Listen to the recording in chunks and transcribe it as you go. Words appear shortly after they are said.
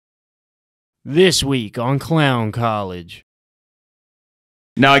This week on Clown College.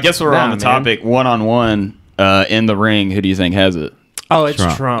 Now, I guess we're on the topic one-on-one in the ring. Who do you think has it? Oh, it's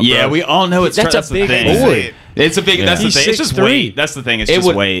Trump. Yeah, we all know it's Trump. That's the thing. Boy. It's a big. Yeah. That's the thing. It's just weight. That's the thing. It's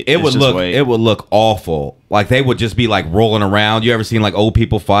just weight. It would look awful. Like they would just be like rolling around. You ever seen like old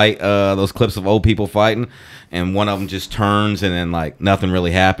people fight? Those clips of old people fighting, and one of them just turns, and then like nothing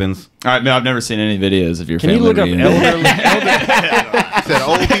really happens. All right, no, I've never seen any videos of your family. Can you look up elderly? Said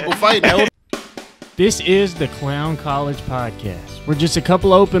old people fighting. This is the Clown College Podcast. We're just a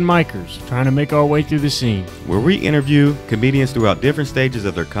couple open micers trying to make our way through the scene. Where we interview comedians throughout different stages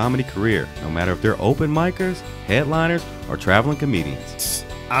of their comedy career, no matter if they're open micers, headliners, or traveling comedians.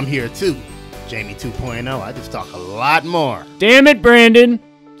 I'm here too. Jamie 2.0. I just talk a lot more. Damn it, Branden.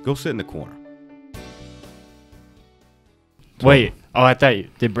 Go sit in the corner. Wait. Oh, I thought you.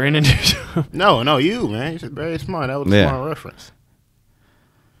 Did Branden do something? No, you, man. You're very smart. That was a smart reference.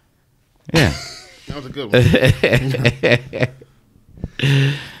 Yeah. That was a good one.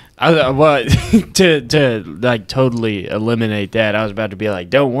 to like totally eliminate that, I was about to be like,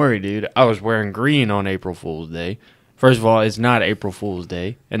 don't worry, dude. I was wearing green on April Fool's Day. First of all, it's not April Fool's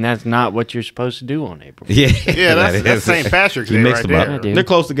Day, and that's not what you're supposed to do on April Fool's Day. Yeah, that's St. Patrick's Day right there. Yeah, they're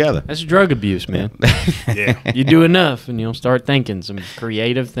close together. That's drug abuse, man. Yeah. You do enough, and you'll start thinking some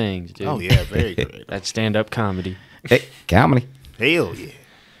creative things, dude. Oh, yeah, very good. That's stand-up comedy. Hey, comedy. Hell yeah.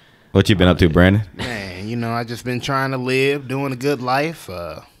 What you been up to, Branden? Man, you know, I just been trying to live, doing a good life.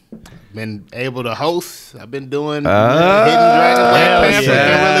 Been able to host. I've been doing Hidden Dragon Black Panther.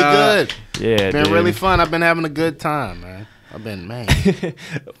 Been really good. Yeah, been really fun. I've been having a good time, man.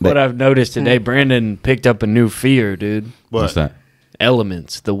 What I've noticed today, Branden picked up a new fear, dude. What's that?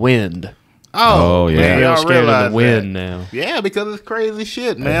 Elements, the wind. Oh yeah. Man, I'm y'all scared of the wind that. now. Yeah, because it's crazy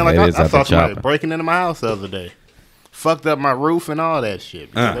shit, man. Like I saw somebody breaking into my house the other day. Fucked up my roof and all that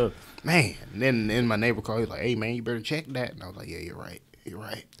shit. Man, and then my neighbor called. He was like, "Hey, man, you better check that." And I was like, "Yeah, you're right. You're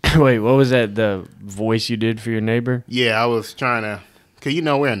right." Wait, what was that? The voice you did for your neighbor? Yeah, I was trying to, cause you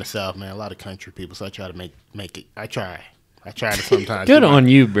know we're in the South, man. A lot of country people, so I try to make it. I try to sometimes. Good on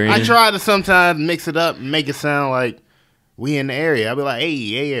you, Branden. I try to sometimes mix it up and make it sound like we in the area. I'll be like, "Hey,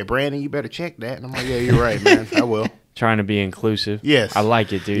 yeah, Branden, you better check that." And I'm like, "Yeah, you're right, man. I will." Trying to be inclusive. Yes. I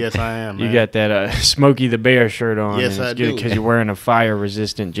like it, dude. Yes, I am, man. You got that Smokey the Bear shirt on. Yes, and I it's good do. because you're wearing a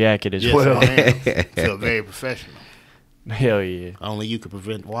fire-resistant jacket as Yes, well. I am. Feel very professional. Hell yeah. Only you could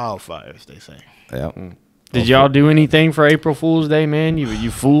prevent wildfires, they say. Yeah. Did y'all do anything for April Fool's Day, man?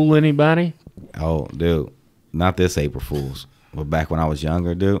 You fool anybody? Oh, dude. Not this April Fool's. But back when I was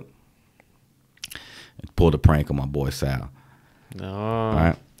younger, dude, I pulled a prank on my boy Sal. Oh. All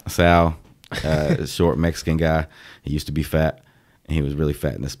right. Sal, short Mexican guy. He used to be fat, and he was really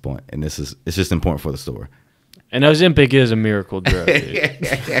fat in this point. And it's just important for the story. And Ozempic is a miracle drug,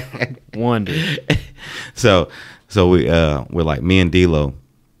 dude. Wonder. So we're like, me and D-Lo,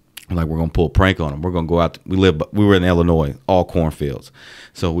 we're gonna pull a prank on him. We're gonna go out. We were in Illinois, all cornfields.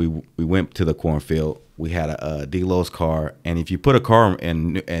 So we went to the cornfield. We had a D-Lo's car, and if you put a car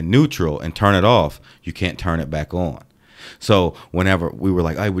in neutral and turn it off, you can't turn it back on. So whenever we were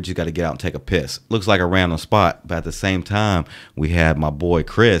like, "Hey, we just got to get out and take a piss." Looks like a random spot, but at the same time, we had my boy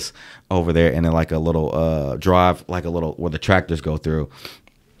Chris over there in like a little drive, like a little where the tractors go through.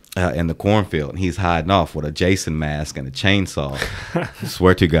 In the cornfield, and he's hiding off with a Jason mask and a chainsaw.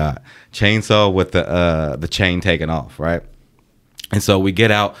 Swear to God, chainsaw with the chain taken off, right? And so we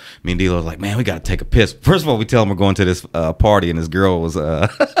get out. Me and D-Lo's like, "Man, we got to take a piss." First of all, we tell him we're going to this party, and this girl was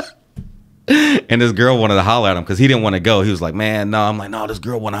and this girl wanted to holler at him because he didn't want to go. He was like, "Man, no." I'm like, "No, this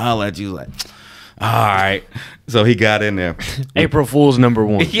girl want to holler at you." He was like, "All right." So he got in there. April Fool's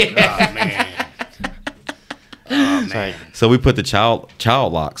 #1. Yeah. Oh, man. So we put the child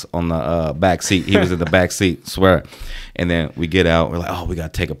locks on the back seat. He was in the back seat, swear. And then we get out. We're like, "Oh, we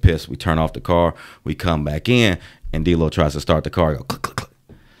got to take a piss." We turn off the car. We come back in, and D-Lo tries to start the car. I go, click, click, click.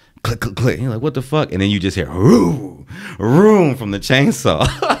 Click, click, click. He's like, "What the fuck?" And then you just hear, room from the chainsaw.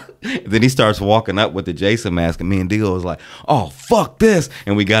 Then he starts walking up with the Jason mask, and me and D-Lo was like, "Oh, fuck this."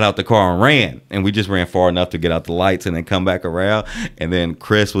 And we got out the car and ran. And we just ran far enough to get out the lights and then come back around. And then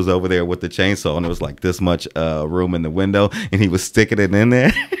Chris was over there with the chainsaw, and it was like this much room in the window, and he was sticking it in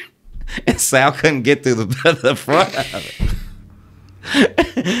there. And Sal couldn't get through the front of it.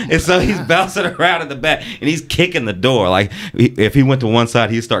 And so he's bouncing around in the back, and he's kicking the door. Like, if he went to one side,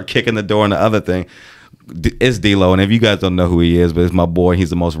 he'd start kicking the door in the other thing. It's D-Lo, and if you guys don't know who he is, but it's my boy. He's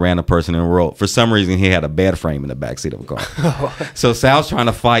the most random person in the world. For some reason, he had a bed frame in the backseat of a car. So Sal's trying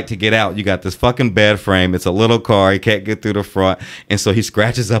to fight to get out. You got this fucking bed frame. It's a little car. He can't get through the front, and so he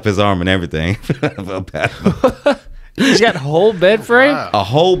scratches up his arm and everything. He's got a whole bed frame? Wow. A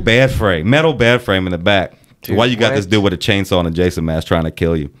whole bed frame, metal bed frame in the back. Dude, Why you got what? this dude with a chainsaw and a Jason mask trying to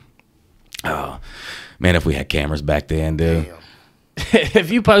kill you? Oh, man, if we had cameras back then, dude. Damn.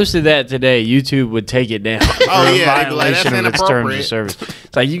 If you posted that today, YouTube would take it down. Oh, for a yeah, they'd be like, violation "That's of its terms of inappropriate." service.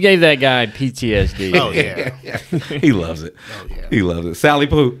 It's like you gave that guy PTSD. Oh, yeah. He loves it. Oh, yeah. He loves it. Sally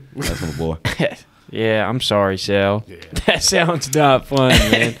Pooh. That's my boy. Yeah, I'm sorry, Sal. Yeah. That sounds not fun,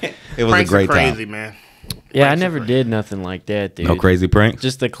 man. It was Pranks a great are crazy, time. man. Yeah, I Pranks are never crazy. did nothing like that, dude. No crazy pranks?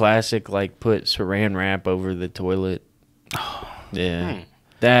 Just the classic, like, put saran wrap over the toilet. Yeah.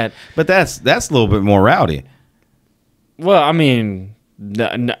 That, But that's a little bit more rowdy. well, I mean,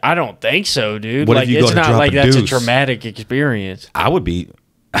 I don't think so, dude. What if Like, you go it's to not drop like a that's a deuce? traumatic experience. I would be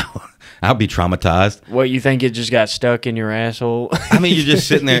traumatized. What, you think it just got stuck in your asshole? I mean, you're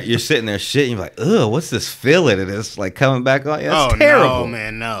sitting there shitting, you're like, ugh, what's this feeling? And it's like coming back on you. That's Oh, terrible. no,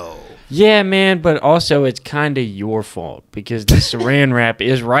 man, no. Yeah, man, but also it's kind of your fault because the saran wrap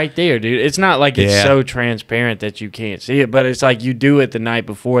is right there, dude. It's not like it's Yeah. so transparent that you can't see it, but it's like you do it the night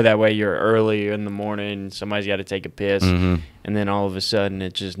before. That way you're early in the morning, somebody's got to take a piss, and then all of a sudden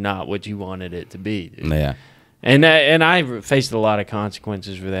it's just not what you wanted it to be, dude. Yeah. And I faced a lot of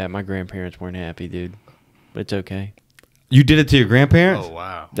consequences for that. My grandparents weren't happy, dude, but it's okay. You did it to your grandparents? Oh,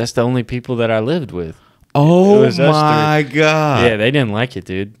 wow. That's the only people that I lived with. Oh, It was us my God. Yeah, they didn't like it,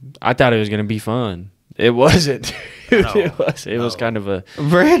 dude. I thought it was gonna be fun. It wasn't. Dude. No. It was kind of a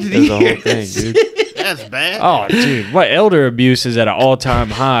Branden, it was a whole thing, dude. That's bad. Oh, dude, what elder abuse is at an all-time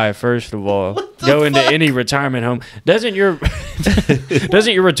high? First of all, go into any retirement home. Doesn't your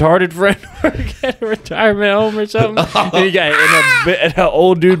retarded friend work at a retirement home or something? And he got and an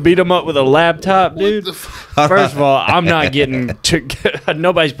old dude beat him up with a laptop, dude. First of all, I'm not getting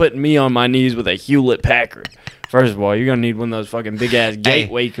nobody's putting me on my knees with a Hewlett Packard. First of all, you're gonna need one of those fucking big ass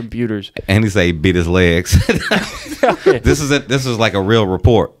gateway computers. And he said he beat his legs. This is like a real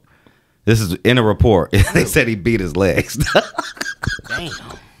report. This is in a report. They said he beat his legs. Damn.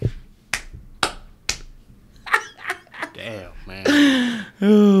 Damn, man.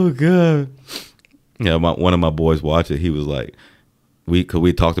 Oh God. Yeah, one of my boys watched it. He was like, cause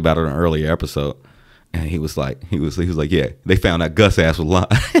we talked about it in an earlier episode, and he was like, yeah, they found out Gus' ass was lying.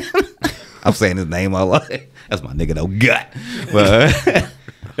 I'm saying his name all like that's my nigga though, Gut. But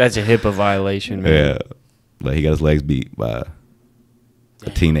That's a HIPAA violation, man. yeah, but he got his legs beat by a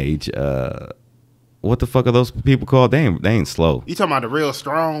teenage. What the fuck are those people called? They ain't slow. You talking about the real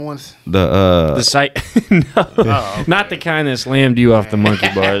strong ones? The site, no, okay. not the kind that slammed you off the monkey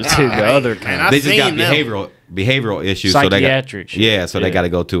bars, dude. The other Man, kind. I They just got seen them. behavioral issues. Psychiatric So shit. they got, so they Yeah. got to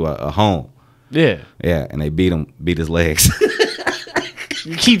go to a home. Yeah, Yeah, and they beat his legs.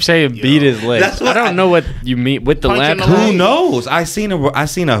 you keep saying beat his legs. That's what I don't know what you mean with the Punching the laptop. Who leg. knows? I seen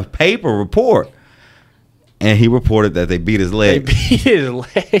a paper report, and he reported that they beat his They leg. beat his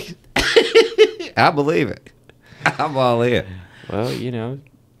legs. I believe it. I'm all in. Well, you know,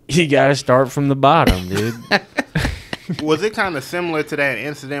 you got to start from the bottom, dude. Was it kind of similar to that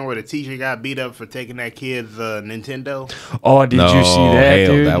incident where the teacher got beat up for taking that kid's Nintendo? Oh, did you see that,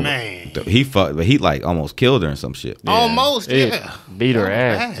 hell, dude? that Man. he fucked, but he like almost killed her and some shit. Almost, It yeah. beat her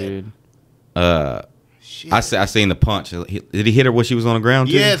That was ass, bad. dude. Shit. I seen the punch. Did he hit her when she was on the ground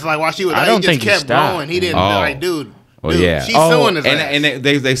too? Yes, like while she was, I like, don't he think just he kept stopped. going. He didn't, Oh. like, dude. Well, dude, yeah. She's Oh, suing his ass. And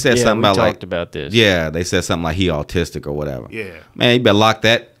they said Yeah, something we about talked like about this. Yeah, they said something like he autistic or whatever. Yeah. Man, you better lock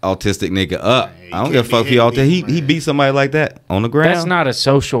that autistic nigga up. Man, you I don't can't give a fuck if be he hitting autistic. people, He man. beat somebody like that on the ground. That's not a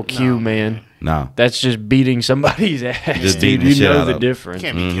social cue, man. No. That's just beating somebody's ass, Just dude. beating the You shit know out the of 'em. difference.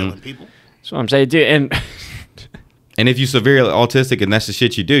 Can't be killing people. That's what I'm saying, dude. And And if you're severely autistic and that's the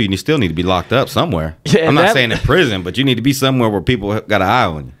shit you do, you still need to be locked up somewhere. Yeah, I'm not that- saying in prison, but you need to be somewhere where people got an eye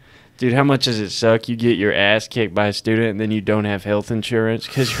on you. dude, how much does it suck? You get your ass kicked by a student, and then you don't have health insurance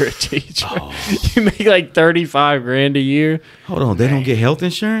because you're a teacher. Oh. You make like $35,000 a year. Hold on, they don't get health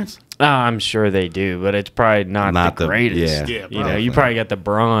insurance? Oh, I'm sure they do, but it's probably not the greatest. yeah. Yeah, You know, probably. you probably got the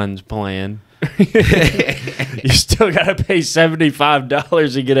bronze plan. You still got to pay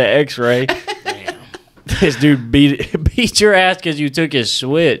 $75 to get an X-ray. Damn. This dude beat your ass because you took his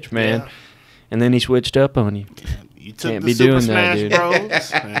switch, man, Yeah. and then he switched up on you. You took Can't the be Super doing that, Smash dude.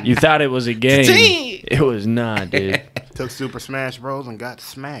 Bros. and You thought it was a game. Team. It was not, dude. took Super Smash Bros. And got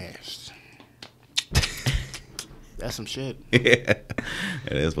smashed. That's some shit. Yeah.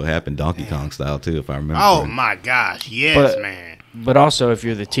 That's what happened Donkey Kong style too, if I remember. Oh correctly. my gosh, yes, But- man. But also, if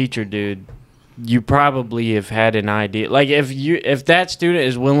you're the teacher, dude, you probably have had an idea. Like if that student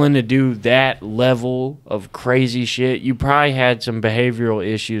is willing to do that level of crazy shit, you probably had some behavioral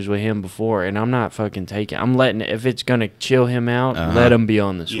issues with him before. And I'm not fucking taking. If it's gonna chill him out, let him be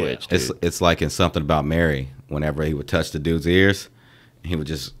on the switch. Dude. It's like in Something About Mary whenever he would touch the dude's ears, he would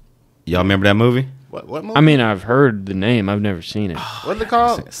just. Y'all remember that movie? What movie? I mean, I've heard the name. I've never seen it. What's it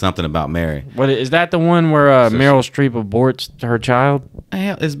called? Something about Mary. What is that? The one where Meryl Streep aborts her child?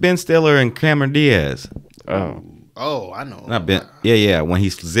 Hell, it's Ben Stiller and Cameron Diaz. Oh, I know. Not Ben. Yeah. When he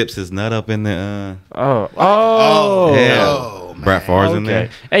zips his nut up in the. Oh, man. Brett Favre's in there.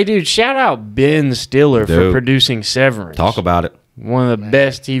 Hey, dude, shout out Ben Stiller for producing Severance. Talk about it. One of the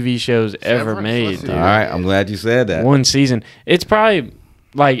best TV shows ever Severance? made. What's Dude. All right, I'm glad you said that. One season. It's probably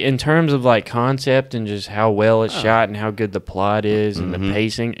like in terms of like concept and just how well it's shot and how good the plot is and the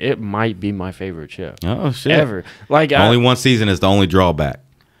pacing. It might be my favorite show. Oh shit! Ever. Like only one season is the only drawback.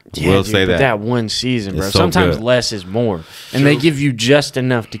 We'll say but that. that one season, bro. It's so Sometimes good. less is more, and they give you just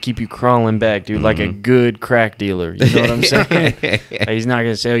enough to keep you crawling back, dude. Like a good crack dealer. You know what I'm saying? Like, he's not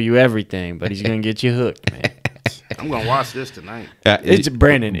gonna sell you everything, but he's gonna get you hooked, man. I'm gonna watch this tonight. It's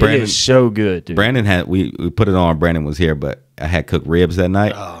Branden. It is so good, dude. Branden had we put it on. Branden was here, but I had cooked ribs that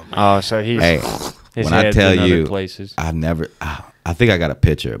night. Oh, so he's Hey, his when I head's tell in other you, places. I never. I think I got a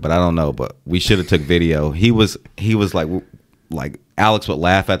picture, but I don't know. But we should have took video. He was like Alex would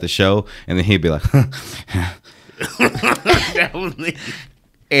laugh at the show, and then he'd be like, That was me.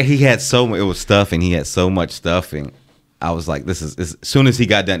 and he had so much. It was stuffing. He had so much stuffing. I was like, this is as soon as he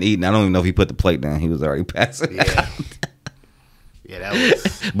got done eating. I don't even know if he put the plate down. He was already passing out. Yeah, that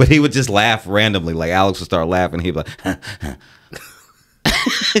was. But he would just laugh randomly. Like Alex would start laughing. He'd be like,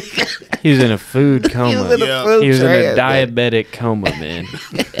 He was in a food coma. He was in a Yeah. food He was in a trance, man. diabetic coma, man.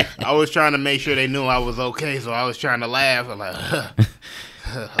 I was trying to make sure they knew I was okay, so I was trying to laugh. I'm like,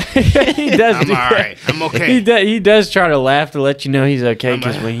 He does. I'm do all that. right. I'm okay. He does try to laugh to let you know he's okay,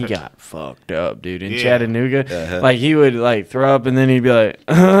 because when he got fucked up, dude, in Yeah. Chattanooga, like he would like throw up and then he'd be like,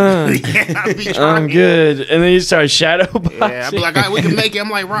 I'd be I'm trying. good, and then he'd start shadow boxing. Yeah, I'd be like, all right, we can make it. I'm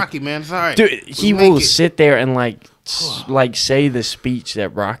like, Rocky, man. It's all right. Dude, We he make will it. sit there and like say the speech that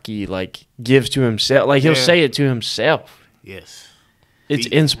Rocky like gives to himself. Like he'll Yeah. say it to himself. Yes. It's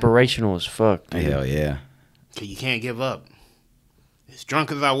inspirational as fuck, dude. hell yeah. 'Cause you can't give up. As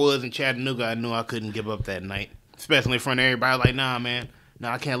drunk as I was in Chattanooga, I knew I couldn't give up that night. Especially in front of everybody. Like, nah, man. No,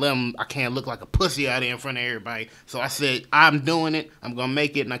 I can't let him. I can't look like a pussy out there in front of everybody. So I said, I'm doing it. I'm gonna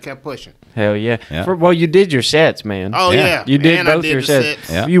make it, and I kept pushing. Hell yeah. Yeah. Well, you did your sets, man. Oh yeah, You did And I both your the sets.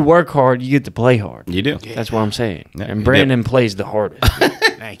 Yeah. If you work hard, you get to play hard. You do. Yeah. That's what I'm saying. Yeah. And Branden plays the hardest.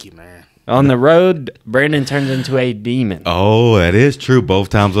 Thank you, man. On the road, Branden turns into a demon. Oh, that is true. Both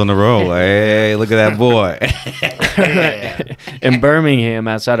times on the road. Hey, look at that boy. Yeah. In Birmingham,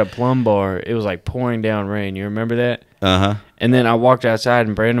 outside of Plum Bar, it was like pouring down rain. You remember that? Uh-huh. And then I walked outside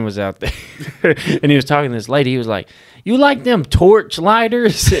and Branden was out there. And he was talking to this lady. He was like, "You like them torch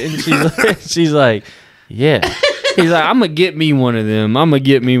lighters?" And she's like, "Yeah." He's like, "I'm going to get me one of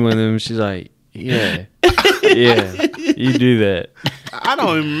them. She's like, "Yeah. Yeah. You do that." I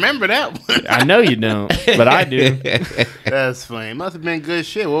don't even remember that one. I know you don't, but I do. That's funny. Must have been good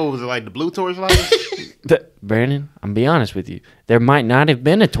shit. What was it, like the blue torch lighter? Branden, I'm be honest with you. There might not have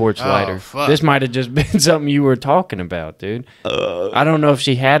been a torch lighter. Fuck. This might have just been something you were talking about, dude. I don't know if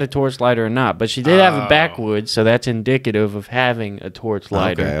she had a torch lighter or not, but she did have a backwood, so that's indicative of having a torch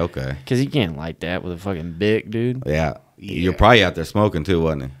lighter. Okay. Because you can't light that with a fucking Bic, dude. Yeah. Yeah. You're probably out there smoking too,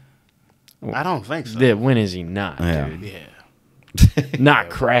 wasn't he? I don't think so. When is he not, Yeah. dude? Yeah. Not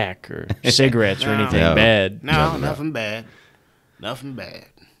crack or cigarettes or No. anything No. bad. No, nothing bad. Nothing bad.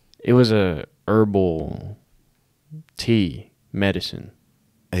 It was a herbal tea medicine.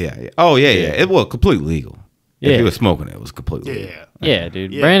 Yeah. Oh, yeah. It was completely legal. Yeah. If he was smoking it, was completely legal. Yeah. Yeah,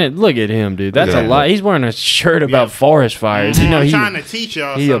 dude. Yeah. Branden, look at him, dude. That's Look at a him. lot. He's wearing a shirt about forest fires. You know, I'm he trying to teach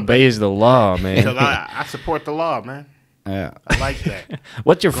y'all he something. obeys the law, man. Because I support the law, man. Yeah. I like that.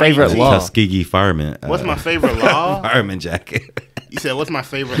 What's your favorite tea. law? Tuskegee fireman. What's my favorite law? fireman jacket? You said, what's my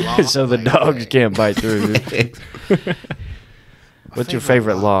favorite law? So the Like, dogs can't bite through. Dude. What's your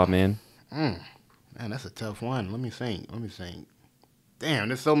favorite law, man? Man, that's a tough one. Let me think. Damn,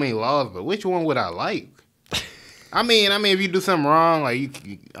 there's so many laws, but which one would I like? I mean, if you do something wrong, like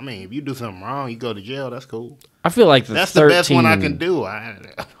if you do something wrong, you go to jail. That's cool. I feel like That's the best one I can do. I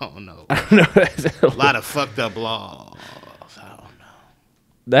don't know. A lot of fucked up laws. I don't know.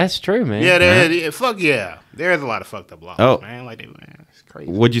 That's true, man. Yeah, there is. Fuck yeah. There is a lot of fucked up laws, Oh. man. Like, man, it's crazy.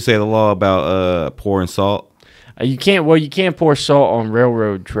 What'd you say the law about pouring salt? You can't pour salt on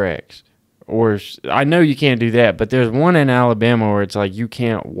railroad tracks. Or I know you can't do that, but there's one in Alabama where it's like you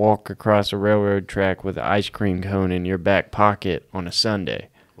can't walk across a railroad track with an ice cream cone in your back pocket on a Sunday.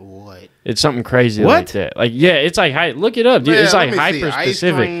 What? It's something crazy What? like that. Like, yeah, it's like, look it up, dude. Yeah, It's like let me see. hyper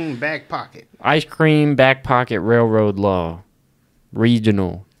specific. Ice cream back pocket. Ice cream back pocket railroad law,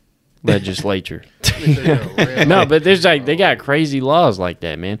 regional. legislature. No, but there's like they got crazy laws like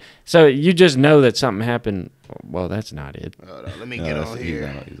that, man. So you just know that something happened. Well, that's not it. Hold on, let me get on here.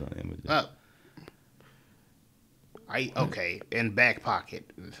 He's on image. Okay, in back pocket.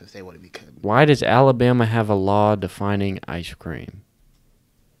 Say what it be. Why does Alabama have a law defining ice cream?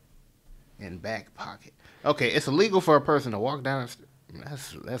 In back pocket. Okay, it's illegal for a person to walk down.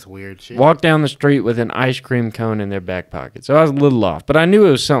 That's weird shit. Walk down the street with an ice cream cone in their back pocket. So I was a little off, but I knew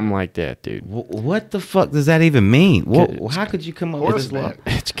it was something like that, dude. What the fuck does that even mean? How could you come up with this law?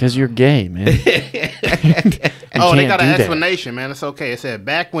 It's because you're gay, man. They got an explanation, man. It's okay. It said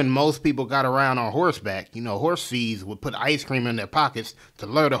back when most people got around on horseback, horse thieves would put ice cream in their pockets to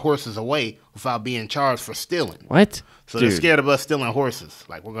lure the horses away without being charged for stealing. What? So they're scared of us stealing horses.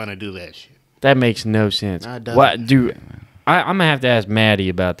 Like, we're going to do that shit. That makes no sense. What, dude? I'm going to have to ask Maddie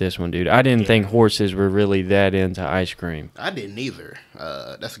about this one, dude. I didn't think horses were really that into ice cream. I didn't either.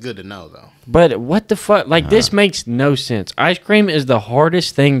 That's good to know, though. But what the fuck? Like, this makes no sense. Ice cream is the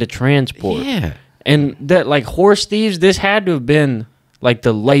hardest thing to transport. Yeah. And that, like, horse thieves, this had to have been, like,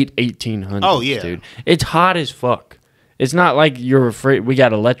 the late 1800s, oh, yeah. dude. It's hot as fuck. It's not like we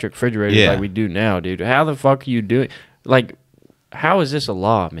got electric refrigerators like we do now, dude. How the fuck are you doing? Like, how is this a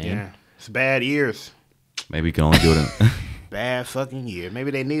law, man? Yeah. It's bad years. Maybe you can only do it in... Bad fucking year.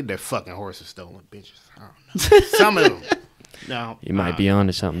 Maybe they need their fucking horses stolen, bitches. I don't know. Some of them. No. You might be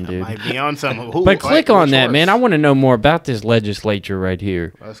onto something, dude. Might be on something. But click on that, man. I want to know more about this legislature right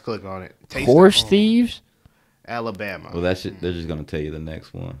here. Let's click on it. Horse thieves? Alabama. Well, they're just going to tell you the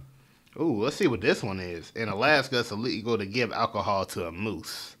next one. Ooh, let's see what this one is. In Alaska, it's illegal to give alcohol to a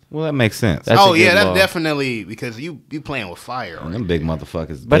moose. Well, that makes sense. That's that's definitely because you playing with fire. And them big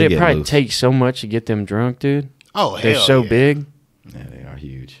motherfuckers. But it probably takes so much to get them drunk, dude. Oh, hell They're so big. Yeah, they are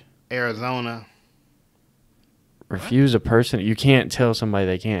huge. Arizona. Refuse a person. You can't tell somebody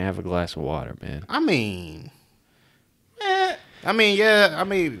they can't have a glass of water, man. I mean, you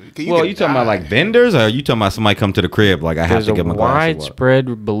talking about like vendors, or are you talking about somebody come to the crib like I have to give them a glass of water? There's a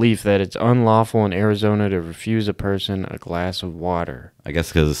widespread belief that it's unlawful in Arizona to refuse a person a glass of water. I guess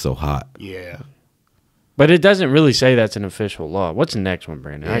because it's so hot. Yeah. But it doesn't really say that's an official law. What's the next one,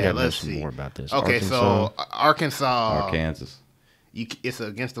 Brandon? Yeah, I got to know some more about this. Okay, so Arkansas. It's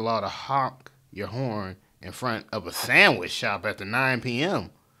against the law to honk your horn in front of a sandwich shop after 9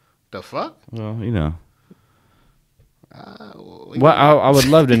 p.m. The fuck? Well, you know. I would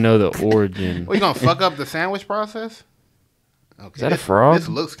love to know the origin. Well, you going to fuck up the sandwich process? Okay, is that a frog? This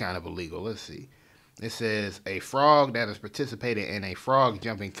looks kind of illegal. Let's see. It says a frog that has participated in a frog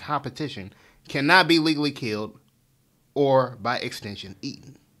jumping competition cannot be legally killed or, by extension,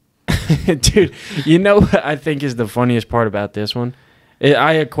 eaten. Dude, you know what I think is the funniest part about this one?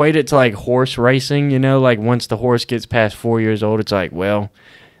 I equate it to like horse racing, like once the horse gets past 4 years old, it's like, well,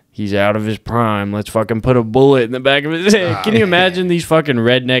 he's out of his prime. Let's fucking put a bullet in the back of his head. Can you imagine these fucking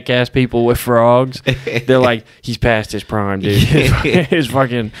redneck ass people with frogs? They're like, he's past his prime, dude.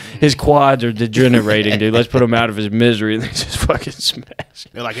 His quads are degenerating, dude. Let's put him out of his misery. And they just fucking smash.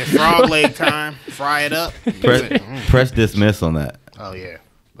 They're like, it's frog leg time. Fry it up. Press dismiss on that. Oh, yeah.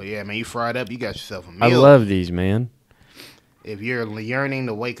 But yeah, man, you fry it up, you got yourself a meal. I love these, man. If you're yearning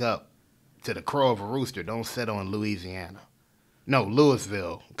to wake up to the crow of a rooster, don't settle in Louisiana. No,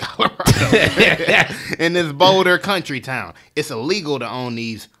 Louisville, Colorado. In this Boulder country town. It's illegal to own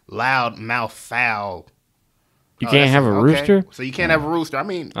these loud mouth fowl. You can't have a rooster? So you can't have a rooster. I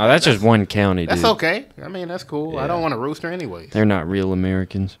mean, that's just one county, dude. That's okay. I mean, that's cool. Yeah. I don't want a rooster anyways. They're not real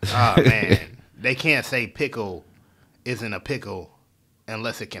Americans. Oh, man. They can't say pickle isn't a pickle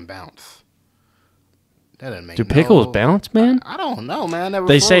unless it can bounce. That doesn't make Do pickles bounce, man? I don't know, man.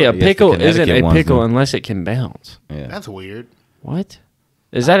 They say a pickle isn't a pickle unless it can bounce. Yeah. That's weird. What?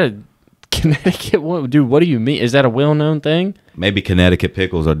 Is that a Connecticut one? Dude, what do you mean? Is that a well-known thing? Maybe Connecticut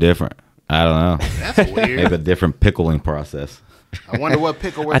pickles are different. I don't know. That's weird. Maybe a different pickling process. I wonder what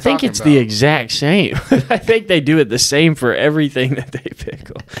pickle we're I think it's the exact same. I think they do it the same for everything that they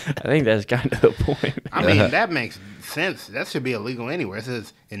pickle. I think that's kind of the point. I mean, that makes sense. That should be illegal anywhere. It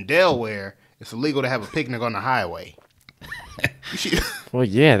says in Delaware, it's illegal to have a picnic on the highway. Well,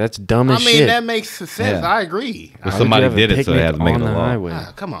 yeah, that's dumb as shit. I mean, that makes sense. Yeah. I agree. Well, somebody did it, so they had to make it a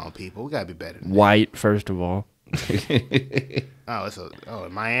law. Come on, people. We got to be better than that. White, first of all. In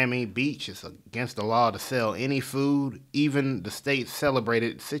Miami Beach, it's against the law to sell any food, even the state's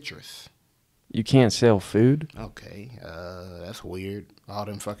celebrated citrus. You can't sell food? Okay, that's weird. All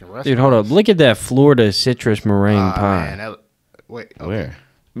them fucking restaurants. Dude, hold up. Look at that Florida citrus meringue pie. Man, wait, okay. Where?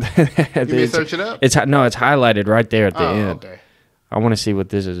 You mean search it up? It's highlighted right there at the end. Okay. I want to see what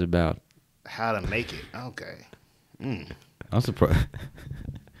this is about. How to make it? Okay. I'm surprised.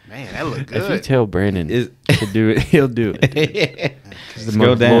 Man, that look good. If you tell Branden to do it, he'll do it. He's the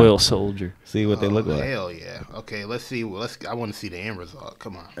most loyal soldier. See what they look like. Hell yeah. Okay, let's see. I want to see the end result.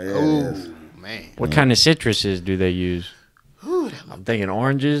 Come on. Oh, man. What kind of citruses do they use? I'm thinking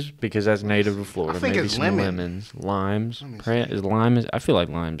oranges because that's native to Florida. I think Maybe it's some lemon. lemons, limes. Let me see. I feel like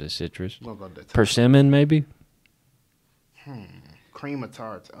limes is citrus. What about that? Persimmon, maybe. Cream of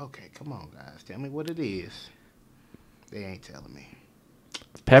tarts. Okay, come on, guys. Tell me what it is. They ain't telling me.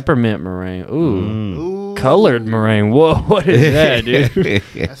 Peppermint meringue. Ooh. Colored meringue. Whoa, what is that, dude?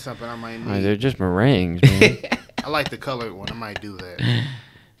 That's something I might need. They're just meringues, man. I like the colored one. I might do that.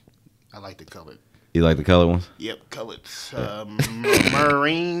 I like the colored. You like the colored ones? Yep, colored.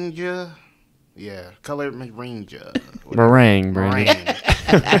 Meringue. Yeah, colored meringue. Meringue, Branden.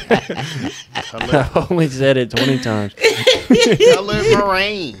 I only said it 20 times. Colored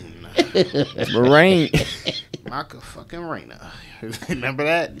meringue. Meringue. Maka fucking Raina. Remember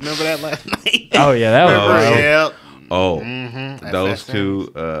that? Remember that last night? Oh, yeah, that was Yep. Oh, those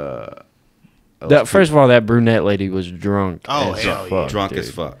two. First of all, that brunette lady was drunk. Oh, as hell fuck, yeah. Drunk dude.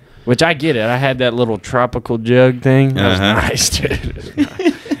 as fuck. Which I get it. I had that little tropical jug thing. That was nice, dude.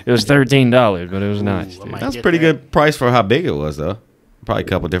 It was $13, but it was nice, dude. That's pretty good price for how big it was, though. Probably a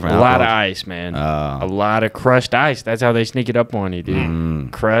couple different. A lot of alcohols. ice, man. A lot of crushed ice. That's how they sneak it up on you,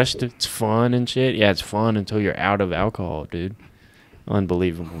 dude. Crushed. It's fun and shit. Yeah, it's fun until you're out of alcohol, dude.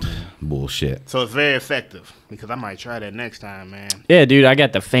 Unbelievable, man. Bullshit. So it's very effective because I might try that next time, man. Yeah, dude. I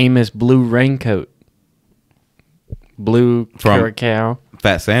got the famous blue raincoat. Blue From Curacao.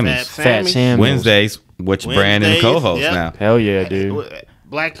 Fat Sammy's. Fat Sammy's. Wednesdays, which Branden co-hosts now. Hell yeah, dude.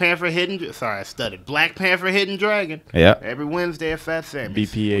 Black Panther Hidden. Sorry, I stuttered. Black Panther Hidden Dragon. Yeah. Every Wednesday at Fat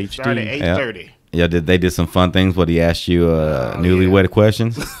Sammy's. BPHD. Start at 8:30. Yeah, they did some fun things. What he asked you newlywed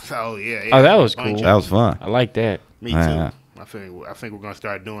questions. Oh yeah. Oh, that was cool. That was fun. I like that. Me too. Yeah. I think we're gonna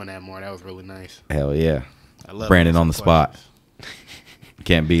start doing that more. That was really nice. Hell yeah. I love Branden asking on the spot. questions.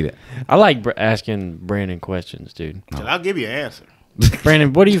 Can't beat it. I like asking Branden questions, dude. 'Cause I'll give you an answer.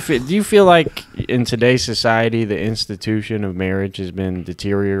 Branden, what do you feel? Do you feel like in today's society the institution of marriage has been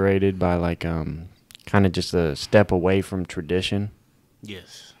deteriorated by kind of just a step away from tradition?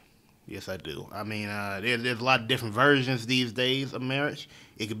 Yes. Yes, I do. I mean, there's a lot of different versions these days of marriage.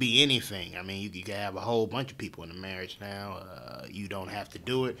 It could be anything. I mean, you can have a whole bunch of people in a marriage now. You don't have to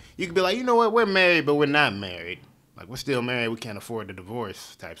do it. You could be like, you know what, we're married, but we're not married. Like, we're still married, we can't afford the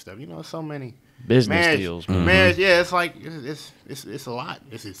divorce type stuff. You know, so many Business deals, man. Marriage, yeah, it's like it's a lot.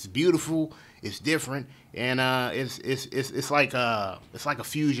 It's beautiful. It's different, and it's like a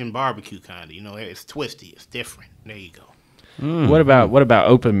fusion barbecue kind of. You know, it's twisty. It's different. There you go. What about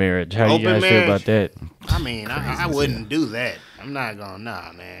open marriage? How do you guys feel about that? I mean, I wouldn't do that. I'm not gonna.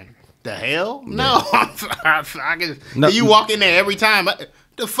 Nah, man. The hell? No. I can, No. You walk in there every time.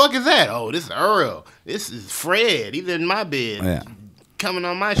 The fuck is that? Oh, this is Earl. This is Fred. He's in my bed. Yeah. Coming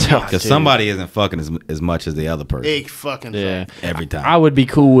on my shit. Because somebody isn't fucking as much as the other person. Big fucking Yeah. fact. Every time. I would be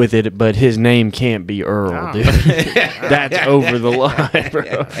cool with it, but his name can't be Earl, Nah. dude. That's over the line,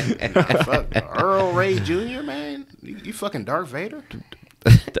 bro. Fuck Earl Ray Jr., man. You fucking Darth Vader?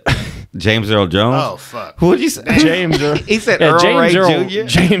 James Earl Jones. Oh fuck. Who would you say? James Earl. He said Yeah, Earl James Ray Earl, Jr.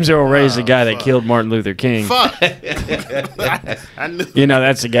 James Earl Ray's the guy that fuck. killed Martin Luther King. Fuck. I knew. You know,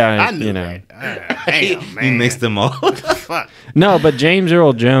 that's the guy. I knew you know. that. Damn, man. He mixed them all. Fuck. No, but James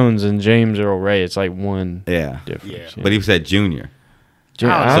Earl Jones and James Earl Ray, it's like one Yeah. difference. Yeah. But he said Junior. I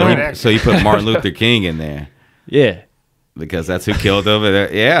Oh, don't- that- So you put Martin Luther King in there yeah. because that's who killed over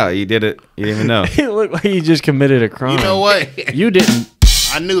there. Yeah, you did it. You didn't even know. It looked like he just committed a crime. You know what? You didn't.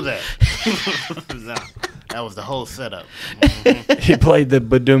 I knew that. No, that was the whole setup. He played the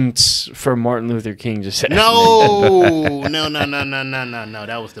badumts for Martin Luther King just No.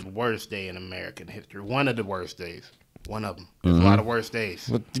 That was the worst day in American history. One of the worst days. One of them. There's a lot of worst days.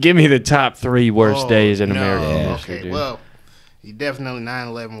 Give me the top 3 worst Oh, days in no. American history, Okay, dude. well, you definitely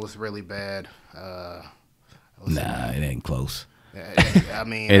 9/11 was really bad. Nah, it ain't close. I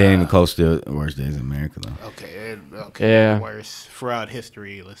mean, It ain't even close to the worst days in America, though. Okay, Yeah. worse throughout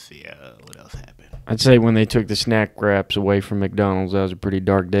history. Let's see what else happened. I'd say when they took the snack wraps away from McDonald's, that was a pretty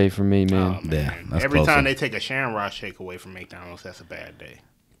dark day for me, man. Oh, man. Yeah, that's Every closer. time they take a Shamrock Shake away from McDonald's, that's a bad day.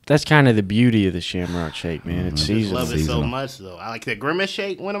 That's kind of the beauty of the Shamrock Shake, man. It's I seasonal. love it so Seasonal. much, though. I like the Grimace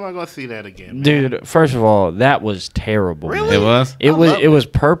Shake. When am I going to see that again? man? Dude, first of all, that was terrible. man. Really? It was? It I was love it was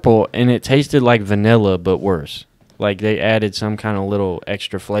purple and it tasted like vanilla but worse. Like they added some kind of little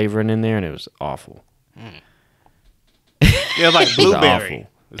extra flavoring in there and it was awful. Yeah, like It was blueberry. awful.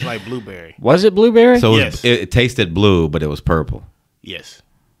 It's like blueberry. Was it blueberry? So Yes. it tasted blue, but it was purple. Yes.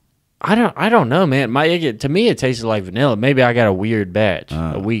 I don't know, man. To me, it tasted like vanilla. Maybe I got a weird batch,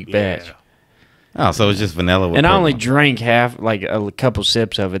 a weak batch. Oh, so it's just vanilla with and I only purple. drank half, like a couple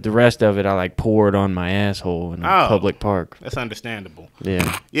sips of it. The rest of it, I like poured on my asshole in a public park. That's understandable.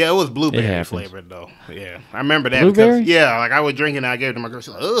 Yeah. Yeah, it was blueberry flavored, though. Yeah. I remember that. Blueberry? Because, yeah, like I would drink it and I gave it to my girl.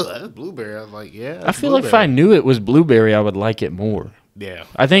 She's like, ugh, that's blueberry. I was like, yeah. I feel like if I knew it was blueberry, I would like it more. Yeah.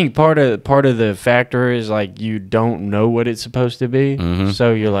 I think part of the factor is like you don't know what it's supposed to be,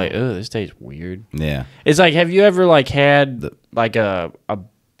 so you're like, oh, this tastes weird. Yeah. It's like, have you ever like had like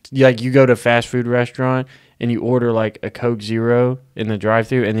like you go to a fast food restaurant and you order like a Coke Zero in the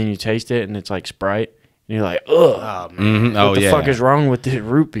drive-thru and then you taste it and it's like Sprite and you're like, ugh, Oh, man. what the fuck is wrong with this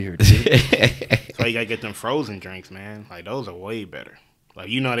root beer, dude? So you got to get them frozen drinks, man. Like, those are way better. Like,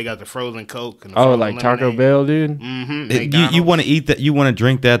 you know they got the frozen Coke. And the frozen like Taco lemonade. Bell, dude? Mm-hmm. You want to eat that? You want to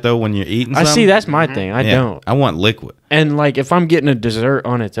drink that though when you're eating I something? see, that's my thing. I don't. I want liquid. And like if I'm getting a dessert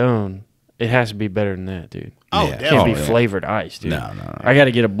on its own, it has to be better than that, dude. Oh, Yeah. It can't be yeah. flavored ice, dude. No. I got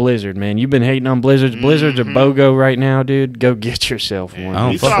to get a Blizzard, man. You've been hating on Blizzards. Blizzards are BOGO right now, dude. Go get yourself one. I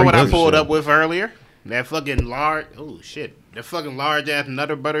don't You fuck saw with what I Blizzard pulled shit. up with earlier? That fucking large, that fucking large ass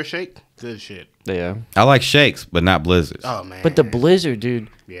Nutter Butter shake? Good shit. Yeah. I like shakes, but not blizzards. Oh, man. But the Blizzard, dude.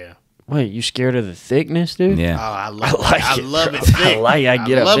 Yeah. Wait, you scared of the thickness, dude? Yeah. Oh, I love like it. I it, love bro. it thick. I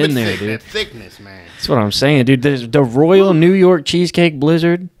get up love in it there, thick. dude. That thickness, man. That's what I'm saying, dude. There's the Royal New York Cheesecake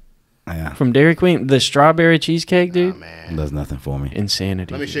Blizzard Yeah. from Dairy Queen. The strawberry cheesecake, dude. Oh, man. Does nothing for me.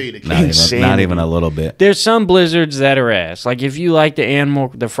 Insanity. Let me show you the Not cake. even, not even a little bit. There's some Blizzards that are ass. Like if you like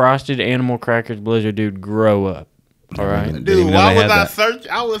the frosted animal crackers Blizzard, dude, grow up. All right. Didn't Dude, even know why they was had I that. search?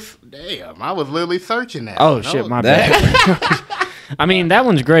 I was literally searching that. Oh one. shit, my That- bad. I mean, that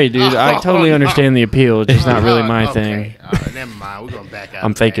one's great, dude. I totally understand the appeal. It's just not really my thing. Never mind. We're going to back out.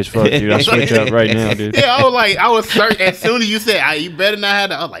 I'm of fake that. as fuck, dude. I'll switch up right now, dude. Yeah, I was searching. As soon as you said, you better not have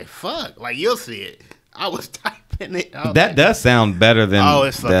that, I was like, fuck. Like, you'll see it. I was typing it. I was That like, does sound better than Oh,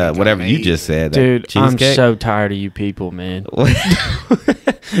 it's fucking whatever you amazing. just said. that Dude, I'm cheesecake. so tired of you people, man.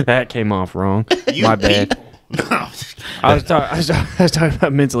 That came off wrong. you My bad. people. No, I'm just kidding. I was talking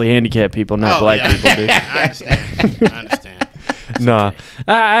about mentally handicapped people, not black yeah, people, dude. I understand. I understand. Nah,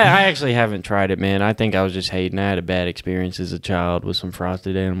 I actually haven't tried it, man. I think I was just hating. I had a bad experience as a child with some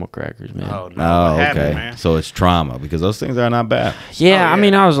frosted animal crackers, man. Oh, no. Oh, what happened, okay. man? So it's trauma because those things are not bad. Yeah, Oh, I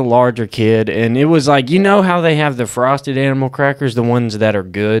mean, yeah. I was a larger kid, and it was like, you know how they have the frosted animal crackers, the ones that are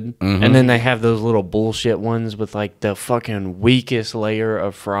good, and then they have those little bullshit ones with like the fucking weakest layer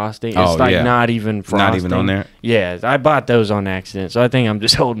of frosting. It's Oh, like yeah. not even frosting. Not even on there? Yeah, I bought those on accident, so I think I'm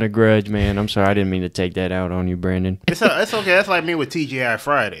just holding a grudge, man. I'm sorry, I didn't mean to take that out on you, Branden. It's okay. That's like me with TGI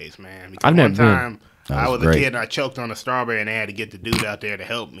Fridays, man. Because I've never one time been. I That was was a great. kid and I choked on a strawberry and they had to get the dude out there to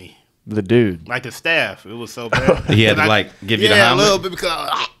help me. The dude. Like the staff. It was so bad. He had to And like give you the yeah, a helmet. little bit because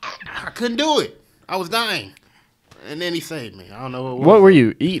I couldn't do it. I was dying. And then he saved me. I don't know What were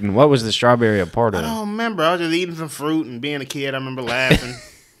you eating? What was the strawberry a part I of? don't remember. I was just eating some fruit and being a kid. I remember laughing.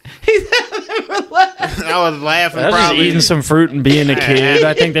 I was laughing. I was just probably eating some fruit and being a kid.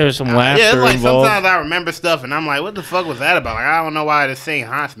 I think there was some laughter Yeah, it's like involved. sometimes I remember stuff and I'm like, what the fuck was that about? Like, I don't know why this thing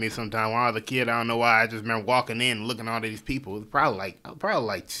haunts me sometimes. When I was a kid, I don't know why. I just remember walking in and looking at all these people. It was probably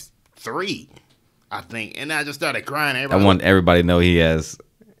like 3, I think. And I just started crying. I Everybody, want everybody to know he has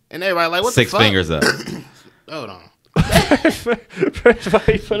and everybody like, what 6 the fuck? fingers up. Hold on.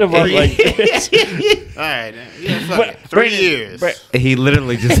 Everybody put him up like this. All right. Yeah, fuck it. 3 years. He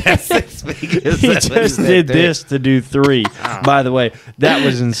literally just has 6 fingers. He That's what just said did there. this to do 3. By the way, that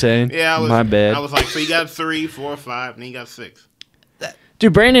was insane. Yeah, My bad. I was like, so you got 3, 4, 5, and he got 6.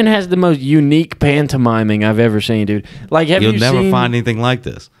 Dude, Branden has the most unique pantomiming I've ever seen, dude. Like, You'll never find anything like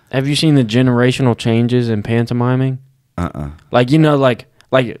this. Have you seen the generational changes in pantomiming? Like, you know, like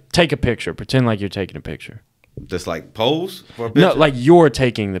take a picture. Pretend like you're taking a picture. Just like pose for a picture? No, like you're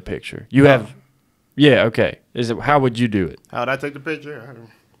taking the picture. You have, yeah, okay. How would you do it? How'd I take the picture?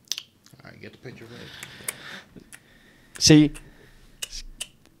 All right, get the picture ready. See,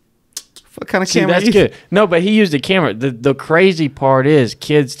 what kind of camera that's you good. No, but he used a camera. The crazy part is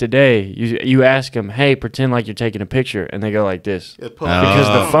kids today, you ask them, hey, pretend like you're taking a picture, and they go like this. Yeah, pull Because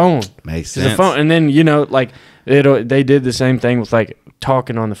Oh. the phone. Makes The sense. phone, and then, you know, like, they did the same thing with, like,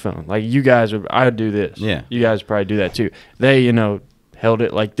 talking on the phone. Like, you guys, I would do this. Yeah. You guys probably do that, too. They, you know, held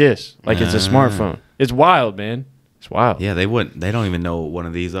it like this. Like it's a smartphone. It's wild, man. It's wild. Yeah, they wouldn't. They don't even know what one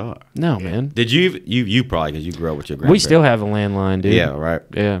of these are. No, man. Did you probably because you grew up with your grandparents? We still have a landline, dude. Yeah, right.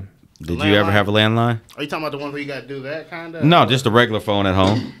 Yeah. Did you ever Landline? have a landline? Are you talking about the one where you got to do that kind of? No, just a regular phone at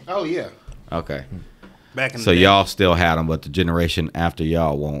home. Oh, yeah. Okay. Back in So the day. y'all still had them, but the generation after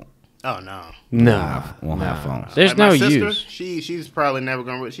y'all won't. Oh no, won't have phones. There's like no my sister, use. She's probably never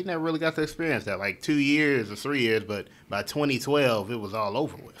gonna. She never really got to experience that. Like 2 years or 3 years, but by 2012, it was all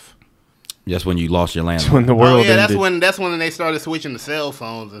over with. Just when you lost your landline. When the world that's ended. that's when they started switching to cell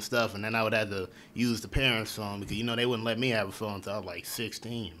phones and stuff, and then I would have to use the parents' phone because they wouldn't let me have a phone until I was like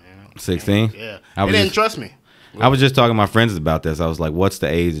 16, man. 16? Yeah, They didn't trust me. I was just talking to my friends about this. I was like, "What's the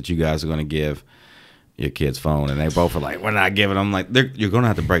age that you guys are going to give your kid's phone?" And they both were like, "We're not giving." I'm like, "You're going to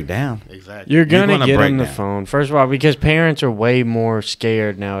have to break down." Exactly. You're gonna gonna get break them the down. phone first of all because parents are way more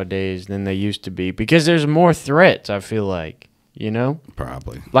scared nowadays than they used to be because there's more threats. I feel like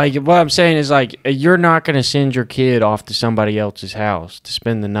Probably. like what I'm saying is like you're not gonna send your kid off to somebody else's house to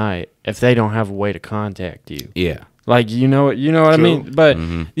spend the night if they don't have a way to contact you. Yeah. Like you know what I True. mean, but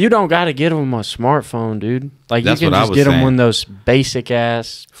you don't got to get them a smartphone, dude. Like That's you can what I just was get them saying. one of those basic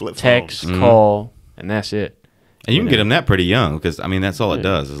ass Flip text, phones. call, and that's it. And you can get them that pretty young because, I mean, that's all it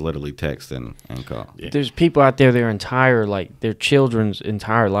does is literally text and call. Yeah. There's people out there, their children's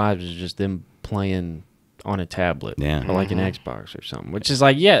entire lives is just them playing on a tablet Yeah. or like an Xbox or something, which is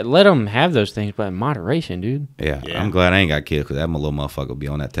like, yeah, let them have those things, but in moderation, dude. Yeah. Yeah. I'm glad I ain't got kids because that little motherfucker will be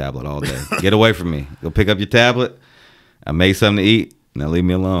on that tablet all day. Get away from me. Go pick up your tablet. I made something to eat. Now leave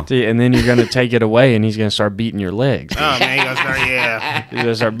me alone. See, and then you're going to take it away and he's going to start beating your legs. Oh man, you gonna start, yeah. He's going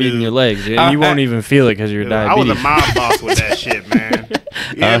to start beating your legs. And you won't even feel it because you're I was diabetes. a mob boss with that shit, man.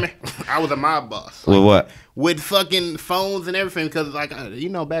 You hear me? I was a mob boss With what? with fucking phones and everything because, like,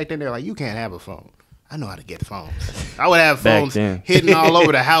 back then they're like, you can't have a phone. I know how to get phones. I would have Back phones then. hidden all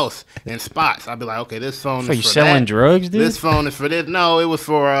over the house in spots. I'd be like, okay, this phone Are is you for selling that. drugs, dude? This phone is for this. No, it was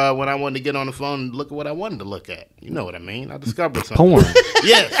for when I wanted to get on the phone and look at what I wanted to look at. You know what I mean? I discovered something. Porn.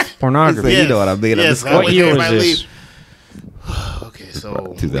 Yes. Pornography. You know what I mean. I Yes. discovered- What year was Everybody this? leave. Okay, so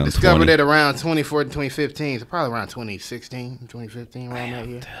we 2020. discovered it around 2014, 2015. So probably around 2016, 2015, around that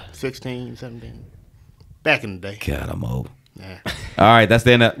year. 16, 17. Back in the day. God, I'm old. Yeah. All right, that's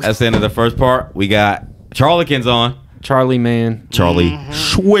the end of the first part. We got Charlikins on. Charlie, man. Charlie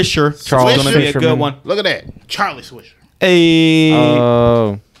Swisher. Charles Gonna be a Swisher, good man. one. Look at that. Charlie Swisher. Hey.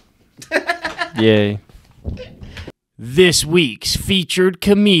 Oh. Yay. This week's featured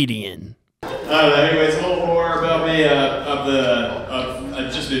comedian. Anyways, a little more about me. I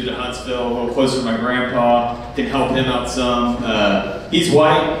just moved to Huntsville, a little closer to my grandpa. Can help him out some. He's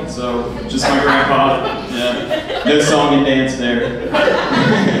white, so just my grandpa. Yeah, no song and dance there.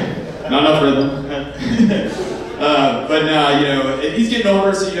 Not enough rhythm. But no, he's getting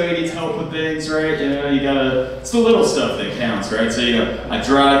older, so he needs help with things, right? You gotta. It's the little stuff that counts, right? So I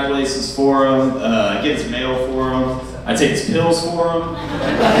drive places for him. I get his mail for him. I take his pills for him.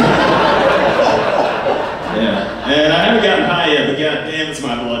 Yeah, and I haven't gotten high yet, but goddamn, it's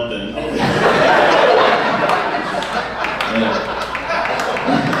my blood then.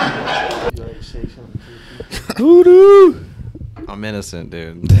 I'm innocent,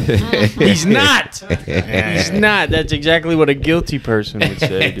 dude. He's not. He's not. That's exactly what a guilty person would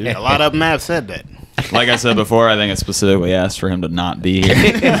say, dude. A lot of them have said that. Like I said before, I think I specifically asked for him to not be here.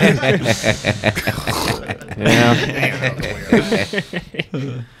 Yeah.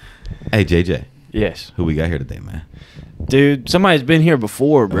 Hey, JJ. Yes. Who we got here today, man? Dude, somebody's been here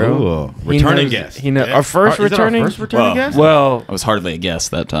before, bro. Ooh, He returning knows- guest. Our first Is it our returning? first returning guest? Well, I was hardly a guest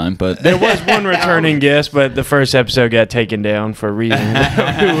that time, but there was one returning guest, but the first episode got taken down for a reason we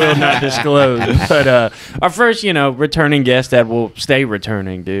will not disclose. But our first, returning guest that will stay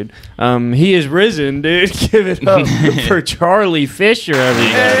returning, dude. He is risen, dude. Give it up for Charlie Fisher,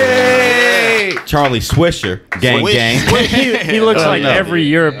 everybody. Hey! Charlie Swisher. Gang, Swish. gang. He looks like every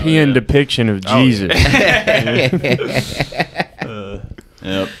European depiction of Jesus.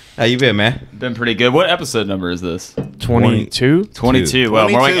 yep, How you been, man? been pretty good. What episode number is this? 22? 22. Well,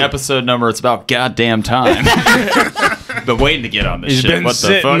 more like 22. episode number. It's about goddamn time. Been waiting to get on this He's shit. been What the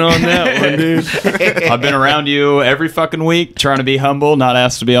sitting fuck? on that one, dude. I've been around you every fucking week, trying to be humble, not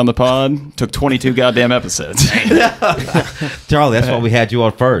asked to be on the pod. Took 22 goddamn episodes. Charlie, that's why we had you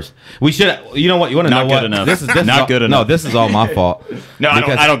on first. We should. You know what? You want to know Not what? good enough. This is Not all, good No, enough. this is all my fault. No,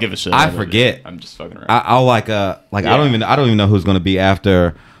 Because I don't give a shit. I forget. I'm just fucking around. I'll like I don't even know who's gonna be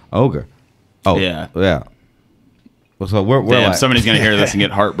after Ogre. Oh Yeah. yeah. Well, so we're Damn, like somebody's gonna hear this and get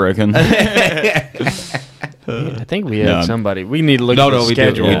heartbroken. I think we had No. somebody. We need to look no, at the we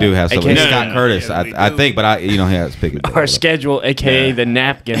schedule. do. We do have somebody. AKA Scott no, Curtis, yeah, we I do. think, but he has picked it. Our schedule, aka the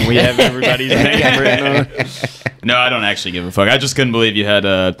napkin. We have everybody's name written on it. No, I don't actually give a fuck. I just couldn't believe you had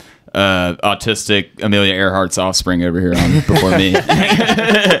autistic Amelia Earhart's offspring over here on before me.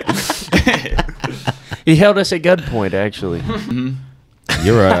 He held us at gunpoint, actually.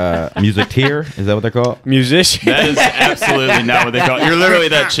 You're a musiketeer? Is that what they're called? Musician. That is absolutely not what they call it. You're literally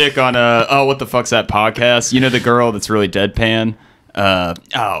that chick on what the fuck's that podcast? You know the girl that's really deadpan? Bobby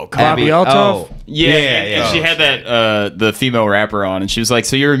Altoff? Yeah. And she had that the female rapper on, and she was like,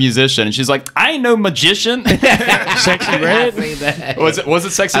 "So you're a musician?" And she's like, "I ain't no magician." Sexy Red? Was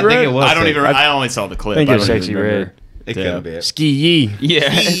it Sexy I Red? think it was I don't Sexy. even. I only saw the clip. I think I it was don't even Sexy remember. Red. It could have been. Ski Yee.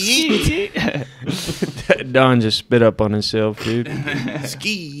 Yeah. Don just spit up on himself, dude.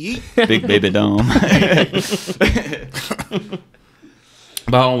 Ski. Big baby Dom.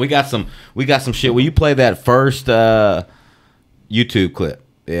 But we got some shit. Will you play that first YouTube clip?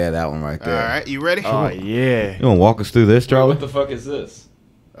 Yeah, that one right All there. right, you ready? Oh, yeah. You want to walk us through this, Charlie? What the fuck is this?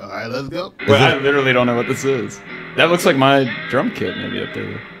 All right, let's go. Wait, I literally don't know what this is. That looks like my drum kit maybe up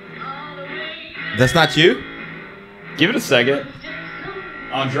there. That's not you? Give it a second.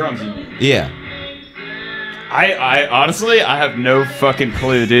 On drums, you mean? Yeah. I honestly, I have no fucking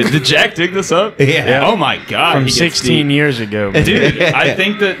clue, dude. Did Jack dig this up? Yeah. Oh my god. From he gets 16 deep. years ago. Man. Dude, I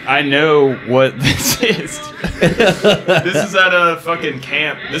think that I know what this is. This is at a fucking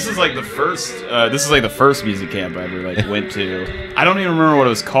camp. This is like the first. This is like the first music camp I ever like went to. I don't even remember what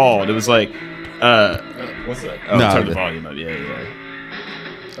it was called. It was like, what's that? Oh, No, turn the volume up. Yeah.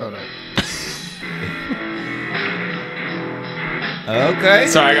 Hold on. Okay.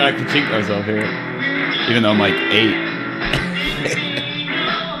 Sorry, I gotta critique myself here, even though I'm like 8.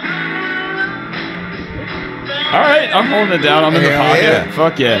 All right, I'm holding it down. I'm in the Hell pocket. yeah.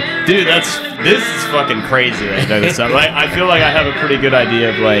 Fuck yeah, dude. This is fucking crazy. That I know this stuff. Like, I feel like I have a pretty good idea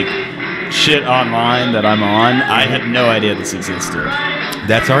of like shit online that I'm on. I had no idea this existed.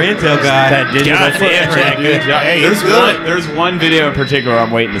 That's our intel guy. That digital God damn, footprint, Jack, dude. dude. Hey, there's it's good. there's one video in particular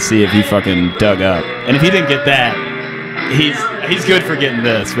I'm waiting to see if he fucking dug up. And if he didn't get that, he's good for getting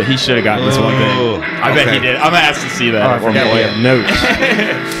this, but he should have gotten this one Oh, thing. I bet he okay. did. I'm gonna ask to see that Oh, I at one forgot we point. have notes.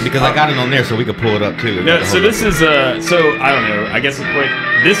 Because I got it on there so we could pull it up too. No, so this is so I don't know. I guess it's quick.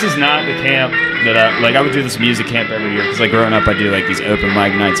 This is not the camp that I would do this music camp every year because like growing up I do like these open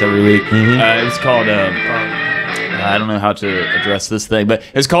mic nights every week. It was called I don't know how to address this thing, but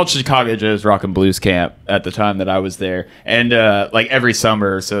it was called Chicago Joe's Rock and Blues Camp at the time that I was there, and like every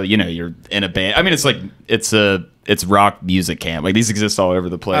summer, so you know you're in a band. I mean, it's like it's rock music camp. Like these exist all over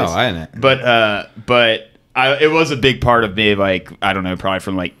the place. Oh, I know. But it was a big part of me. Like I don't know, probably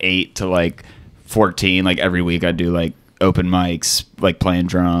from like 8 to like 14. Like every week I'd do like open mics, like playing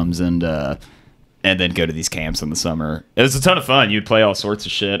drums and then go to these camps in the summer. It was a ton of fun. You'd play all sorts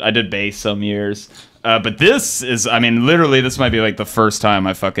of shit. I did bass some years. But this is, I mean, literally, this might be like the first time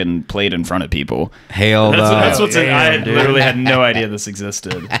I fucking played in front of people. Hell no. That's what's in, I Damn, dude. literally had no idea this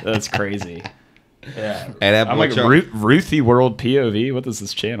existed. That's crazy. Yeah. Hey, that I'm boy like Chuck- Ruthie World POV. What is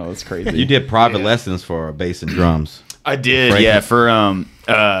this channel? That's crazy. You did private lessons for bass and drums. I did, Frankie. yeah. For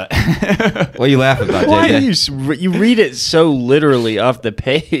What are you laughing about, Why do JJ? you read it so literally off the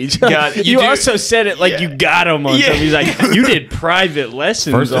page? God, you you do- also said it like you got him on Yeah. something. He's like, you did private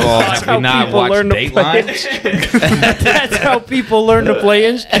lessons. First of all, That's have how we not people watched learn to play Dateline? instruments. That's how people learn to play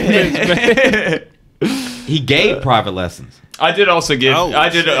instruments, man. He gave private lessons. I did also give. Oh, I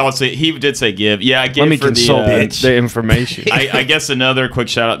did also. He did say give. Yeah, I gave Let me for consult the. the information. I guess another quick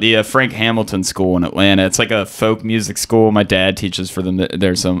shout out the Frank Hamilton School in Atlanta. It's like a folk music school. My dad teaches for them.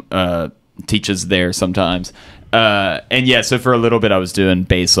 Teaches there sometimes. And yeah, so for a little bit I was doing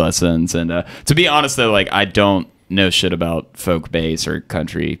bass lessons. And to be honest though, like I don't know shit about folk bass or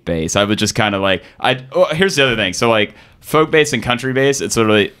country bass. I would just kind of like here's the other thing. So like folk bass and country bass, it's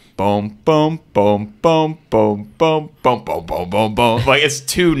literally boom, boom, boom, boom, boom, boom, boom, boom, boom, boom, boom. Like it's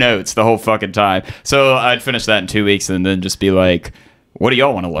 2 notes the whole fucking time. So I'd finish that in 2 weeks and then just be like, what do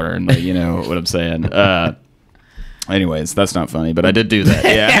y'all want to learn? Like, you know what I'm saying? Anyways, that's not funny, but I did do that.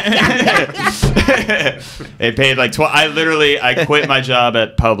 Yeah. It paid like I quit my job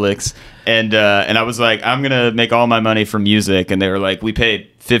at Publix and I was like, I'm gonna make all my money from music, and they were like, we paid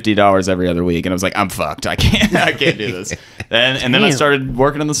 $50 every other week, and I was like, I'm fucked. I can't do this. And then I started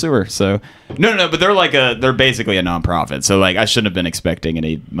working in the sewer. So no, but they're basically a nonprofit. So like I shouldn't have been expecting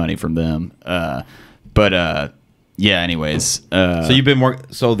any money from them. But yeah. Anyways, So you've been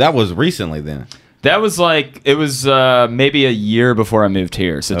working. So that was recently then. that was like it was maybe a year before I moved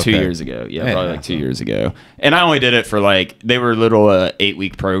here, so 2 Okay. years ago. Yeah, Yeah, probably like 2 years ago. And I only did it for like they were little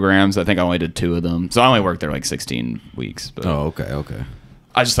 8-week programs. I think I only did 2 of them, so I only worked there like 16 weeks. But Oh, okay.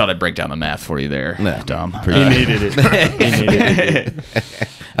 I just thought I'd break down the math for you there, No, Dom. He needed it. He needed it.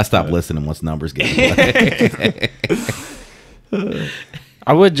 I stopped listening once numbers get.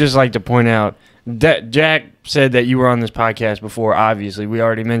 I would just like to point out, Jack said that you were on this podcast before. Obviously, we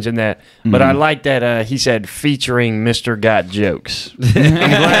already mentioned that, but I like that he said featuring Mr. Got Jokes. I'm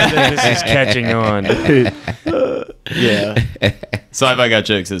glad that this is catching on. Yeah, Sci-Fi Got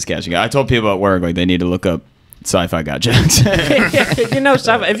Jokes is catching on. I told people at work like they need to look up Sci-Fi Got Jokes.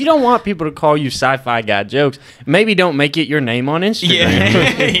 Sci-fi, if you don't want people to call you Sci-Fi Got Jokes, maybe don't make it your name on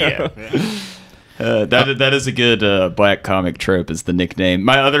Instagram. Yeah. That is a good black comic trope. Is the nickname.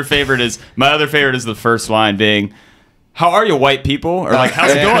 My other favorite is the first line being, "How are you, white people?" Or like,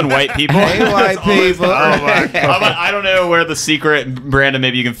 "How's it going, white people?" Hey, white people. I don't know where the secret. Brandon,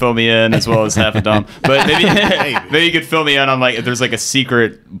 maybe you can fill me in as well as half a Dom. But maybe you could fill me in on like if there's like a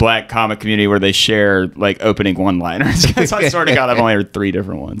secret black comic community where they share like opening one-liners. Because I sort of I've only heard 3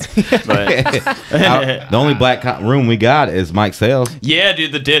 different ones. But The only black room we got is Mike Sales. yeah,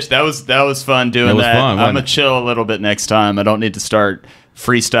 dude, the dish that was fun doing It was that. fun, I'm wasn't gonna it? chill a little bit next time. I don't need to start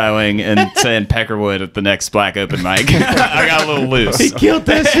freestyling and saying Peckerwood at the next black open mic. I got a little loose. He killed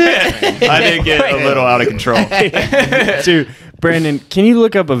that shit. I did get a little out of control. Dude, Brandon, can you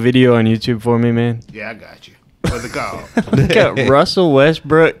look up a video on YouTube for me, man? Yeah, I got you. What's it called? Look at Russell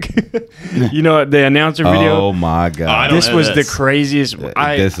Westbrook. You know the announcer video. Oh my I god, don't This know was this. the craziest.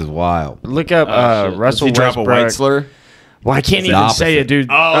 this is wild. Look up Shit. Russell Did he drop Westbrook. a white slur? Well, I can't the even say opposite. it, dude.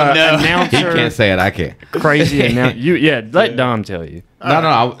 Oh, no. Announcer, He can't say it. I can't. crazy announcer. Let Dom tell you.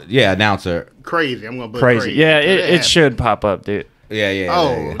 No. Yeah, announcer. Crazy. I'm gonna put Crazy. Yeah, it should pop up, dude. Yeah.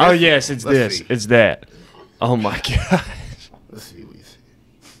 Oh. yeah. Oh yes, it's Let's this. see. It's that. Oh my god. Let's see what you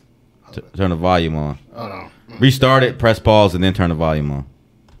see. Turn the volume on. Hold on. Restart it. Press pause and then turn the volume on.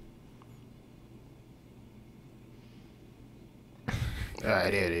 All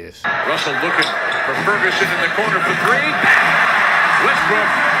right, there it is. Russell looking for Ferguson in the corner for 3. Westbrook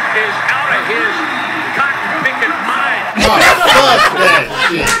is out of his cotton picking mind. Oh, fuck that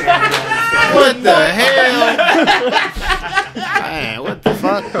shit. What the hell? Man, what the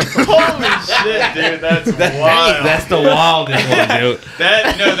fuck? Holy shit, dude! That's wild. That's the wildest one, dude.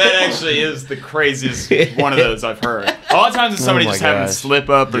 That actually is the craziest one of those I've heard. A lot of times it's somebody my just having a gosh. slip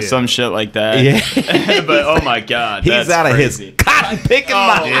up or some shit like that. Yeah. But oh my god, He's that's out of crazy. his cotton picking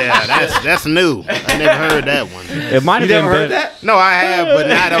mind. Yeah, that's new. I never heard that one. It might You have been never heard better- that? No, I have, but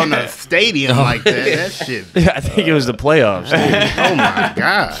not on a stadium like that. That shit. I think it was the playoffs. Dude. Oh my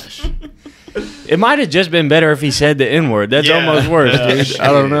gosh. It might have just been better if he said the N word. That's Yeah. almost worse, dude. I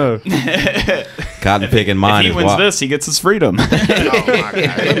don't know. Cotton picking mind If is he wins wild. this, he gets his freedom. Oh my god.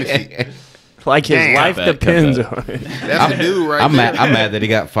 Let me see. Like his Damn. life Cut that, depends cut on it. That's the dude right I'm there. mad that he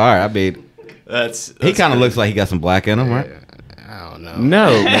got fired. I mean, That's he kind of looks like he got some black in him, right? I don't know.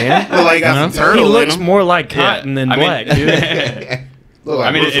 No, man. Look like he got some turtle He in looks him. more like cotton than I mean- black, dude. Look like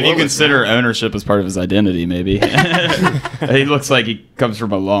I mean, Bruce if you Willis, consider ownership as part of his identity, maybe he looks like he comes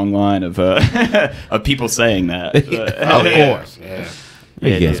from a long line of people saying that. man. Of course. Yeah.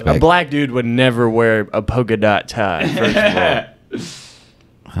 He gets A back. black dude would never wear a polka dot tie, first of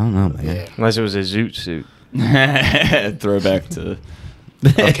all. I don't know, man. Unless it was a zoot suit. Throwback to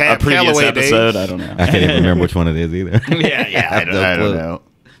Okay, a previous Callaway episode. days. I don't know. I can't even remember which one it is either. yeah, I have no clue. know.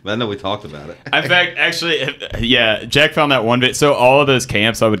 But I know we talked about it. In fact, actually, yeah, Jack found that one bit. So all of those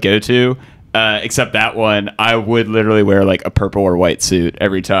camps I would go to, except that one, I would literally wear like a purple or white suit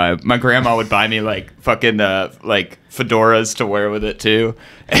every time. My grandma would buy me like fucking like fedoras to wear with it too.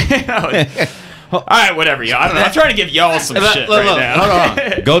 All right, whatever, y'all. I don't know. I'm trying to give y'all some shit right now. Hold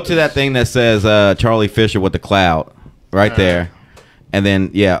on. Go to that thing that says Charlie Fisher with the cloud right there. And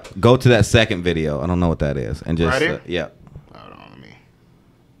then, yeah, go to that second video. I don't know what that is. And just, Right here? yeah. Hold on, let me.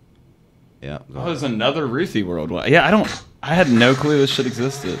 Yeah. Oh, there's another Ruthie Worldwide. Yeah, I had no clue this shit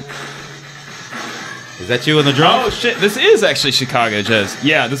existed. Is that you in the drum? Oh shit, this is actually Chicago Jazz.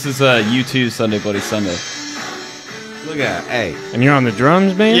 Yeah, this is U2 Sunday Bloody Sunday. Look at hey. And you're on the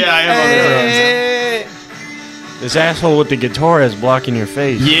drums, man? Yeah, I am on the drums. Hey. This asshole with the guitar is blocking your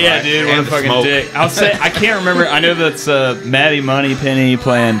face. Yeah, dude, what And a the fucking smoke. dick. I'll say I can't remember. I know that's Maddie Moneypenny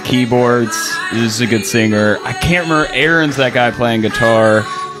playing keyboards. He's a good singer. I can't remember. Aaron's that guy playing guitar.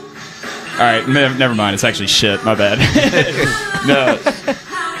 All right, never mind. It's actually shit. My bad. No.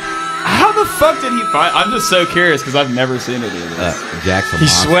 How the fuck did he find? I'm just so curious because I've never seen any of this. Jackson. He's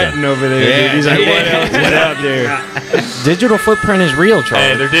Monster. sweating over there, Yeah, dude. He's like, yeah. what out there? Digital footprint is real, Charlie.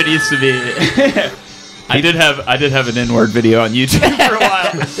 Hey, there did used to be. I did have an N-word video on YouTube for a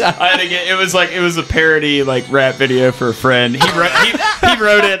while. I had to get. It was a parody like rap video for a friend. He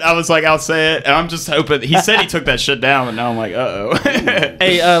wrote it. I was like, I'll say it, and I'm just hoping. He said he took that shit down, but now I'm like, uh-oh.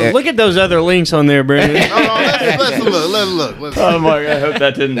 Hey, look at those other links on there, Brandon. Hold on, let's look. Let's Oh my god! I hope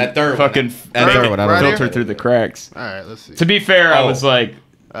that didn't That third one. fucking That third one, I don't know. filter through the cracks. All right, let's see. To be fair, I Oh. was like,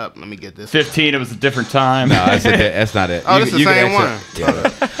 Let me get this. 15, it was a different time. No, that's not it. Oh, this is the same one.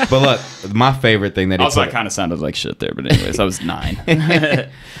 Yeah. But look, my favorite thing that he Also, put, I kind of sounded like shit there, but anyways, I was 9.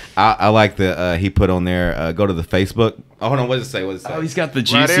 I like the he put on there. Go to the Facebook. Oh, hold on. What does it say? What does it say? Oh, he's got the Right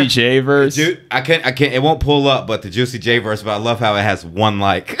Juicy there. J verse. Dude, I can't. It won't pull up, but the Juicy J verse. But I love how it has 1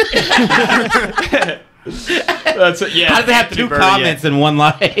 like. That's it. Yeah. How does it have Anthony 2 Burden, comments and 1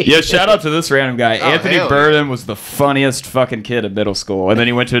 like? Yeah, shout out to this random guy. Anthony hell Burden was the funniest fucking kid in middle school, and then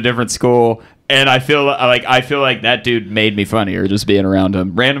he went to a different school. And I feel like that dude made me funnier just being around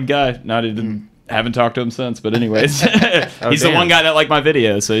him. Random guy. Not even haven't talked to him since, but anyways, he's the damn. one guy that liked my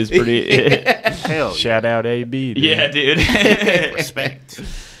video, so he's pretty. Hell yeah. Shout out AB. Dude. Yeah, dude. Respect.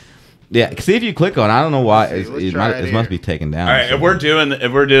 Yeah. See if you click on. I don't know why Let's see, let's it try it must here. be taken down. All right, if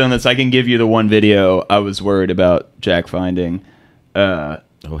we're doing this, I can give you the one video I was worried about Jack finding. Oh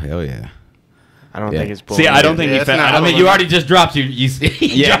hell yeah. I don't Yeah. think it's pulling. See, I don't think Yeah, he it's found. not I mean, you already just dropped you.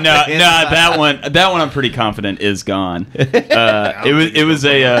 Yeah, no, that one I'm pretty confident is gone. It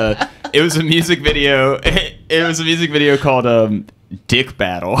was a music video. It was a music video called Dick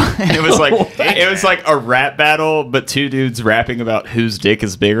Battle. It was like a rap battle, but 2 dudes rapping about whose dick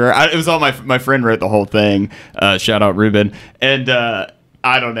is bigger. It was all my friend wrote the whole thing. Shout out Ruben. And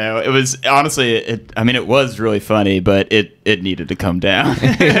I don't know. It was honestly, it was really funny, but it needed to come down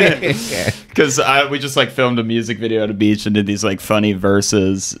because we just like filmed a music video at a beach and did these like funny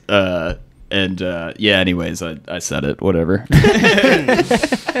verses. Anyways, I said it. Whatever.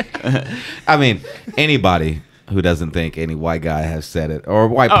 I mean, anybody who doesn't think any white guy has said it or a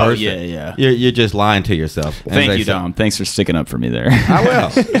white Oh, person, yeah. you're just lying to yourself. As Thank they you, say. Dom. Thanks for sticking up for me there. I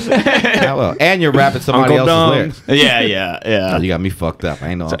will. I will. And you're rapping somebody Uncle else's Dom. lyrics. Yeah. Oh, you got me fucked up.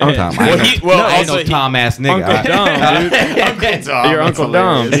 I ain't no Uncle Tom. Well, I ain't no also Tom ass nigga. Uncle Dom, dude. Uncle Dom. Your that's Uncle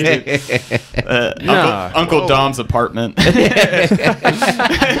Dom, hilarious. dude. Nah. Uncle Dom's apartment.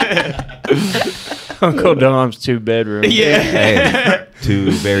 Uncle Dom's 2-bedroom. Yeah. Hey,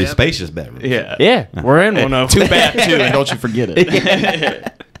 2 very spacious bedrooms. Yeah. Yeah, we're in one of them. 2 bath too, and don't you forget it.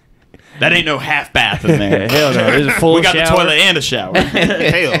 That ain't no half bath in there. Hell no, there's a full We got shower, the toilet and a shower.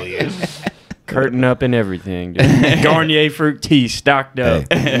 Hell yeah. curtain up and everything. Dude. Garnier fruit tea stocked up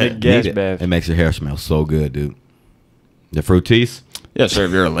in the gas Need it. bath. It makes your hair smell so good, dude. The fruities? Yeah, sure,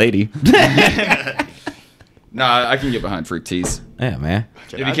 if you're a lady. Nah, I can get behind fruit teas. Yeah, man.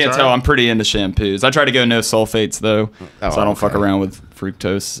 If you can't tell, I'm pretty into shampoos. I try to go no sulfates though, so I don't fuck okay. around with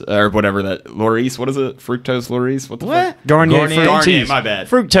fructose or whatever that Lorice. What is it? Fructose Lorice? What the fuck? Garnier fruit Garnier, teas. my bad.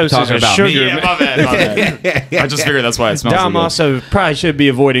 Fructose is Talking a about sugar. me. Yeah, my bad. I just figured that's why it smells Dom so good. also probably should be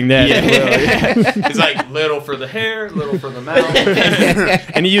avoiding that. Yeah. It's like little for the hair, little for the mouth.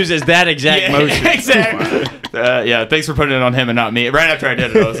 And he uses that exact motion. Exactly. Yeah, thanks for putting it on him and not me. Right after I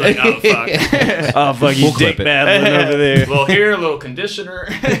did it, I was like, oh, fuck. Oh, fuck, he's We'll clip dick it. battling over there. Little hair, little conditioner.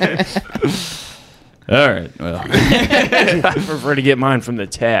 All right, well. I prefer to get mine from the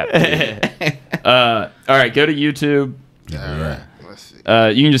tap. All right, go to YouTube. All right. Let's see.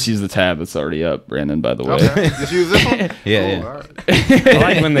 You can just use the tab that's already up, Brandon, by the way. Okay. Just use this one? Yeah, Cool, yeah. All right. I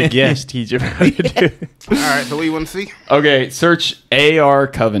like when the guests teach you how to do it. All right. So what you want to see? Okay, search AR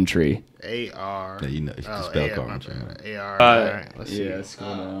Coventry. A-R. Yeah, you know, you can Oh, spell A-R, my Coventry. bad. A-R. All right. Let's see. Yeah,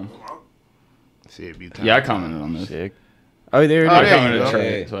 scroll down. See if you Yeah, I commented on this. Sick. Oh, there it is. Oh, I there commented you on go.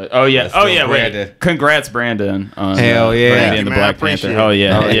 it. So oh yeah. Let's Oh go, yeah. Wait. Brandon. Congrats, Brandon. On, Hell yeah. Brandon Thank and you, the man. I Black appreciate Panther. it. Hell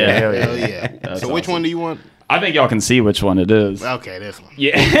yeah. Oh, yeah. yeah. Hell Hell yeah. That's So which awesome. one do you want? I think y'all can see which one it is. Okay, this one.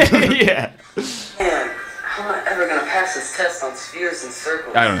 Yeah. Yeah. Man, how am I ever gonna pass this test on spheres and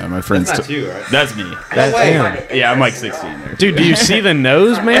circles? I don't know. My friend's. That's not you, right? That's me. That's him. Yeah, I'm like 16 there. Dude, do you see the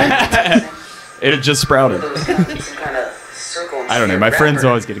nose, man? It had just sprouted. Those kind of some kind of circle and I don't know. sphere My friends wrapper.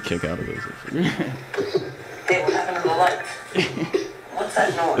 always get a kick out of this. Hey, what happened to the light? What's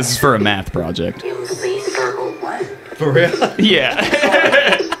that noise? This is for a math project. You see circle what? For real? Yeah.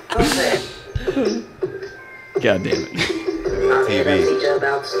 Who said? God damn it. I'm here to teach you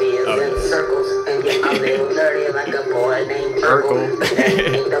about spheres and circles, and get a little nerdy like a boy named Urkel. But that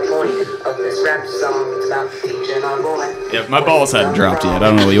ain't the point of this rap song. It's about teaching our boy. Yeah, my balls hadn't dropped yet. I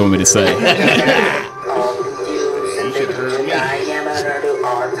don't know what you want me to say. All confused and they do diameter to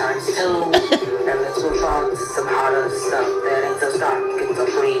R times 2. Now let's move on to some harder stuff that ain't so stark. It's a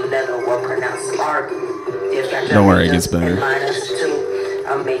free letter or pronounced spark. Don't worry, it gets better.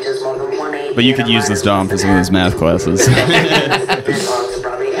 But you could use this, Dom, for some of those math classes.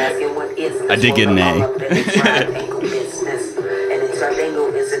 I did get an A.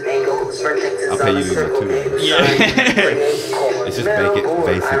 is an angle whose vertex is Okay, on a you do that circle. too. It's just basic.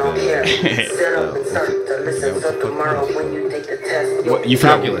 I don't care. Set up and start to listen. So tomorrow when you take the test, What, you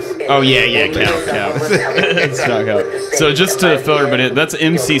calculus? Oh yeah, Cal. It's not Cal. So just to fill everybody, that's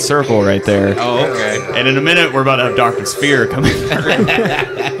MC Circle right there. Oh, okay. And in a minute, we're about to have Dr. Sphere coming through.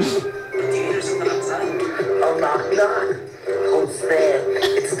 Oh knock knock. Who's there?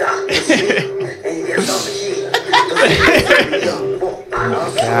 It's Dr. Sphere. And yes, I'm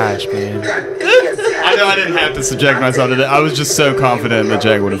Gosh, man. I know I didn't have to subject myself to that. I was just so confident that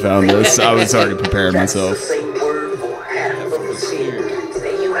Jag would have found this. I was already preparing myself. So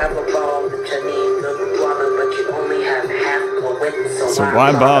So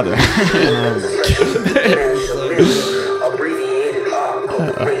why bother? Abbreviated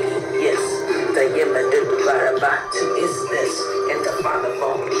yes. The Yemen divided by 2 is this. And to find the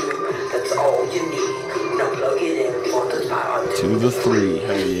volume, that's all you need. No plug it in for the power. 2 to 3.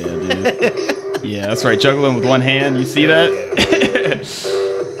 Hell yeah, dude. Yeah, that's right. Juggling with one hand. You see that?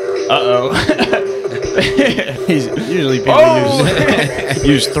 Uh-oh. Usually people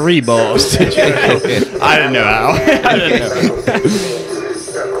use 3 balls to juggle. I didn't know how. I didn't know.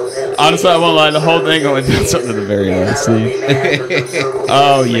 Honestly, I won't lie. The whole thing only builds up to the very end. See?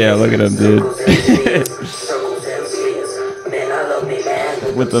 Oh, yeah. Look at him, dude.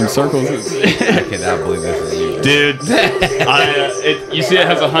 With them circles. I cannot believe this is you. Dude, you see it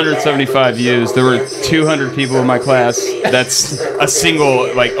has 175 views. There were 200 people in my class. That's a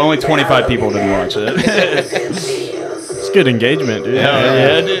single, like, only 25 people didn't watch it. It's good engagement, dude.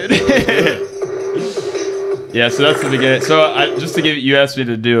 Yeah, dude. Yeah, so that's the beginning. So just to give you asked me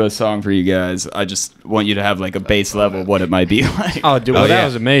to do a song for you guys. I just want you to have like a base level of what it might be like. Oh, dude, that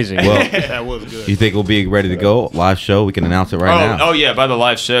was amazing. Well, That was good. you think we'll be ready to go? Live show? We can announce it right now. Oh yeah, by the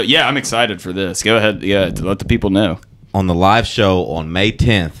live show. Yeah, I'm excited for this. Go ahead. Yeah, to let the people know. On the live show on May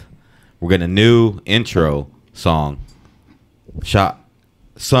 10th, we're getting a new intro song,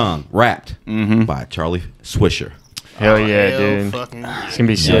 rapped by Charlie Swisher. Hell yeah, dude. Fucking It's gonna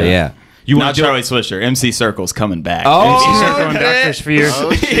be sick. Yeah, yeah. You Not want to Charlie Swisher. MC Circle's coming back. Oh, MC Circle and Dr. Sphere.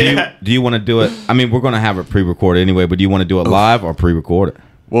 Do you want to do it? I mean, we're going to have it pre-recorded anyway, but do you want to do it live or pre-recorded?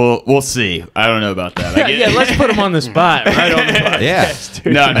 Well, we'll see. I don't know about that. Yeah, let's put him on the spot right on the podcast. Yeah.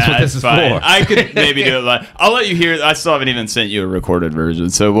 Dude. No, That's what this it's is fine. for. I could maybe do it live. I'll let you hear. I still haven't even sent you a recorded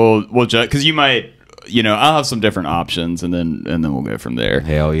version, so we'll judge because you might. I'll have some different options, and then we'll go from there.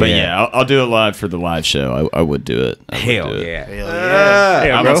 Hell yeah. But yeah, I'll do it live for the live show. I would do it. Hell yeah.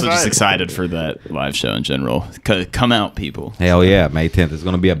 Yeah, I'm bro. also just excited for that live show in general. Come out, people. Hell yeah, May 10th. It's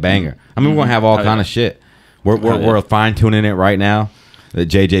going to be a banger. I mean, we're going to have all kind of shit. We're fine-tuning it right now. That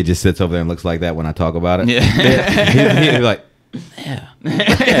JJ just sits over there and looks like that when I talk about it. Yeah. He's like,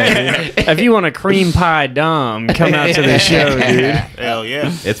 If you want a cream pie Dom, come out to the show, dude. Hell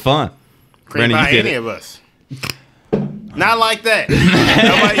yeah. it's fun. Cream Branden, you pie get any it. of us. Not like that.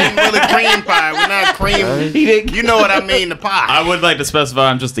 Nobody eating really cream pie. We're not cream. You know what I mean, the pie. I would like to specify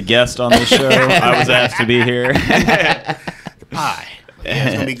I'm just a guest on this show. I was asked to be here. The pie. Yeah,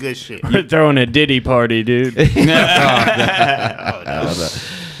 it's gonna be good shit. We're throwing a Diddy party, dude.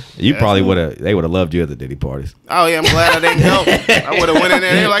 You probably would have. They would have loved you at the Diddy parties. Oh yeah, I'm glad I didn't go. I would have went in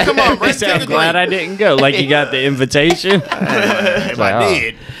there and they were like, "Come on, Brent, take I'm a glad I drink." didn't go. Like you got the invitation. If I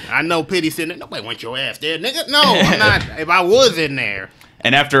did, I know Pity sitting there. Nobody wants your ass there, nigga. No, I'm not. If I was in there,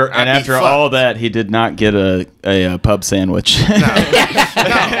 And after fucked. all that, he did not get a pub sandwich. no,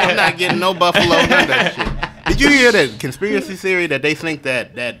 I'm not getting no buffalo, none of that shit. Did you hear that conspiracy theory that they think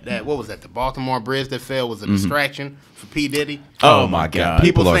that what was that, the Baltimore bridge that fell was a distraction for P. Diddy? Oh my God.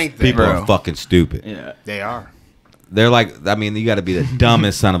 People think that, people bro. are fucking stupid. Yeah. They are. They're like, I mean, you got to be the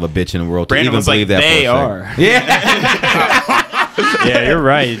dumbest son of a bitch in the world to Branden even was like, believe that. they for a are. second. Yeah. Yeah, you're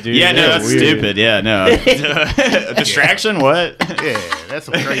right, dude. Yeah, no, They're that's weird. stupid. Yeah, no. A distraction? What? Yeah, that's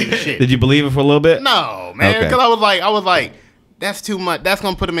some crazy shit. Did you believe it for a little bit? No, man, Okay. because I was like, that's too much. That's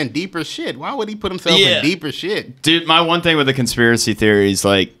gonna put him in deeper shit. Why would he put himself in deeper shit? Dude, my one thing with the conspiracy theories,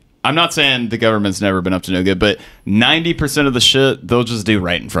 like, I'm not saying the government's never been up to no good, but 90% of the shit they'll just do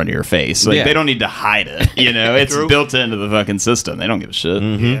right in front of your face. Like, they don't need to hide it. It's built into the fucking system. They don't give a shit.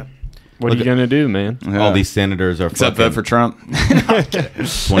 Yeah. What are you gonna do, man? All these senators are Except fucking vote for Trump.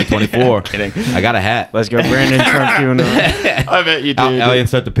 2024. Kidding. I got a hat. Let's go, Branden Trump. You know. I bet you do. I'll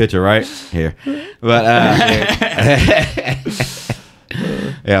insert the picture right here. But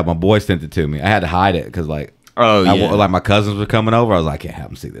yeah, my boy sent it to me. I had to hide it because like like my cousins were coming over. I was like, I can't have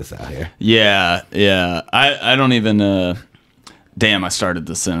them see this out here. Yeah. I don't even. Damn, I started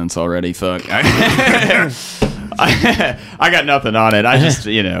the sentence already. Fuck. I got nothing on it. I just,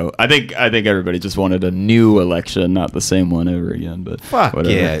 I think everybody just wanted a new election, not the same one over again. But Fuck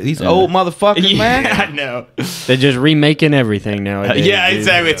whatever. yeah, these old motherfuckers, man. Yeah, I know. They're just remaking everything nowadays. Yeah, dude.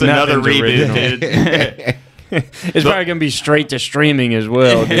 exactly. It's another Nothing's reboot, original. dude. It's probably gonna be straight to streaming as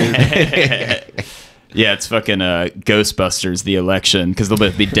well, dude. Yeah, it's fucking Ghostbusters, the election, because they'll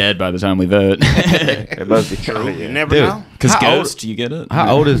both be dead by the time we vote. It must be true. You never Dude. know. Because How old- Ghost, you get it?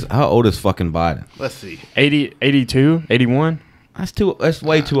 How old is fucking Biden? Let's see. 80, 82, 81? That's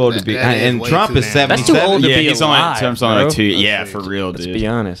way too old to be. that is And way Trump too is damn 77. That's too old to Yeah, be he's alive, on Trump's on like bro. 2. Yeah, for real, Let's dude. be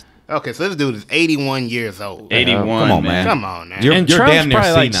honest. Okay, so this dude is 81 years old. 81. Come on, man. Come on, now. You're And Trump's damn near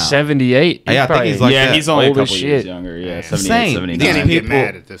probably like senile. 78. Yeah, I think he's like Yeah, that. he's only a Old as couple years shit. younger. Yeah, Man. 78, Same. You 79. can't even get people-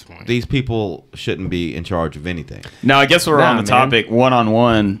 mad at this point. These people shouldn't be in charge of anything. Now, I guess we're Nah, on the man. topic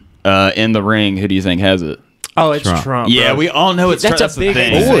one-on-one in the ring. Who do you think has it? Oh, it's Trump. Trump. Yeah, bro. we all know it's That's Trump. a big the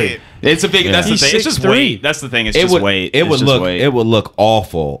thing. boy. It's a big. Yeah. That's the He's thing. It's just 6'3". weight. That's the thing. It's just weight. It would It's just look. weight. It would look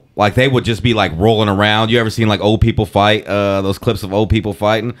awful. Like they would just be like rolling around. You ever seen like old people fight? Those clips of old people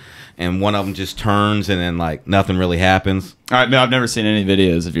fighting, and one of them just turns, and then like nothing really happens. All right, no, I've never seen any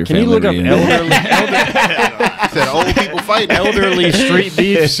videos of your Can you family look up reunion. Said old people fighting. elderly street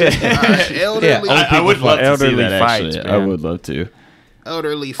beefs? Elderly, I would love to see Elderly that. fights, Actually, I man. would love to.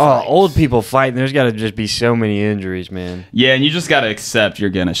 elderly Oh, fights. old people fighting. There's got to just be so many injuries, man. Yeah, and you just got to accept you're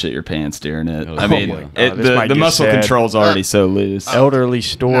gonna shit your pants during it. I mean, boy. This might the get muscle sad. control's already so loose. Elderly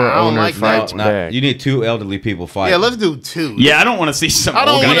store Nah, I don't owner like fights that. back. You need two elderly people fighting. Yeah, let's do two. Yeah, I don't want to see some I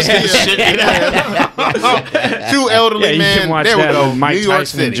don't old guy wanna get see shit. Two elderly Yeah, you men. can watch There we that go. with Mike New York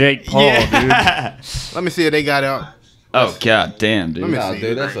Tyson City. and Jake Paul, Yeah. Let me see if they got out. Oh god damn, dude. Let me Nah, see.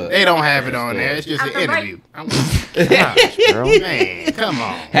 dude, that's a- They don't have it on there. It's just an interview. dude. Gosh, bro. Man, come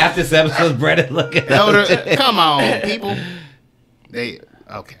on. Half this episode's Branden looking. Come on, people. They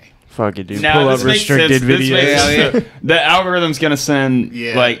okay. Fuck it, dude. Now, Pull this up makes restricted sense. This videos. makes Yeah, sense. The algorithm's gonna send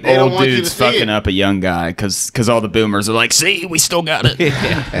Yeah, like they don't old want you to dudes see fucking it. up a young guy because all the boomers are like, see, we still got it.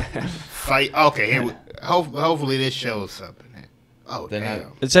 Fight. Okay, here we, hopefully this shows something. Oh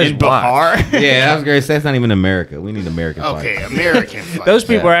damn. It says In watch. Bahar. Yeah, I was going to say that's not even America. We need American Okay, fights. American fight. Those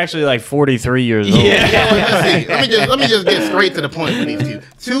people are actually like 43 years old. Yeah. Let's see. Let me just get straight to the point with these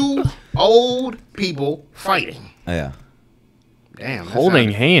two. Two old people fighting. Yeah. Damn. That Holding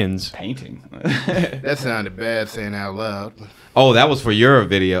sounded, hands. Painting. that sounded bad saying out loud. Oh, that was for your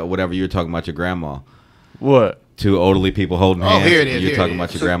video, whatever you were talking about your grandma. What? Two elderly people holding Oh, hands. here it is, You're here talking it about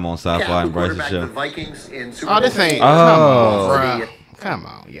is. your grandma on South Fly and Bryce's show. Oh, this ain't. Oh. Come on, bruh. Come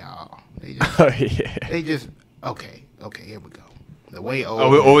on, y'all. They just, Oh, yeah. they just. Okay, here we go. The way old.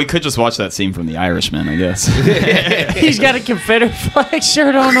 Oh, we could just watch that scene from The Irishman, I guess. He's got a Confederate flag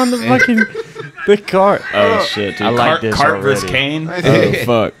shirt on the fucking the cart. Oh shit, dude. I like this Cart versus already. Kane. Oh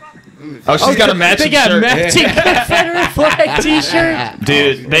fuck. Oh, she's got a matching They got shirt. matching Confederate flag T-shirt.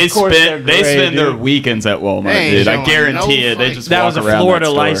 Dude, they course they're spend great, their dude. weekends at Walmart, They ain't dude. I showing guarantee no it. They fight. just That walk was a around Florida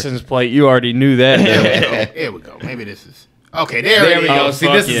that store. license plate. You already knew that. Here we go. Maybe this is. Okay, there There it we is. go. Oh, See,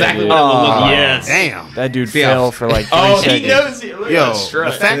 fuck this is yeah, exactly dude. what it would look like. Yes. Damn. That dude See, fell I- for like 3 Oh, he seconds. knows it. Look at Yo, that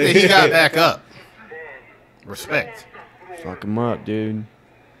strut. the fact that he got back up. Respect. Fuck him up, dude.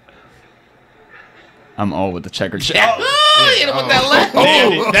 I'm all with the checkered shit. Hit him with that left.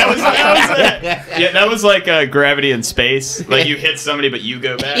 Damn, that was like gravity in space. Like you hit somebody, but you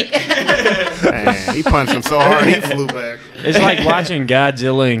go back. Man, he punched him so hard he flew back. It's like watching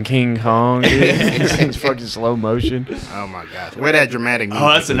Godzilla and King Kong, dude. It's fucking slow motion. Oh my gosh. Where that dramatic music? Oh,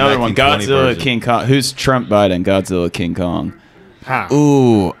 that's another one. 1920 Godzilla, version. King Kong. Who's Trump, Biden? Godzilla, King Kong. Huh.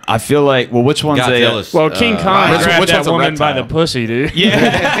 Ooh, I feel like. Well, which one's Godzilla's- Well, King Kong which- grabbed which that one's a woman by the reptile? pussy, dude.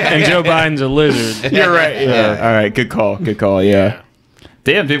 Yeah. And Joe Biden's a lizard. You're right. Yeah. All right. Good call. Good call. Yeah.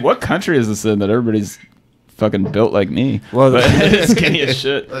 Damn, dude. What country is this in that everybody's fucking built like me? Well, But it's skinny as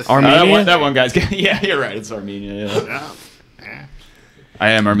shit. Armenia? That one guy's. Yeah, you're right. It's Armenia. Yeah. Yeah.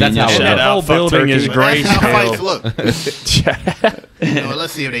 I am Armenian. That's how Shout it that out. whole Fuck building Turkey. is That's how fights grayscale. look. No,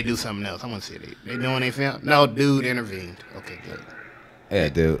 let's see if they do something else. I want to see if they doing anything else. No, dude intervened. Okay, good. Yeah,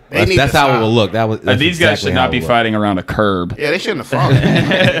 dude. They need That's to how it stop. will look. That's These guys exactly should how not it be will look. fighting around a curb. Yeah, they shouldn't have fought.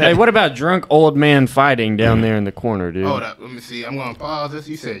 Hey, what about drunk old man fighting down there in the corner, dude? Hold up, let me see. I'm gonna pause this.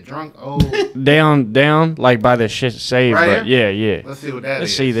 You said drunk old. Down, like by the shit save. Right But yeah. Let's see what that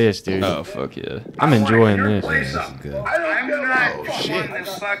Let's is. see this, dude. Oh fuck yeah. I'm enjoying this. Good. Oh shit.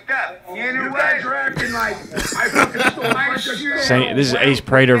 This is Ace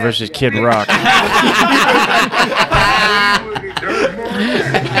Prater versus Kid Rock.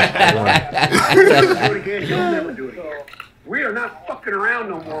 We are not fucking around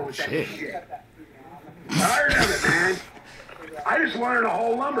no more with that shit. Tired of it, man. I just wanted to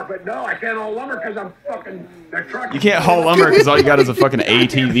haul lumber, but no, I can't haul lumber because I'm fucking the truck. You can't haul lumber because all you got is a fucking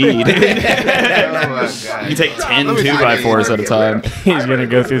ATV. Dude. You take 10 2x4s at a time. He's gonna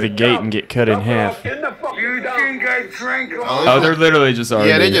go through the gate and get cut in half. You think I drank Oh, they're literally just arguing.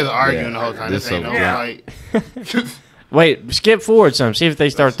 Yeah, they just arguing the whole time. This This ain't so- no yeah. fight. Wait, skip forward some. See if they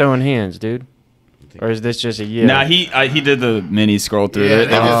start throwing hands, dude. Or is this just a yeah? Nah, he did the mini scroll through Yeah, it. They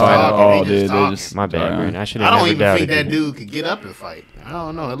they don't just fight at talking, all, they just dude. They talking. just My bad, Branden. I should have I don't never even doubted think that you. dude could get up and fight. I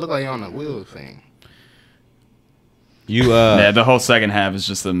don't know. It looked like he on a wheel thing. You Yeah, the whole second half is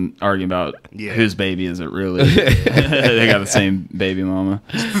just them arguing about whose baby is it really. They got the same baby mama.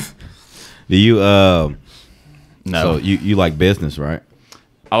 do you No, So you like business, right?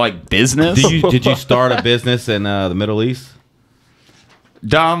 I like business. Did you start a business in the Middle East?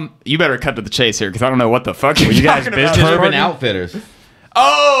 Dom, you better cut to the chase here because I don't know what the fuck you guys talking business about. Turban Outfitters.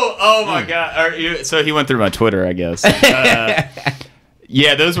 Oh my god! So he went through my Twitter, I guess.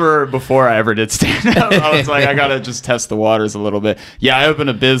 Yeah, those were before I ever did stand up. I was like, I gotta just test the waters a little bit. Yeah, I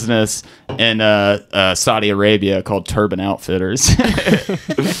opened a business in Saudi Arabia called Turban Outfitters.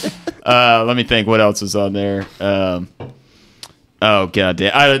 Let me think, what else was on there? Oh god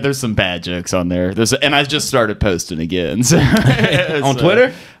damn! There's some bad jokes on there. And I just started posting again. So, On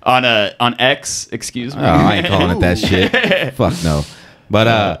Twitter? On X, excuse me. Oh, I ain't calling it that shit. Fuck no.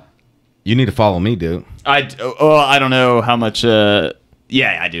 But you need to follow me, dude. I don't know how much.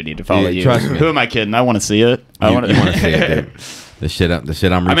 Yeah, I do need to follow Yeah, you. trust me. Who am I kidding? I want to see it. You want to see it, dude. The shit I'm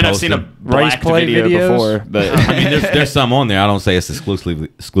reposting. I mean, I've seen a Race black play video videos? before, but I mean, there's some on there. I don't say it's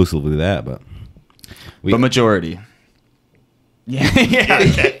exclusively that, but the majority. Yeah, yeah.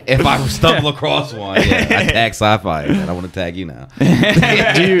 Okay. if I stumble across one, I tag sci-fi, and I want to tag you now.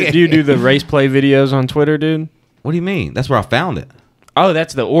 do you do the race play videos on Twitter, dude? What do you mean? That's where I found it. Oh,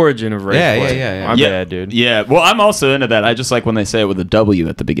 that's the origin of race play. Yeah. My bad, dude. Yeah, well, I'm also into that. I just like when they say it with a W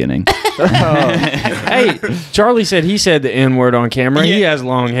at the beginning. Hey, Charlie said he said the N word on camera. He has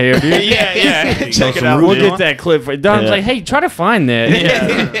long hair, dude. yeah. Check it out. We'll dude. get that clip for Dom's like, hey, try to find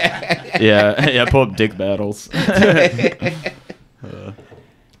that. Yeah. Pull up dick battles.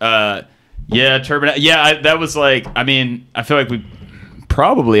 Yeah, Turban. Yeah, that was like. I mean, I feel like we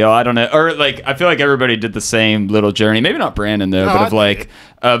probably all. I don't know, or like I feel like everybody did the same little journey. Maybe not Branden though, No, but I of like did.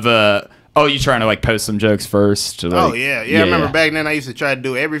 of Oh, you trying to like post some jokes first? To, like, Oh yeah. I remember back then I used to try to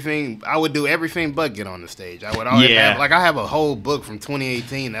do everything. I would do everything but get on the stage. I would always have I have a whole book from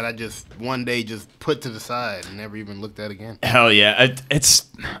 2018 that I just one day just put to the side and never even looked at again. Hell yeah,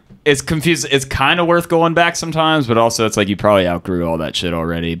 it's confusing. It's kind of worth going back sometimes, but also it's like you probably outgrew all that shit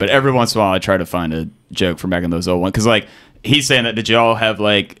already. But every once in a while, I try to find a joke from back in those old ones because like he's saying that. Did y'all have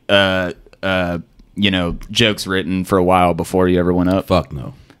like jokes written for a while before you ever went up? Fuck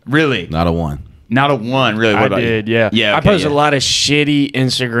no. Really? Not a one. Not a one, really. What I about did, you? yeah. Yeah, I okay, posted yeah. a lot of shitty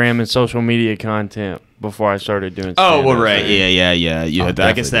Instagram and social media content before I started doing Oh well, stand-up. right, yeah. You had that.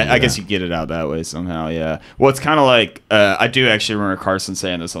 I guess definitely do you get it out that way somehow. Yeah. Well, it's kind of like I do actually remember Carson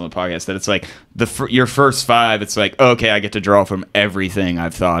saying this on the podcast that it's like your first five. It's like okay, I get to draw from everything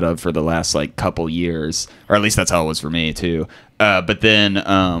I've thought of for the last like couple years, or at least that's how it was for me too. But then.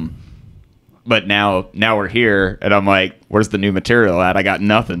 But now we're here, and I'm like, "Where's the new material at? I got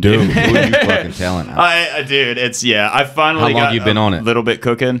nothing, dude." Who are you fucking telling? Dude, I finally How long got you been on it? A little bit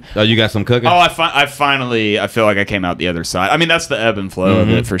cooking. Oh, you got some cooking? Oh, I finally feel like I came out the other side. I mean, that's the ebb and flow of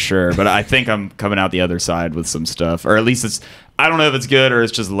it for sure. But I think I'm coming out the other side with some stuff, or at least it's. I don't know if it's good or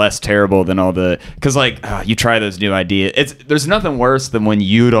it's just less terrible than all the because like you try those new ideas. There's nothing worse than when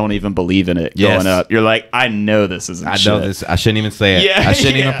you don't even believe in it going up. You're like, I know this isn't. I shit. know this. I shouldn't even say it. Yeah, I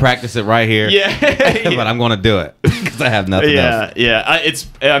shouldn't even practice it right here. Yeah, But I'm going to do it because I have nothing else. Yeah.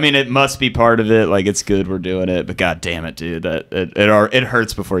 I mean, it must be part of it. Like, it's good we're doing it, but god damn it, dude, that it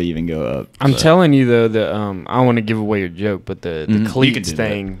hurts before you even go up. I'm telling you though that I don't want to give away your joke, but the You can cleats do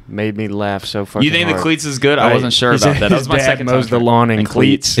thing made me laugh so fucking You think hard. the cleats is good? I wasn't sure He about said that. That was his my dad second mows time the lawn in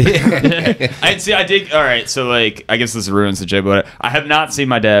cleats. I dig. All right, so like, I guess this ruins the joke, but I have not seen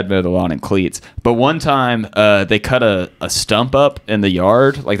my dad mow the lawn in cleats. But one time, they cut a stump up in the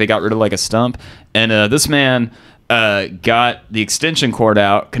yard, like they got rid of like a stump, and this man got the extension cord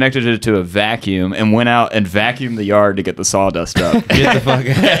out, connected it to a vacuum, and went out and vacuumed the yard to get the sawdust up. Get the fuck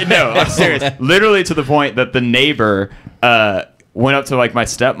out. No, I'm serious. Literally to the point that the neighbor went up to like my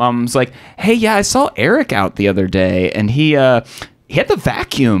stepmom and was like, "Hey, yeah, I saw Eric out the other day, and he had the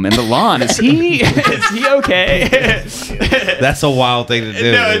vacuum in the lawn. Is he okay?" That's a wild thing to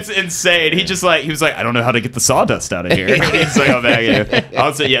do. No, it's insane. He was like, "I don't know how to get the sawdust out of here." He's like, "Oh, vacuum."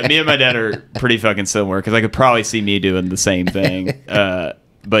 I'll say, yeah, me and my dad are pretty fucking similar because I could probably see me doing the same thing.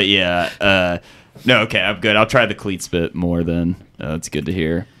 But yeah, No, okay, I'm good. I'll try the cleats bit more then. It's good to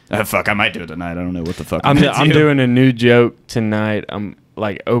hear. Fuck, I might do it tonight. I don't know what the fuck I'm gonna do. doing a new joke tonight. I'm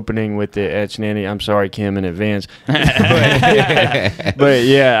like opening with the Etch Nanny. I'm sorry, Kim, in advance. But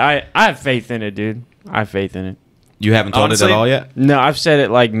yeah, I have faith in it, dude. I have faith in it. You haven't told it at all yet? No, I've said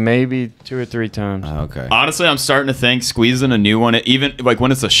it like maybe 2 or 3 times. Okay. Honestly, I'm starting to think squeezing a new one, even like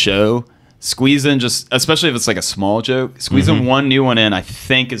when it's a show, squeezing just, especially if it's like a small joke, squeezing one new one in, I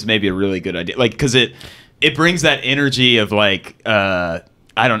think is maybe a really good idea. Like, because it brings that energy of like,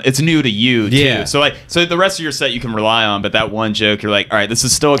 it's new to you too. Yeah. So the rest of your set you can rely on, but that one joke, you're like, all right, this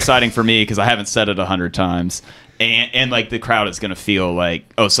is still exciting for me because I haven't said it 100 times. And like the crowd is gonna feel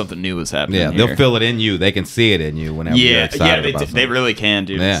like, oh, something new is happening. Yeah, here. they'll feel it in you. They can see it in you whenever you're excited about something. They really can,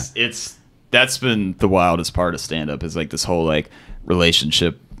 dude. Yeah. It's that's been the wildest part of stand up is like this whole like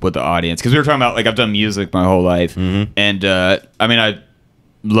relationship with the audience, because we were talking about like I've done music my whole life, and I mean I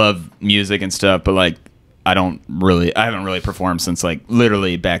love music and stuff, but like I haven't really performed since like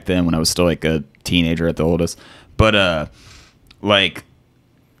literally back then when I was still like a teenager at the oldest. But like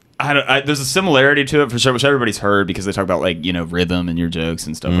there's a similarity to it for sure, which everybody's heard because they talk about like, you know, rhythm and your jokes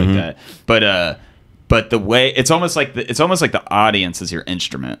and stuff like that. But the way it's almost like the audience is your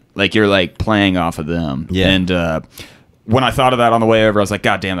instrument, like you're like playing off of them. Yeah. And when I thought of that on the way over, I was like,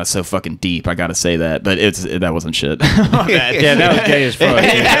 God damn, that's so fucking deep. I gotta say that, but that wasn't shit. Yeah, that was gay as fuck.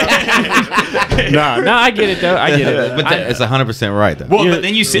 No, I get it though. I get it. But it's 100% right though. Well, but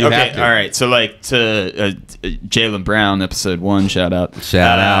then you see, you okay, have to. all right. So like to Jalen Brown, episode 1, shout out.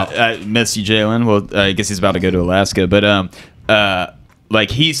 I miss you, Jalen. Well, I guess he's about to go to Alaska, but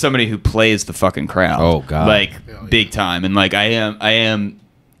like he's somebody who plays the fucking crowd. Oh God, like big time. And like I am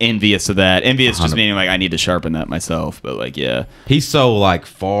envious of that. Envious just meaning like I need to sharpen that myself. But like, yeah, he's so like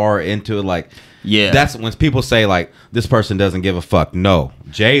far into it. Like, yeah, that's when people say like this person doesn't give a fuck. No,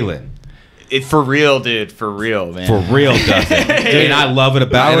 Jalen. For real, dude. For real, man. For real, does it. And I love it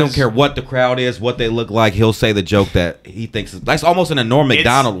about it. I don't care what the crowd is, what they look like. He'll say the joke that he thinks is that's almost in a Norm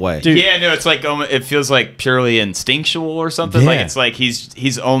Macdonald way. Dude. Yeah, no, it's like it feels like purely instinctual or something. Yeah. Like it's like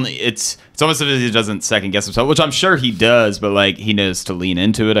he's only it's almost as if he doesn't second guess himself, which I'm sure he does, but like he knows to lean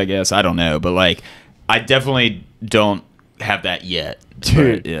into it. I guess I don't know, but like I definitely don't have that yet.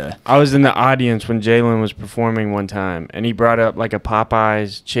 Dude, but, yeah. I was in the audience when Jalen was performing one time, and he brought up like a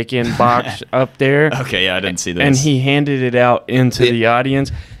Popeyes chicken box up there. Okay, yeah, I didn't see this. And he handed it out into the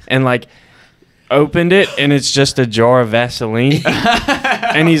audience, and like opened it, and it's just a jar of Vaseline.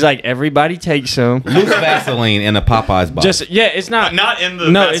 And he's like, "Everybody take some." Loose Vaseline in a Popeyes box. It's not in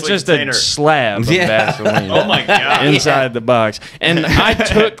the no, Vaseline it's just container. a slab of Vaseline. Oh my God. Inside the box. And I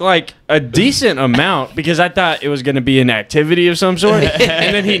took like a decent amount because I thought it was going to be an activity of some sort.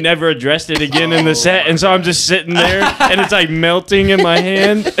 And then he never addressed it again in the set. And so I'm just sitting there and it's like melting in my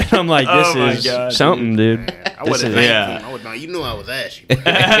hand. And I'm like, this is something, dude. Man, I wasn't you knew I was ashy.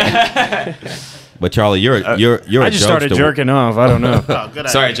 But Charlie, you're I a just started jerking off. I don't know.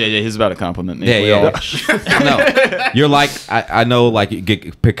 Sorry, JJ. He's about to compliment me. Yeah. No, you're like I know, like you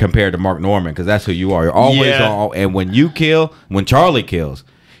get compared to Mark Norman because that's who you are. You're always on. And when Charlie kills,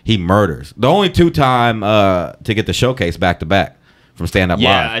 he murders. The only 2 time to get the showcase back to back from Stand Up Live.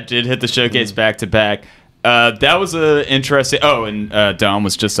 Yeah, I did hit the showcase back to back. That was a interesting. Oh, and Dom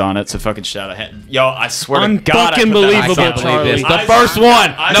was just on it, so fucking shout out, y'all! I swear to God, fucking believable, Charlie. The first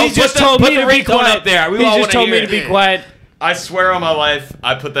one. He just told me to be quiet. Up there. He just told me to be quiet. I swear on my life,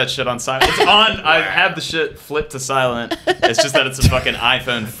 I put that shit on silent. It's on. I have the shit flipped to silent. It's just that it's a fucking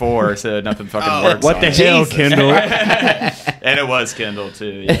iPhone 4, so nothing fucking works. What the hell, Kendall? And it was Kendall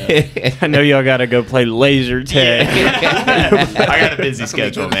too. Yeah. I know y'all got to go play laser tag. I got a busy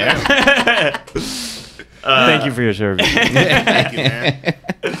schedule, man. Thank you for your service. Thank you, man.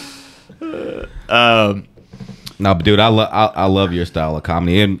 No, but dude, I love your style of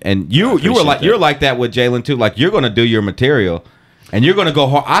comedy, and you were like you're like that with Jalen too. Like you're gonna do your material, and you're gonna go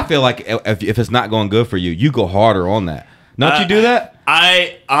hard. I feel like if it's not going good for you, you go harder on that. Don't you do that?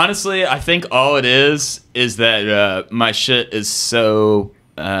 I honestly, I think all it is that my shit is so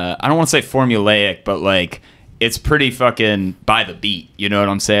I don't want to say formulaic, but like it's pretty fucking by the beat. You know what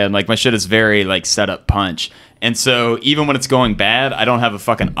I'm saying? Like my shit is very like set up punch. And so even when it's going bad, I don't have a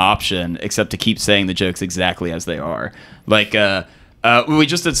fucking option except to keep saying the jokes exactly as they are. Like we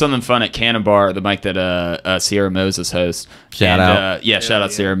just did something fun at Cannon Bar, the mic that Sierra Moses hosts. Shout out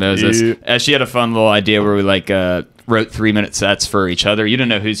Sierra Moses. She had a fun little idea where we like wrote 3-minute sets for each other. You didn't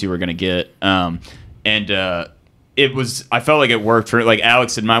know whose you were gonna get, it was. I felt like it worked for like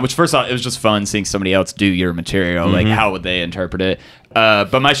Alex and mine. Which first off, it was just fun seeing somebody else do your material. Like how would they interpret it?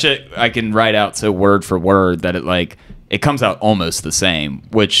 But my shit, I can write out so word for word that it comes out almost the same.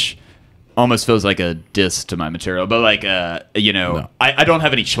 Which almost feels like a diss to my material, but like you know, no. I don't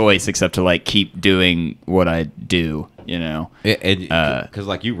have any choice except to like keep doing what I do, you know. Because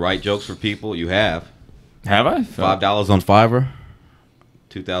like you write jokes for people, you have I $5 on Fiverr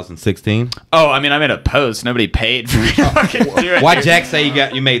 2016. Oh, I mean, I made a post. Nobody paid for me to fucking do it. Why Jack say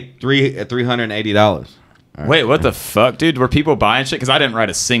you made $380? Right. Wait, what the fuck, dude? Were people buying shit? Because I didn't write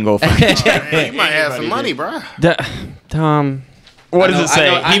a single fucking check. You might have some money, bro. Tom, what does it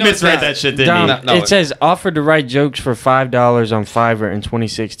say? He misread that shit, didn't he? No, it says offered to write jokes for $5 on Fiverr in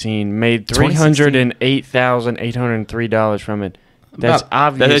 2016. Made $308,803 from it. That's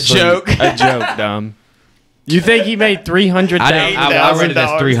obviously a joke. A joke, Dom. You think he made $300,000? I read it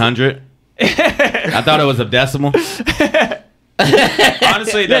as 300. I thought it was a decimal.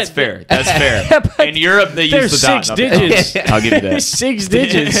 Honestly, that's fair. That's fair. In Europe, they use the dot. 6 digits. I'll give you that. 6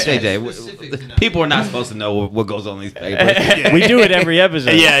 digits. JJ, people are not supposed to know what goes on these papers. We do it every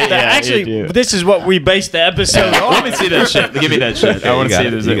episode. Yeah. Actually, this is what we base the episode on. Let me see that shit. Give me that shit. Okay, I want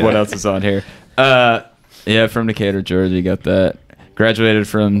to see what else is on here. Yeah, from Decatur, Georgia. You got that. Graduated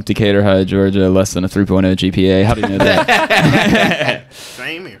from Decatur High, Georgia. Less than a 3.0 GPA. How do you know that?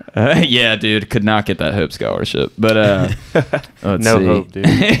 Same here. Yeah, dude. Could not get that Hope Scholarship. But let's no see. hope, dude.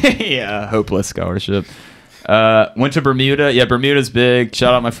 Yeah, hopeless scholarship. Went to Bermuda. Yeah, Bermuda's big.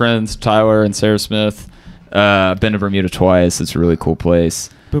 Shout out my friends Tyler and Sarah Smith. Been to Bermuda twice. It's a really cool place.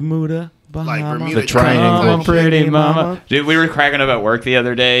 Bermuda. Like Bermuda the triangle, pretty mama. Dude, we were cracking up at work the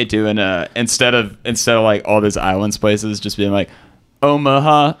other day doing instead of like all those islands places, just being like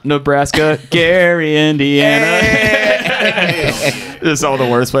Omaha, Nebraska, Gary, Indiana. Just all the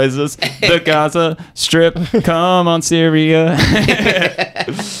worst places. The Gaza Strip, come on Syria.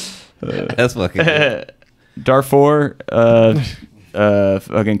 That's fucking good. Darfur,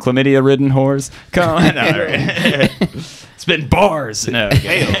 fucking chlamydia-ridden whores. Come on. Spitting bars. No.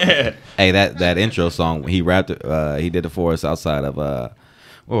 Hey, that intro song, he rapped it, he did it for us outside of,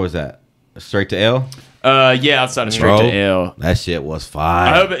 what was that? Straight to L? Yeah, outside of Straight to L. That shit was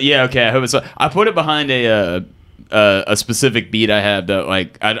fire. I hope I hope it's. I put it behind a specific beat I had that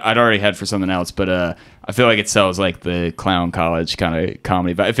like I'd already had for something else, but I feel like it sells like the clown college kind of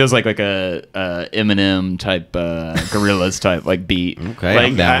comedy. But it feels like a Eminem type, Gorillaz type like beat. Okay, like,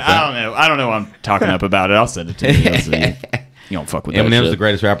 I'm down with that. I don't know what I'm talking up about it. I'll send it to you. You don't fuck with that Eminem's shit. the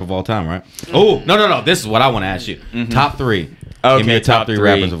greatest rapper of all time, right? Oh, no. This is what I want to ask you. Top 3. Okay, give me your top 3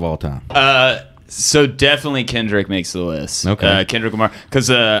 rappers of all time. So definitely Kendrick makes the list. Okay. Kendrick Lamar. Because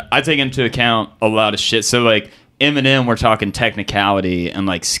I take into account a lot of shit. So like Eminem, we're talking technicality and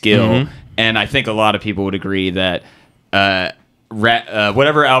like skill. And I think a lot of people would agree that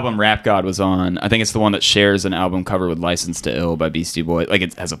whatever album Rap God was on, I think it's the one that shares an album cover with License to Ill by Beastie Boys. Like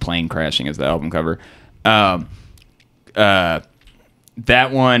it has a plane crashing as the album cover.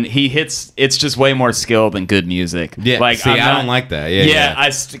 That one, he hits. It's just way more skill than good music. Yeah, like I don't like that. Yeah.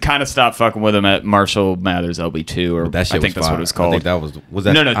 I kind of stopped fucking with him at Marshall Mathers LB2, or that shit I think was that's fire. what it was called. I think that was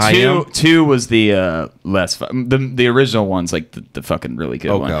that. No. Two was the less the original one's like the fucking really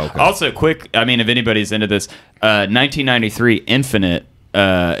good one. Okay. Also, quick. I mean, if anybody's into this, 1993 Infinite.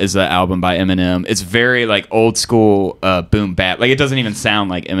 Is the album by Eminem. It's very like old school boom bap. Like it doesn't even sound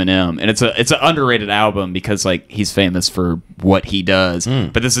like Eminem, and it's an underrated album because like he's famous for what he does.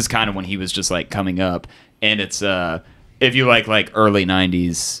 But this is kind of when he was just like coming up, and it's if you like early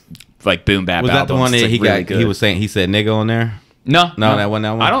 '90s like boom bap. Was that the one that he really got? good. He was saying he said nigga on there. No, that wasn't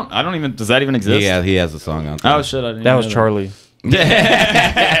that one. I don't even. Does that even exist? Yeah, he has a song on there. Oh shit! I didn't That know was Charlie.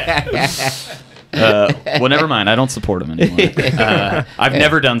 Well, never mind. I don't support him anymore. I've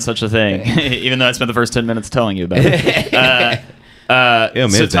never done such a thing, even though I spent the first 10 minutes telling you about it.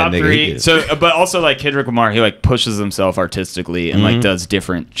 So top 3. So, but also like Kendrick Lamar, he like pushes himself artistically and like does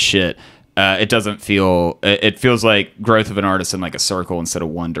different shit. It doesn't feel. It feels like growth of an artist in like a circle instead of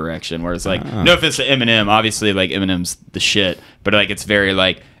one direction. Whereas like no offense to Eminem, obviously like Eminem's the shit, but like it's very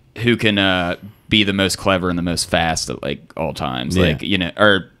like who can be the most clever and the most fast at like all times. Yeah. Like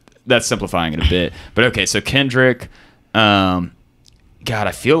or. That's simplifying it a bit, but okay. So Kendrick, God,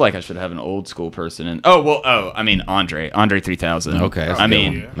 I feel like I should have an old school person. And I mean Andre 3000. Okay,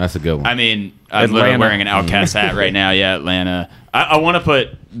 that's a good one. I mean, I'm literally wearing an Outkast hat right now. Yeah, Atlanta. I want to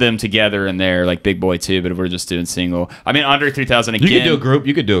put them together in there, like Big Boy too. But if we're just doing single, I mean Andre 3000 again. You could do a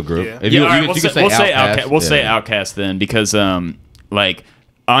group. Yeah. If you, all right, we'll say Outkast. We'll say Outkast then, because like.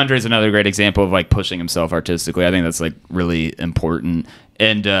 Andre's another great example of like pushing himself artistically. I think that's like really important.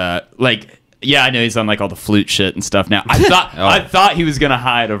 And like, yeah, I know he's on like all the flute shit and stuff now. I thought he was gonna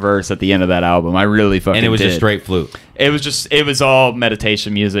hide a verse at the end of that album. I really fucking and it was did. just straight flute. It was all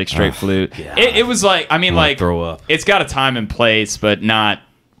meditation music, straight flute. It was like, I mean, like throw up. It's got a time and place, but not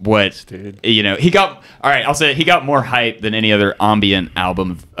what he got. All right, I'll say he got more hype than any other ambient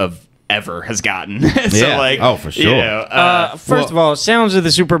album of ever has gotten. So like, oh, for sure. First of all, Sounds of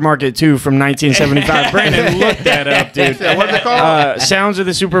the Supermarket 2 from 1975. Brandon, look that up, dude. What's it called? Sounds of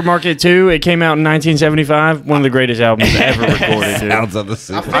the Supermarket 2. It came out in 1975. One of the greatest albums ever recorded, dude. Sounds of the I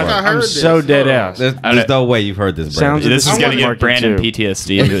think Supermarket. I heard I'm this. so dead ass. There's no way you've heard this, Sounds Brandon. of This is gonna Supermarket give Brandon 2.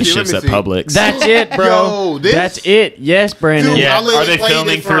 PTSD into the Let me shifts at see. Publix. That's it, bro. Yo, this- That's it. Yes, Brandon. Dude, Yeah, I literally are they played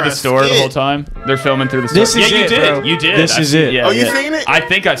filming it for through the a store the skit. whole time? They're filming through the store. This is yeah, you it, did. bro. You did. This is it. Yeah, Oh, you yeah. seen it? I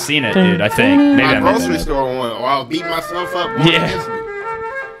think I've seen it, dude. I think maybe My I missed grocery it. store one. While I was beating myself up. Yeah. Against me.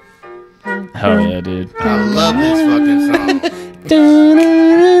 Hell yeah, dude. I love this fucking song.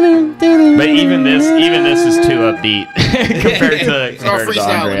 But even this is too upbeat compared to the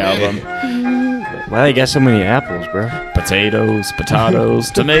freestyling, Andre man. album. Why they got so many apples, bro? Potatoes,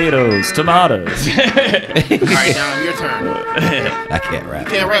 tomatoes. All right, now your turn. I can't rap.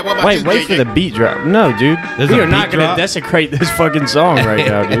 Yeah, right. What about Wait, you, wait JJ? for the beat drop. No, dude. There's We a are not beat going to drop? desecrate this fucking song right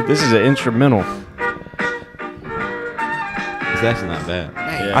now, dude. This is an instrumental. It's actually not bad.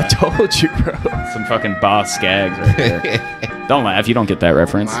 I told you, bro. Some fucking Boss Skaggs right there. Don't laugh, you don't get that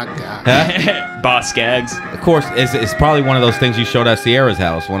reference. My God. Huh? Boss Skaggs. Of course, it's probably one of those things you showed at Sierra's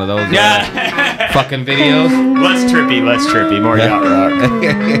house. One of those fucking videos. Less trippy, more yacht rock.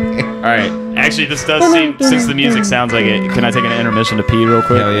 All right. Actually, this does seem, since the music sounds like it, can I take an intermission to pee real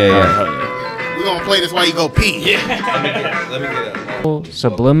quick? Hell yeah, yeah. All right, hell yeah. We're going to play this while you go pee. Let me get it.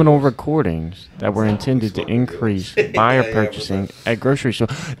 Subliminal recordings that were intended to increase buyer purchasing at grocery store.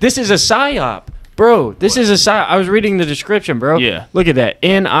 This is a psyop, bro. This is a psyop. I was reading the description, bro. Yeah. Look at that.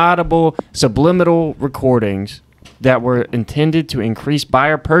 Inaudible subliminal recordings that were intended to increase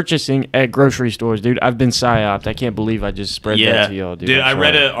buyer purchasing at grocery stores. Dude, I've been psyoped. I can't believe I just spread that to y'all, dude. Dude, I'm I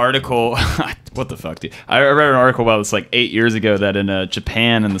read sorry. an article. What the fuck, dude? I read an article about this like 8 years ago that in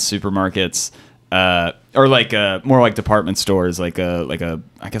Japan in the supermarkets, or like more like department stores, like a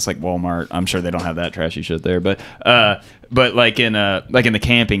I guess like Walmart. I'm sure they don't have that trashy shit there, but like in the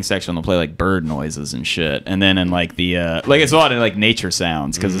camping section they'll play like bird noises and shit, and then in like the like it's a lot of like nature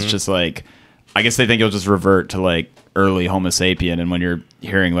sounds because it's just like I guess they think you'll just revert to like early Homo sapien, and when you're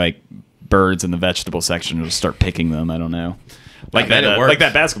hearing like birds in the vegetable section, you'll just start picking them. I don't know. Like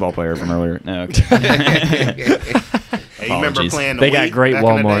that basketball player from earlier. No, okay. Hey, you remember Apologies. playing the They Wii got great back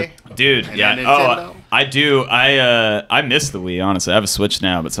in the Walmart. day? Dude, And yeah. that Oh, Nintendo? I do. I miss the Wii, honestly. I have a Switch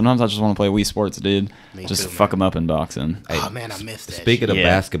now, but sometimes I just want to play Wii Sports, dude. Me Just too, fuck them up in boxing. Oh, man, I missed that. Speaking of Yeah.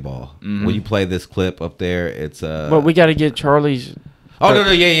 basketball, when you play this clip up there, it's Well, we got to get Charlie's. Oh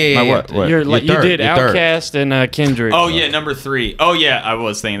no, yeah. My what? What? You third, did you're third. Outkast and Kendrick. Oh, yeah, number 3. Oh, yeah, I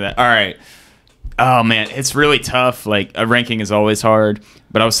was thinking that. All right. Oh, man, it's really tough. Like, a ranking is always hard.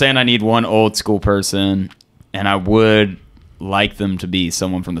 But I was saying I need one old school person, and I would like them to be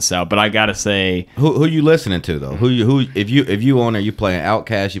someone from the South. But I got to say... Who you listening to though? Who if you on there, you playing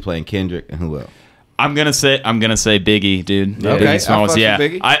Outkast, you playing Kendrick, and who else? I'm gonna say Biggie, dude. Okay, Biggie Smalls, I fucks yeah.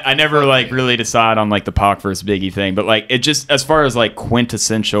 with Biggie. I never like really decide on like the Pac versus Biggie thing, but like it just as far as like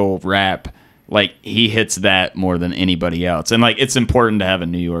quintessential rap, like he hits that more than anybody else, and like it's important to have a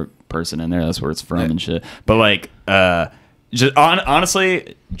New York person in there. That's where it's from and shit. But like, just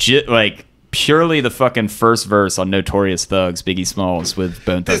honestly, like. Purely the fucking first verse on Notorious Thugs, Biggie Smalls with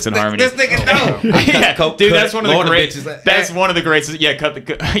Bone Thugs and Harmony. This nigga know. Yeah, dude, that's one of the great. bitches. That's one of the greatest. Yeah, cut the.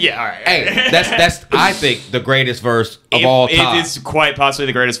 Yeah, all right. Hey, that's I think the greatest verse of all time. It is quite possibly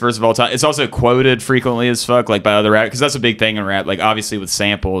the greatest verse of all time. It's also quoted frequently as fuck, like by other rap, because that's a big thing in rap. Like obviously with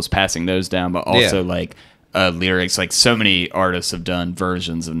samples, passing those down, but also like lyrics. Like so many artists have done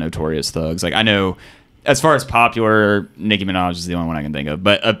versions of Notorious Thugs. Like I know. As far as popular, Nicki Minaj is the only one I can think of,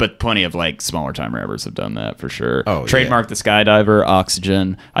 but plenty of like smaller time rappers have done that for sure. Oh, Trademark the Skydiver,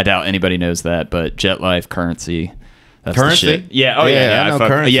 Oxygen. I doubt anybody knows that, but Jet Life, Currency. That's Currency? the shit. Yeah. Oh Yeah, yeah. I know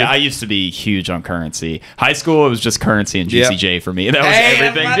Currency. Yeah, I used to be huge on Currency. High school, it was just Currency and Juicy Yep. J for me. That was Hey,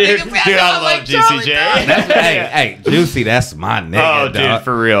 everything, that's my dude. nigga. Dude, I I love like Juicy Charlie, J. hey, Juicy, that's my nigga. Oh, dude, dog.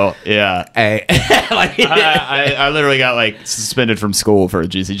 for real. Yeah. Hey, like, I literally got like suspended from school for a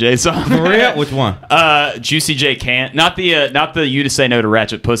Juicy J song. for real? Which one? Juicy J can't not the You to Say No to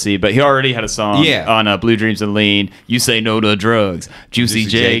Ratchet Pussy, but he already had a song on Blue Dreams and Lean. You say no to drugs. Juicy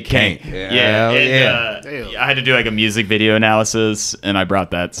J can't. Hell I had to do like a music video analysis, and I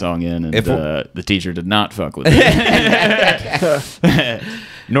brought that song in, and the teacher did not fuck with it.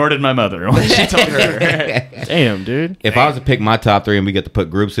 Nor did my mother when she told her. Damn, dude. If I was to pick my top 3 and we get to put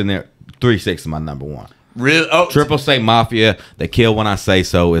groups in there, 3 6 is my number 1. Really? Oh, Triple Say Mafia, They Kill When I Say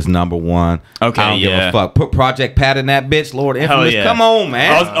So is number 1. Okay, I don't give yeah. a fuck. Put Project Pat in that bitch, Lord Hell Infamous. yeah. Come on,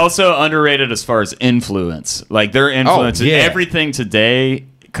 man. Also underrated as far as influence. Like their influence, yeah. everything today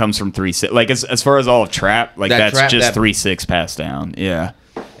comes from 3-6. Like as far as all of trap, like that's trap, just that, 3-6 passed down. Yeah.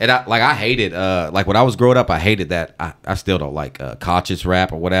 And I hated like when I was growing up, I hated that. I still don't like conscious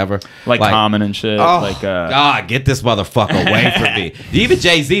rap or whatever. Like Common and shit. Oh, like God, get this motherfucker away from me. Even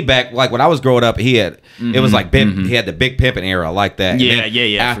Jay-Z back, like when I was growing up, he had it was like he had the big pimping era like that. Yeah,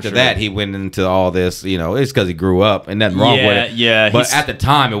 yeah. After sure. that, he went into all this, it's because he grew up and nothing wrong with it. Yeah, but at the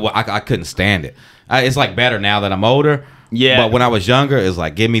time, I couldn't stand it. It's like better now that I'm older. Yeah. But when I was younger, it's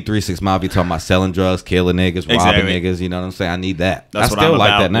like, give me 3 6 Mafia talking about selling drugs, killing niggas, robbing niggas. You know what I'm saying? I need that. That's I what still I'm like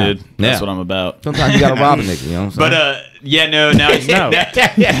about, that now. dude. That's what I'm about. Sometimes you gotta rob a nigga. You know what I'm saying? But now he's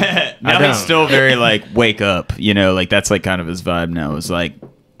now he's still very like wake up. Like that's like kind of his vibe now. Is like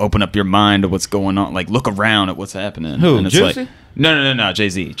open up your mind to what's going on. Like look around at what's happening. Who? And it's Juicy? like, no,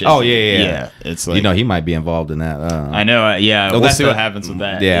 Jay-Z. Oh yeah. It's like he might be involved in that. I know. Yeah, we'll see what happens with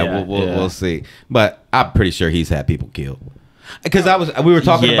that. Yeah, we'll see. But I'm pretty sure he's had people killed. Because we were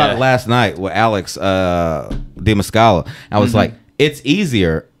talking about it last night with Alex DeMascala. I was like, it's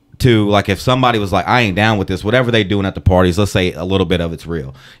easier to, like, if somebody was like, I ain't down with this, whatever they doing at the parties, let's say a little bit of it's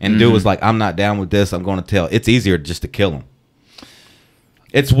real, and dude was like, I'm not down with this, I'm going to tell. It's easier just to kill him.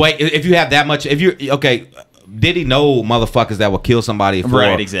 It's if you have that much, did he know motherfuckers that will kill somebody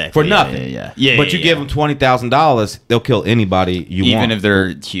for nothing? Yeah. But you give them $20,000, they'll kill anybody you want, even if they're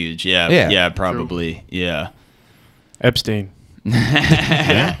huge. Yeah, probably. True. Yeah. Epstein.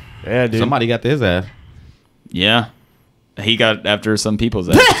 Yeah, dude. Somebody got his ass. Yeah. He got after some people's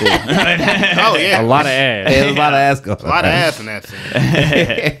ass too. Oh yeah, a lot of ass. A lot of ass going. A lot of ass in that scene.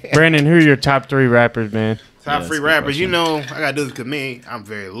 Branden, who are your top 3 rappers, man? Top 3 rappers. I gotta do this because I'm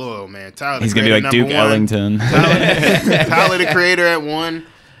very loyal, man. Tyler, he's gonna be like Duke Ellington. Tyler, the Creator at 1,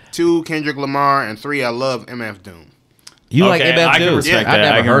 2, Kendrick Lamar, and 3, I love MF Doom. You like MF Doom? I can respect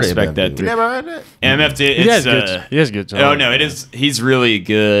that. I can respect that. You never heard that? MF Doom. He has good songs. Oh no, it is. He's really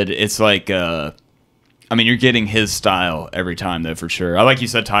good. It's like, I mean, you're getting his style every time though, for sure. I like you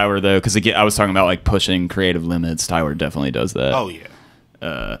said Tyler though, because I was talking about like pushing creative limits. Tyler definitely does that. Oh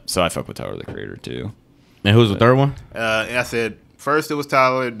yeah. So I fuck with Tyler the Creator too. And who's the third one? I said first it was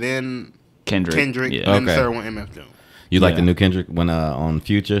Tyler, then Kendrick, yeah. and then the third one MF Doom. You like the new Kendrick when on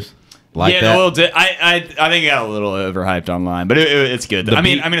Futures? Like that? A little bit. I think it got a little overhyped online, but it's good. I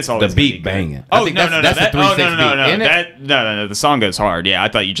mean, it's always the beat banging. Oh no, that's a 3-6 beat. No. The song goes hard. Yeah, I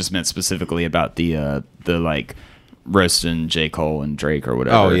thought you just meant specifically about the like roasting J. Cole and Drake or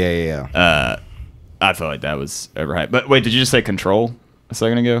whatever. Oh yeah. I felt like that was overhyped. But wait, did you just say Control a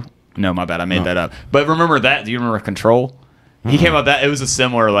second ago? No, my bad. I made that up. But remember that? Do you remember Control? He came out that it was a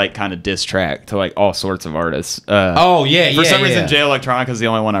similar like kind of diss track to like all sorts of artists. For some reason, Jay Electronica is the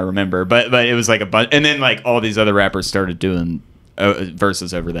only one I remember, but it was like a bunch, and then like all these other rappers started doing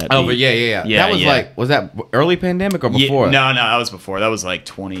verses over that. Oh, but yeah. That was like, was that early pandemic or before? No, that was before. That was like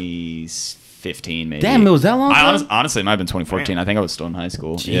 2015 maybe. Damn, it was that long. Honestly, it might have been 2014. I think I was still in high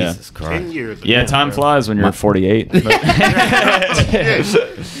school. Jesus Christ. 10 years ago. Yeah, time flies when you're 48.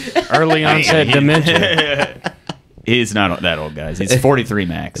 Early onset dementia. He's not that old, guys. He's 43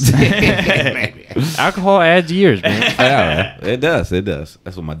 max. Alcohol adds years, man. Yeah, it does.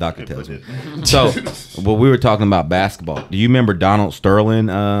 That's what my doctor tells me. So, well, we were talking about basketball. Do you remember Donald Sterling?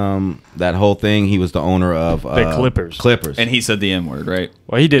 That whole thing. He was the owner of the Clippers. And he said the N word, right?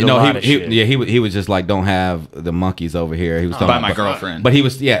 Well, he did a lot of shit. Yeah, he was just like, don't have the monkeys over here. He was talking about my girlfriend. But he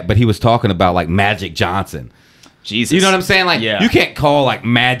was talking about like Magic Johnson. Jesus. You know what I'm saying? Like, you can't call like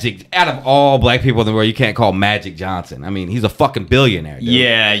Magic, out of all black people in the world, you can't call Magic Johnson. I mean, he's a fucking billionaire, dude.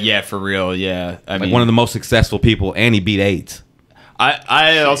 Yeah, for real, yeah. I mean, one of the most successful people, and he beat AIDS.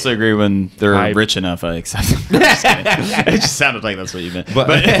 I also agree when they're rich enough, I accept it. It just sounded like that's what you meant.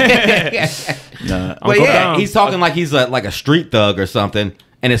 But yeah, he's talking like he's like a street thug or something,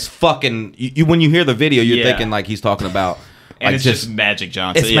 and it's fucking, when you hear the video, you're thinking like he's talking about, and like it's just Magic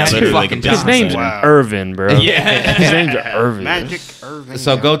Johnson. It's Magic fucking Johnson. His name's Irvin, bro. Yeah. His name's Irvin. Magic Irvin.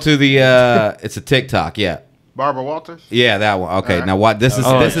 So go to the it's a TikTok, Barbara Walters? Yeah, that one. Okay, now what? This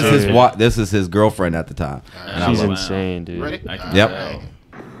is his girlfriend at the time. She's insane, dude. Ready? Yep.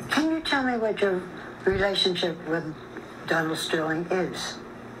 Can you tell me what your relationship with Donald Sterling is?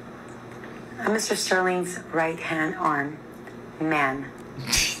 I'm Mr. Sterling's right-hand arm man.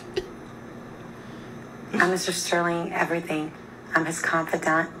 I'm Mr. Sterling everything. I'm his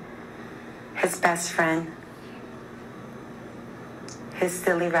confidant, his best friend, his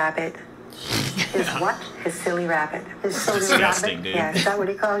silly rabbit. His what? His silly rabbit. His silly disgusting, rabbit? dude. Yeah, is that what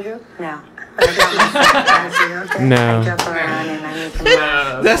he calls you? No. But I got my friends, okay? No. I joke around and I make them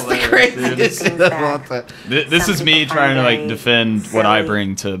laugh. That's the craziest shit of all time. This is me trying to like defend what I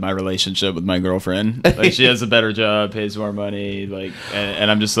bring to my relationship with my girlfriend. Like she has a better job, pays more money, like, and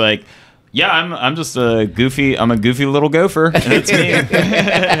I'm just like, yeah, I'm just a goofy. I'm a goofy little gopher. And it's me.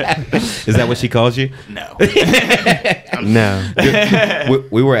 Is that what she calls you? No. No.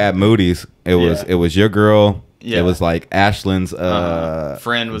 We were at Moody's. It was your girl. Yeah. It was like Ashlyn's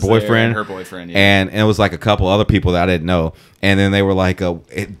friend was boyfriend, there, and her boyfriend, yeah. and it was like a couple other people that I didn't know. And then they were like,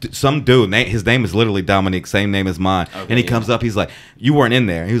 some dude. His name is literally Dominic, same name as mine. Okay, and he comes up, he's like, "You weren't in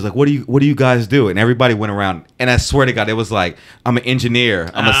there." He was like, "What do you guys do?" And everybody went around. And I swear to God, it was like, "I'm an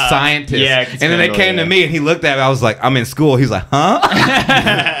engineer. I'm a scientist." Yeah. And then they came to me, and he looked at me. I was like, "I'm in school." He's like, "Huh?"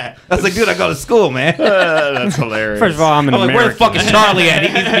 I was like, "Dude, I go to school, man." That's hilarious. First of all, I'm like, "Where the fuck is Charlie at?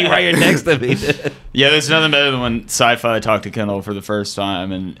 He needs to be right here next to me." Yeah, there's nothing better than when Sci-Fi talked to Kendall for the first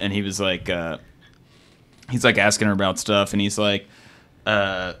time, and he was like, he's like asking her about stuff, and he's like,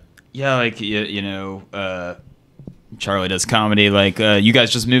 yeah, like you know, Charlie does comedy, like you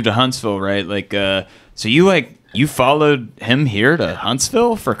guys just moved to Huntsville, right? Like, so you followed him here to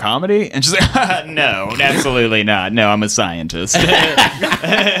Huntsville for comedy? And she's like, no, absolutely not. No, I'm a scientist.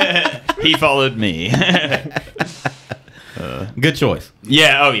 He followed me. Good choice.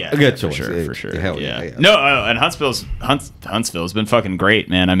 Yeah. Oh yeah. A good choice. For sure. Hell Yeah. yeah. No. And Huntsville's been fucking great,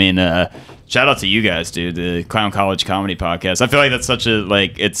 man. I mean, shout out to you guys, dude. The Clown College Comedy Podcast. I feel like that's such a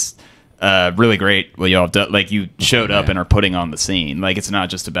it's really great what y'all have done. Like you showed up and are putting on the scene. Like it's not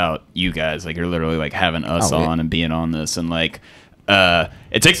just about you guys. Like you're literally like having us on and being on this, and like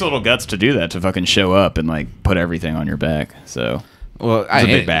it takes a little guts to do that, to fucking show up and like put everything on your back. So. Well, I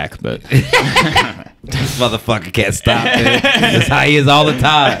big back, but this motherfucker can't stop. Dude. That's how he is all the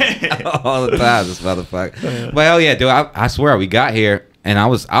time. All the time, this motherfucker. But hell yeah, dude! I swear, we got here and I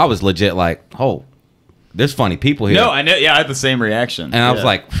was legit like, oh, there's funny people here. No, I know. Yeah, I had the same reaction, and I was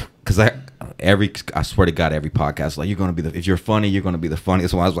like, because I swear to God, every podcast like, you're gonna be if you're funny, you're gonna be the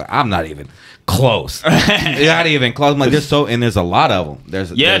funniest one. I was like, I'm not even close. Not even close. I'm like, there's a lot of them.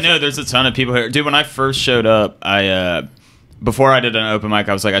 There's a ton of people here, dude. When I first showed up, before I did an open mic,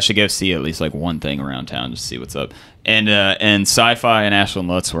 I was like, I should go see at least like one thing around town just to see what's up. And Sci-Fi and Ashlynn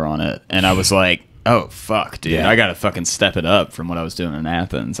Lutz were on it, and I was like, oh fuck, dude, I gotta fucking step it up from what I was doing in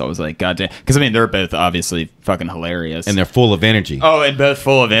Athens. I was like, goddamn, because I mean they're both obviously fucking hilarious, and they're full of energy. Oh, and both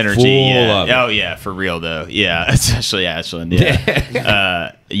full of energy. Full of it. Oh yeah, for real though. Yeah, especially Ashlynn.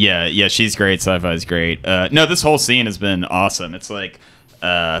 Yeah, yeah, she's great. Sci-Fi's great. No, this whole scene has been awesome. It's like.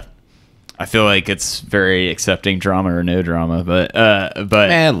 I feel like it's very accepting drama or no drama, but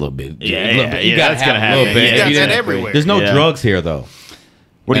man, a little bit. Yeah, you gotta have a little bit. You got that everywhere. There's no drugs here though.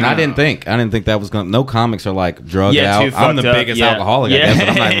 I didn't think that was gonna. No comics are like drugged out. I'm the biggest alcoholic, I guess, but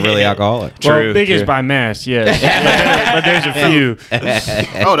I'm not even really alcoholic. Well, biggest by mass, yes. but there's a few.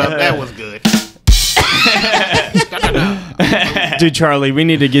 Hold up, that was good. Dude, Charlie, we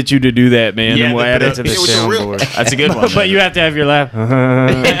need to get you to do that, man. And we'll add it to the soundboard. That's a good one. But you have to have your laugh.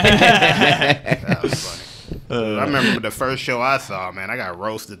 That was funny. I remember the first show I saw, man, I got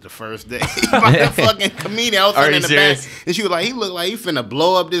roasted the first day by the fucking comedian. I was sitting in the back, and she was like, he looked like he finna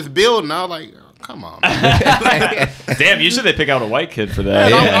blow up this building. I was like, oh, come on, man. Damn, usually they pick out a white kid for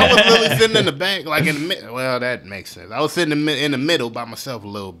that. Man, I was literally sitting in the back, like in the middle. Well, that makes sense. I was sitting in the middle by myself a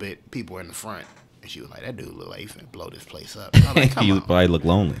little bit. People were in the front. And she was like, that dude look like he finna blow this place up. I was like, come You on. probably look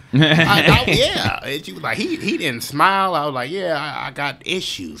lonely. Yeah. And she was like, he didn't smile. I was like, yeah, I got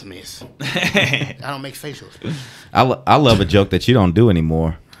issues, miss. I don't make facial expressions. I love a joke that you don't do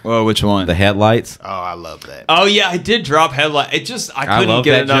anymore. Well, which one? The headlights. Oh, I love that. Oh yeah, I did drop headlight. It just I couldn't love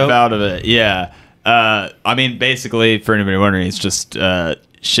get that enough joke. out of it. Yeah. I mean, basically, for anybody wondering, it's just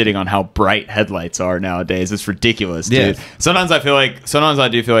shitting on how bright headlights are nowadays. It's ridiculous, dude. Yeah. Sometimes I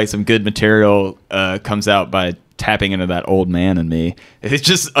do feel like some good material comes out by tapping into that old man in me. It's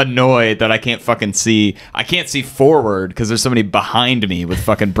just annoyed that I can't fucking see. I can't see forward because there's somebody behind me with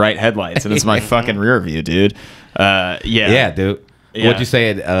fucking bright headlights, and it's my fucking rear view, dude. Yeah, dude. Yeah. What'd you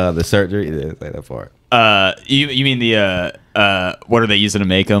say at the surgery? You didn't say that part. You mean the what are they using to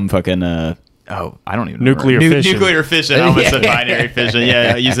make them? Fucking I don't even Nuclear remember. fission. Nuclear fission. I almost said binary fission.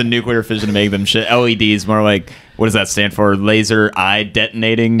 Yeah, using nuclear fission to make them shit. LEDs, more like, what does that stand for? Laser eye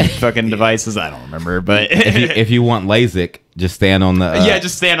detonating fucking devices? I don't remember. But if you want LASIK, just stand on the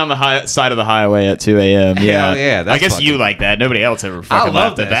just stand on the side of the highway at 2 a.m. Yeah, yeah. I guess you like that. Nobody else ever fucking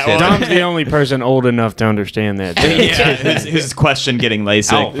love laughed at that that one. Dom's the only person old enough to understand that. Yeah, who's questioned getting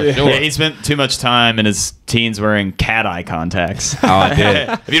LASIK. Oh, for sure. Yeah, he spent too much time in his teens wearing cat eye contacts. Oh, I did.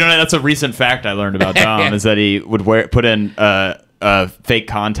 If you don't know, that's a recent fact I learned about Dom, is that he would put in fake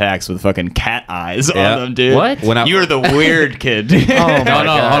contacts with fucking cat eyes on them, dude. What? You were the weird kid. Oh, No, hold on.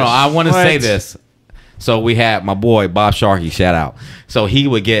 I want to say this. So we had my boy Bob Sharkey, shout out. So he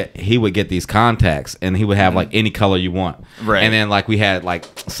would get these contacts, and he would have like any color you want. Right. And then like we had like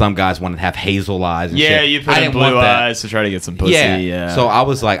some guys wanted to have hazel eyes. And Yeah, shit. you put I in didn't blue want that. eyes to try to get some pussy. Yeah. So I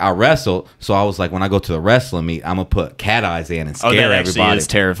was like, I wrestled. So I was like, when I go to the wrestling meet, I'm gonna put cat eyes in and scare that actually everybody. is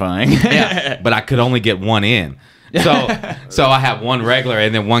terrifying. Yeah, but I could only get one in. So I have one regular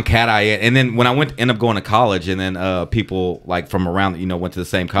and then one cat eye in. And then when I ended up going to college, and then people like from around, went to the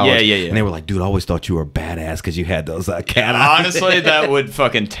same college. Yeah. And they were like, dude, I always thought you were badass because you had those cat eyes. Honestly, that would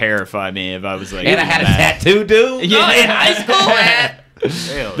fucking terrify me if I was like. And I had a tattoo, dude. Yeah, in high school, man.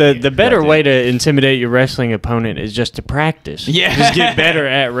 The better way to intimidate your wrestling opponent is just to practice. Yeah. Just get better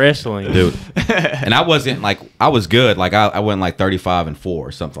at wrestling. Dude. And I wasn't like, I was good. Like I went like 35-4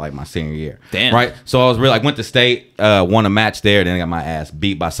 or something like my senior year. Damn. Right. So I was really, I went to state, won a match there, then I got my ass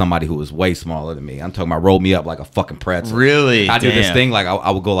beat by somebody who was way smaller than me. I'm talking about rolled me up like a fucking pretzel. Really? I did this Damn. thing like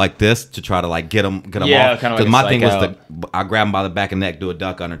I would go like this to try to like get them Yeah, off. kinda like Because a my psych thing was out. I grab them by the back of the neck, do a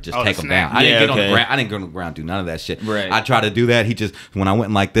duck under, just Oh, take them snap. down. I didn't Yeah, get on the okay. ground. I didn't go on the ground, do none of that shit. Right. I tried to do that. He just, when I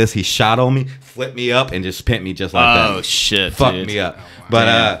went like this, he shot on me, flipped me up, and just pinned me just like that. Oh shit! Fucked dude. me up.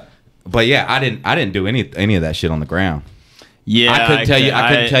 But yeah, I didn't do any of that shit on the ground. Yeah, I couldn't tell you.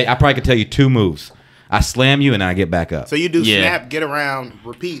 I probably could tell you 2 moves. I slam you and then I get back up. So you do Yeah. snap, get around,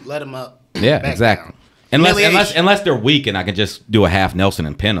 repeat, let them up. Yeah, back exactly. down. Unless they're weak and I can just do a half Nelson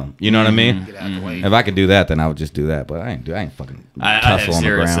and pin them. You know what I mean? Get out the way. If I could do that, then I would just do that. But I ain't fucking I have tussle on the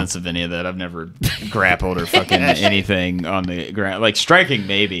zero ground. sense of any of that. I've never grappled or fucking anything on the ground. Like striking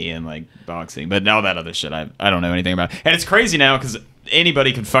maybe and like boxing, but all that other shit I don't know anything about. And it's crazy now because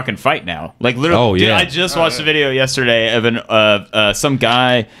anybody can fucking fight now. Like literally, Oh, yeah. dude, I just watched a video yesterday of some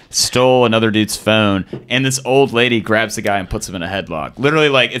guy stole another dude's phone, and this old lady grabs the guy and puts him in a headlock. Literally,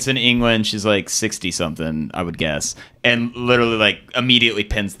 like it's in England. She's like 60 something, I would guess, and literally like immediately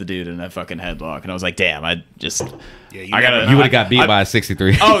pins the dude in a fucking headlock. And I was like, damn, I just. Yeah, I gotta. You would have got beat by a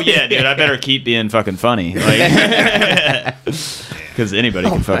 63. Oh yeah, dude! I better keep being fucking funny, like, because anybody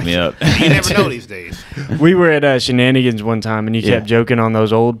can fuck me up. You never know these days. We were at Shenanigans one time, and you kept joking on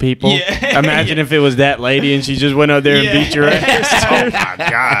those old people. Yeah. Imagine if it was that lady, and she just went out there and beat your ass. Oh my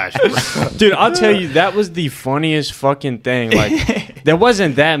gosh. Dude, I'll tell you, that was the funniest fucking thing. Like, there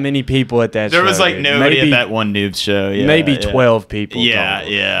wasn't that many people at that show. There was like dude. nobody Maybe- at that one noobs show. Yeah, maybe yeah. 12 people. Yeah,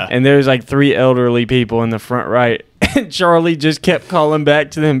 total. yeah. And there was like 3 elderly people in the front right. And Charlie just kept calling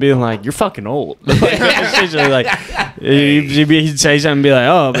back to them, being like, "You're fucking old." Like, essentially, like he'd say something, and be like,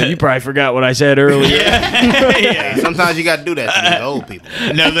 "Oh, but you probably forgot what I said earlier." Yeah. Sometimes you got to do that to these old people.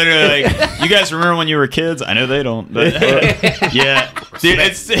 No, literally, like, you guys remember when you were kids? I know they don't, but yeah, dude,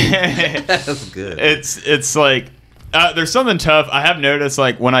 it's That's good. it's like there's something tough. I have noticed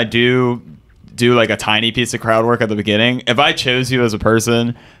like when I do like a tiny piece of crowd work at the beginning, if I chose you as a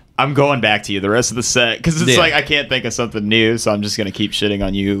person, I'm going back to you the rest of the set because it's like I can't think of something new, so I'm just gonna keep shitting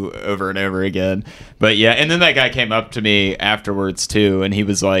on you over and over again. But yeah, and then that guy came up to me afterwards too, and he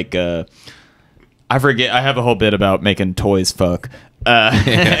was like, I forget. I have a whole bit about making toys fuck.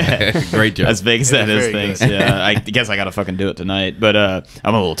 Great job. As big as that is, very things. good. Yeah, I guess I gotta fucking do it tonight. But I'm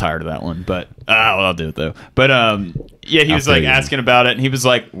a little tired of that one. But well, I'll do it though. But yeah, he was like asking about it, and he was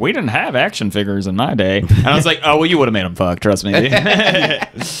like, "We didn't have action figures in my day," and I was like, "Oh well, you would have made them fuck. Trust me."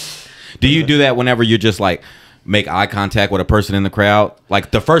 Do you do that whenever you just like make eye contact with a person in the crowd? Like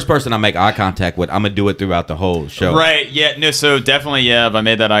the first person I make eye contact with, I'm gonna do it throughout the whole show. Right? Yeah. No. So definitely, yeah. If I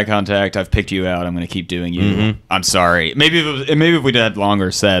made that eye contact, I've picked you out. I'm gonna keep doing you. I'm sorry. Maybe if we did longer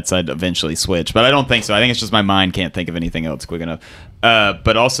sets, I'd eventually switch. But I don't think so. I think it's just my mind can't think of anything else quick enough.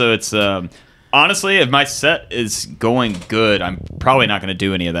 But also, it's honestly, if my set is going good, I'm probably not gonna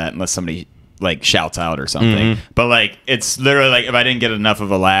do any of that unless somebody like shouts out or something. But like, it's literally like if I didn't get enough of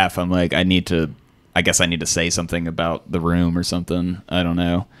a laugh, I'm like, I guess I need to say something about the room or something. I don't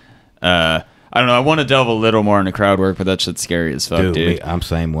know. I don't know. I want to delve a little more into crowd work, but that shit's scary as fuck, dude. I'm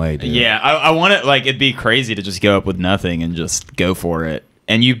same way, dude. Yeah, I want it. Like, it'd be crazy to just go up with nothing and just go for it.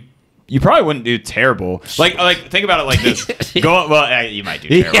 And you probably wouldn't do terrible. Like think about it like this. You might do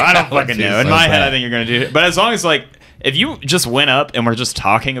terrible. I don't fucking know. In my head, I think you're gonna do it. But as long as like, if you just went up and were just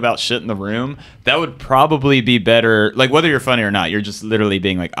talking about shit in the room, that would probably be better. Like, whether you're funny or not, you're just literally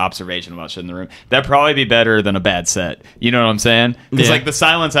being like observational about shit in the room. That'd probably be better than a bad set. You know what I'm saying? Because like the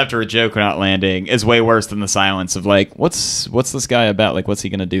silence after a joke not landing is way worse than the silence of like, what's this guy about? Like, what's he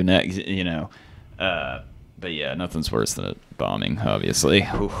gonna do next? You know. But yeah, nothing's worse than a bombing, obviously.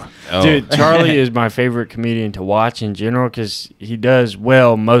 Dude, Charlie is my favorite comedian to watch in general because he does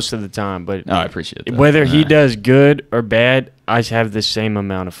well most of the time. But I appreciate that. Whether he does good or bad, I have the same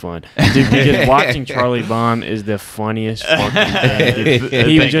amount of fun. Dude, because watching Charlie bomb is the funniest fucking thing. Dude.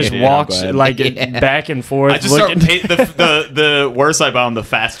 He just walks like back and forth. I just start the worse I bomb, the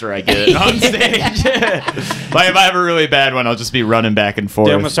faster I get on stage. Like if I have a really bad one, I'll just be running back and forth.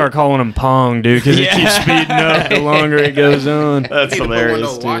 Dude, I'm gonna start calling him Pong, dude, because it keeps speeding up the longer it goes on. That's hilarious. Put one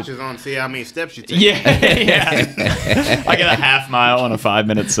of those watches on, see how many steps you take. Yeah. I get a half mile on a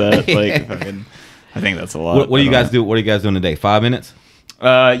 5-minute set. Like, I think that's a lot. What do you guys do? What are you guys doing today? 5 minutes?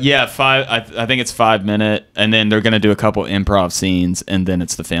 Yeah, 5. I think it's 5 minute, and then they're gonna do a couple improv scenes, and then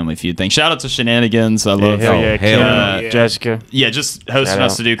it's the Family Feud thing. Shout out to Shenanigans. I love Jessica. Yeah, just hosting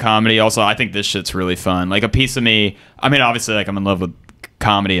us to do comedy. Also, I think this shit's really fun. Like a piece of me. I mean, obviously, like I'm in love with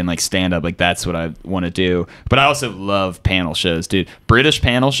comedy and like stand up. Like that's what I want to do. But I also love panel shows, dude. British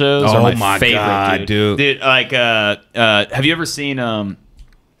panel shows are my favorite, God, dude. Dude, like, have you ever seen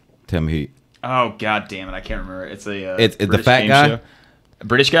Tell me. Oh god damn it! I can't remember. It's a it's the British fat game guy. show. A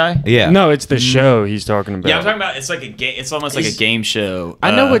British guy? Yeah. No, it's the show he's talking about. Yeah, I'm talking about. It's like a game. It's almost like a game show.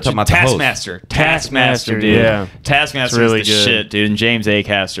 I know what you're talking about. Taskmaster. Taskmaster, dude. Yeah, Taskmaster really is the good shit, dude. And James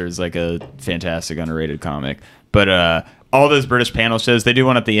Acaster is like a fantastic underrated comic. But all those British panel shows, they do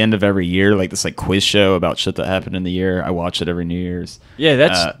one at the end of every year, like this like quiz show about shit that happened in the year. I watch it every New Year's. Yeah,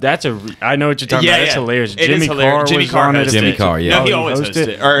 that's I know what you're talking about. That's hilarious. Jimmy Carr was on it. Jimmy Carr, yeah. No, he always hosted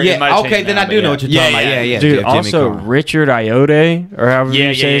it. Or yeah, okay, then I do know what you're talking about. Yeah. Dude, also Richard Iote, or however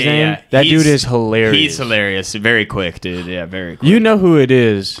you say his name. That dude is hilarious. He's hilarious. Very quick, dude. Yeah, very quick. You know who it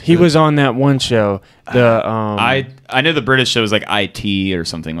is. He was on that one show. I know the British show is like IT or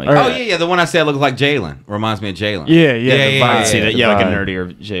something like that. Oh yeah, the one I said looks like Jalen. Reminds me of Jalen. Yeah. I see that. Yeah, like a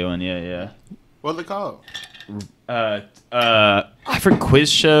nerdier Jalen. Yeah. What's it called? I forget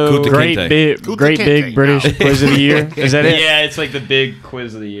quiz show. Great big British quiz of the year. Is that it? Yeah, it's like the big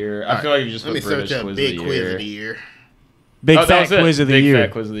quiz of the year. I feel like you just put British quiz of the year. Big fat quiz of the year. Big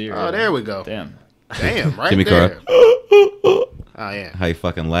fat quiz of the year. Oh, there we go. Damn, right Jimmy there. Carr. Oh yeah. How he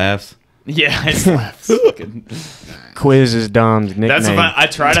fucking laughs. Yeah, it's laughs. Quiz is Dom's nickname. That's what I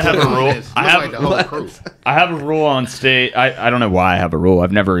try to have a rule. I have a rule on stage. I don't know why I have a rule.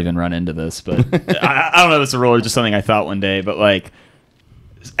 I've never even run into this, but I don't know if it's a rule or just something I thought one day. But like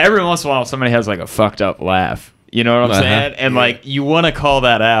every once in a while, somebody has like a fucked up laugh. You know what I'm saying? And like you want to call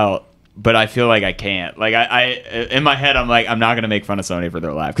that out, but I feel like I can't. Like I in my head, I'm like, I'm not gonna make fun of somebody for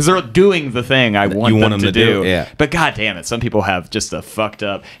their laugh because they're doing the thing I want them to do. Yeah. But god damn it, some people have just a fucked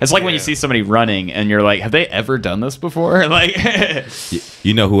up. It's like when you see somebody running and you're like, have they ever done this before? Like,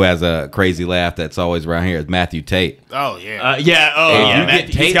 you know who has a crazy laugh that's always around here is Matthew Tate. Oh yeah.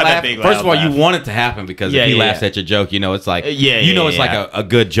 He's got that big laugh. First of all, you want it to happen because if he laughs at your joke, you know it's like it's like a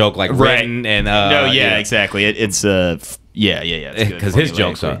good joke, like written and exactly. It's because his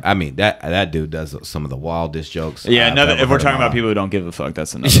jokes are. I mean that dude does some of the wildest jokes. Yeah, if we're talking about people who don't give a fuck,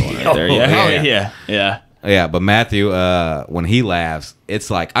 that's another one right there. Yeah. But Matthew, when he laughs, it's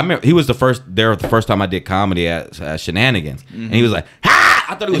like I remember he was the first time I did comedy at Shenanigans, and he was like, "Ha!"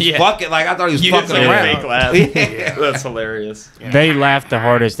 I thought he was fucking fucking around. Fake laugh. That's hilarious. They laughed the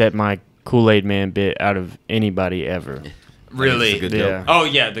hardest at my Kool-Aid Man bit out of anybody ever. Really? Good joke. Oh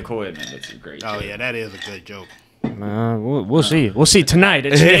yeah, the Kool-Aid Man. That's a great joke. Oh yeah, that is a good joke. We'll see. We'll see tonight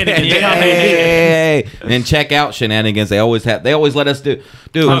at Shenanigans. Hey. And check out Shenanigans. They always let us do.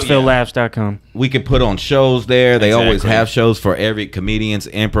 HuntsvilleLaughs.com. We can put on shows there. They always have shows for every comedian's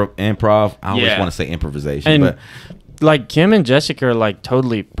improv. I always want to say improvisation, but like Kim and Jessica are like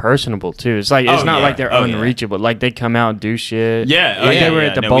totally personable too. It's like it's not like they're unreachable. Like they come out and do shit. They were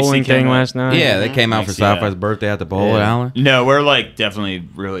at the bowling thing last night. Yeah, they came out for Sci-Fi's birthday at the bowling alley. No, we're like definitely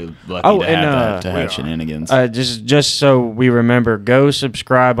really lucky to have Shenanigans. Just so we remember, go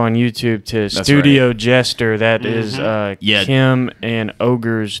subscribe on YouTube to Studio Jester. That is Kim and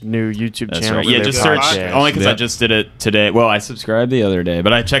Ogre's new YouTube channel. Right. Yeah, just search only because I just did it today. Well, I subscribed the other day,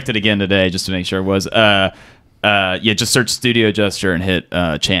 but I checked it again today just to make sure it was. Just search Studio Jester and hit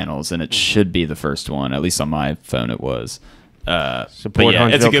channels, and it should be the first one. At least on my phone, it was. It's a good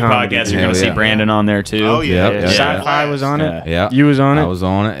podcast. You're going to see Branden on there too. Oh yeah, Sci-Fi was on it. Yeah, you was on it. I was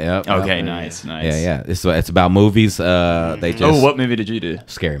on it. Yep. Okay, nice. Yeah. It's about movies. They just. What movie did you do?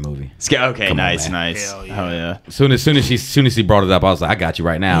 Scary movie. Okay, nice. Hell yeah. Oh yeah. As soon as he brought it up, I was like, I got you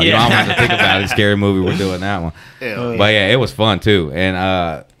right now. You know, I don't have to think about it. Scary movie. We're doing that one. But yeah, it was fun too,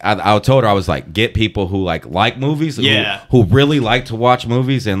 and I told her, I was like, get people who like movies, who really like to watch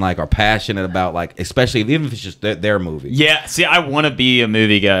movies and like are passionate about like, especially even if it's just their movie. Yeah, see, I want to be a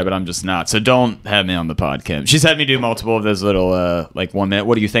movie guy, but I'm just not. So don't have me on the podcast. She's had me do multiple of those little like 1 minute.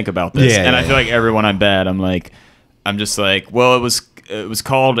 What do you think about this? Yeah, and I feel like everyone I'm bad. I'm just like, well, it was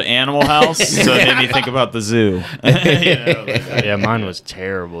called Animal House, so it made me think about the zoo. Yeah, mine was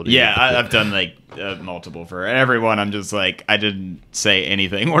terrible, dude. Yeah, I've done like multiple for everyone. I'm just like, I didn't say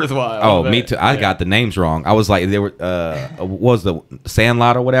anything worthwhile. Oh, me too. I got the names wrong. I was like, they were what was the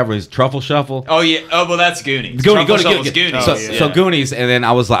Sandlot or whatever? Is Truffle Shuffle? Oh yeah. Oh well, that's Goonies. Goonies. So Goonies, and then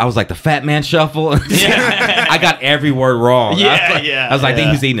I was like the Fat Man Shuffle. Yeah. I got every word wrong. I was like, I think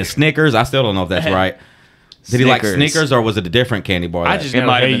he was eating a Snickers. I still don't know if that's right. Did he like Snickers or was it a different candy bar? I just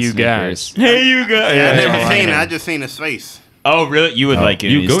know, hey, you guys. Hey, you guys. Yeah, I never seen it. I just seen his face. Oh, really? You would like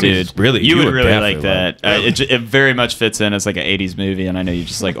Goonies, dude. Really? You would really like that. It very much fits in as like an 80s movie, and I know you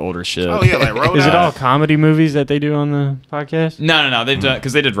just like older shit. Oh, yeah, like Road Is it all comedy movies that they do on the podcast? No. They've done,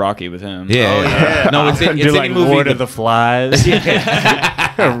 because they did Rocky with him. Yeah. No, it's do any like movie Lord of the Flies.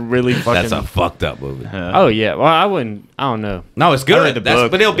 Really fucking... That's a fucked up movie. Oh, yeah. Well, I don't know. No, it's good. I read the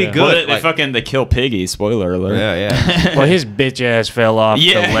book. But it'll be good. Well, they kill Piggy. Spoiler alert. Yeah. Well, his bitch ass fell off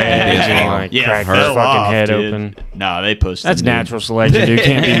the ledge and cracked his fucking head open. No, they pushed That's him, natural selection, dude.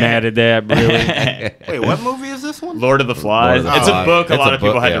 Can't be mad at that, really. Wait, what movie is this one? Lord of the Flies. It's a book a lot of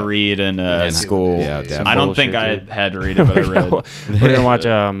people had to yeah. read in school. Yeah, I don't think I had to read it, but I read. We're gonna watch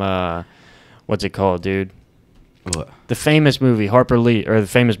what's it called, dude? What? The famous movie Harper Lee, or the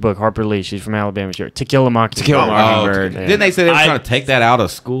famous book Harper Lee. She's from Alabama. To Kill a Mockingbird. To Kill a Mockingbird. Didn't they say they were trying to take that out of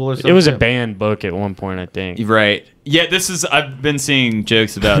school or something? It was a banned book at one point, I think. Right. Yeah, I've been seeing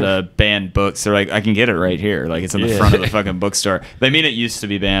jokes about banned books. They're like, I can get it right here. Like, it's in the front of the fucking bookstore. They mean it used to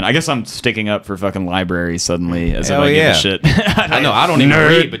be banned. I guess I'm sticking up for fucking libraries suddenly as if I give a shit. I know, I don't even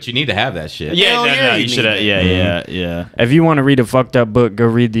read, but you need to have that shit. Yeah, you should have. Yeah. If you want to read a fucked up book, go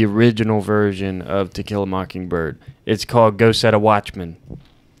read the original version of To Kill a Mockingbird. It's called Go Set a Watchman.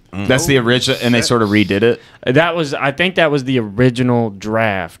 That's the original, and they sort of redid it. I think that was the original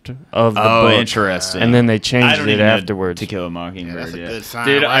draft of the book. Oh, interesting. And then they changed it afterwards. To Kill a Mockingbird. That's a good sign.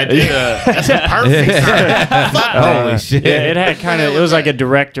 Dude, I did. That's a perfect sign. Holy shit! Yeah, it had it was like a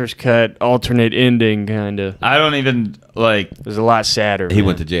director's cut, alternate ending, kind of. I don't even like. It was a lot sadder. He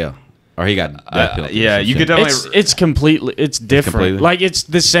went to jail. Or he got death penalty. Yeah, you could definitely. It's completely. It's different. Completely? Like it's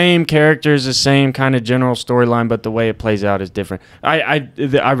the same characters, the same kind of general storyline, but the way it plays out is different. I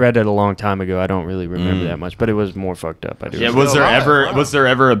read it a long time ago. I don't really remember that much, but it was more fucked up. I do. Yeah. Was there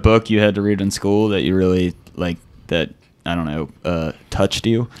ever a book you had to read in school that you really like that? I don't know. Touched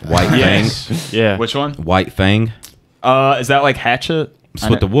you? White Fang. Yeah. Which one? White Fang. Is that like Hatchet? It's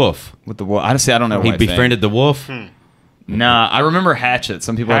with the wolf. With the wolf. Honestly, I don't know. He White Fang. befriended the wolf. Nah, I remember Hatchet.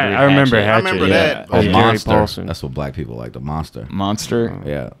 Some people had to read I remember Hatchet. Hatchet. I remember yeah. that. Oh, The Gary monster. Paulson. That's what black people like. The monster. Monster.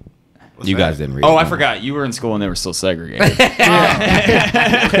 Yeah. You guys didn't read. Oh, it. I forgot. You were in school and they were still segregated.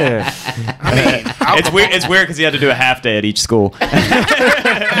 It's weird. It's weird because you had to do a half day at each school.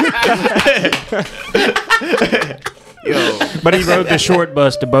 Yo, But he rode the short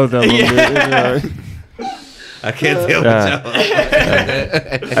bus to both of them. dude. I can't deal with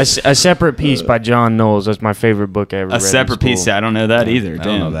y'all. A Separate Piece by John Knowles. That's my favorite book I ever read. A separate piece. I don't know that either. I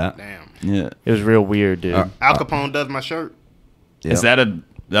don't know that. damn. Yeah. It was real weird, dude. Al Capone does my shirt. Is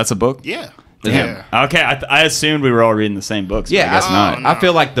that's a book? Yeah. Yeah. Okay. I assumed we were all reading the same books. But Yeah, I guess not. no. I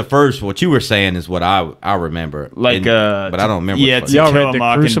feel like the first, what you were saying is what I remember. Like, but I don't remember. Yeah, what To the fuck. Y'all Kill read a The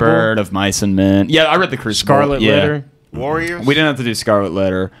Mockingbird of Mice and Men. Yeah, I read the Crucible. Scarlet yeah. Letter. Warriors. We didn't have to do Scarlet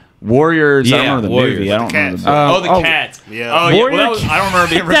Letter. Warriors. I don't Yeah, remember the Warriors. movie. I don't The remember the Cats. book. The Cats. Yeah. Oh, yeah. Warrior Well, I don't remember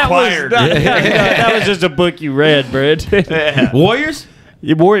being That was, required. that was just a book you read, Brad. Warriors?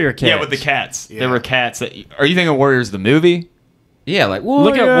 Warrior Cats. Yeah, with the cats. Yeah. There were cats. Are you thinking Warriors the movie? Yeah, like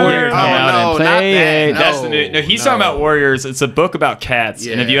Look at Warrior. Oh, Come out no, and play. not that. That's the new. No, he's talking about Warriors. It's a book about cats,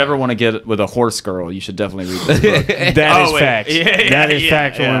 and if you Yeah. ever want to get with a horse girl, you should definitely read this book. That is wait. facts. Yeah, That is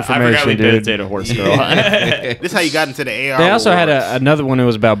factual I forgot we information, did dude. date a horse girl. This is how you got into the AR. They also had Awards. another one that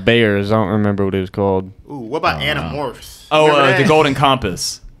was about bears. I don't remember what it was called. Ooh, what about Animorphs? Oh, Remember that? the Golden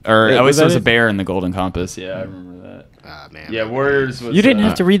Compass. Or Yeah, I always was that was a it? bear in the Golden Compass. Yeah, I remember that. Ah, man. Yeah, Warriors was. You didn't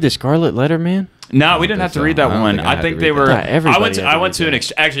have to read the Scarlet Letter, man. No, we didn't have to read that I don't one. think I I had think to they read were. that. Everybody I had went to to read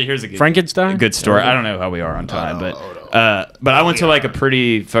an. Actually, here's a good Frankenstein? good story. I don't know how we are on time, hold but I went to like a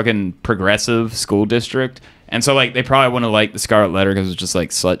pretty fucking progressive school district, and so like they probably wouldn't have liked the Scarlet Letter because it was just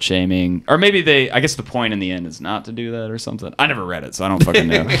like slut shaming, or maybe they. I guess the point in the end is not to do that or something. I never read it, so I don't fucking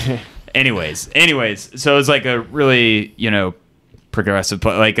know. anyways, so it's like a really progressive,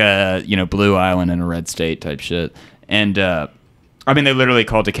 like a Blue Island in a red state type shit, and I mean, they literally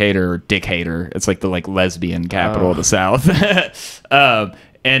call Decatur Dick Hater. It's like the lesbian capital of the South.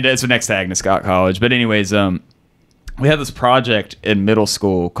 And it's next to Agnes Scott College. But anyways, we had this project in middle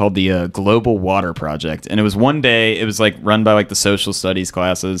school called the Global Water Project. And it was one day, it was like run by like the social studies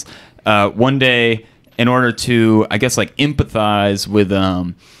classes. One day, in order to, I guess, like empathize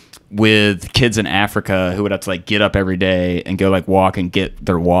with kids in Africa who would have to like get up every day and go like walk and get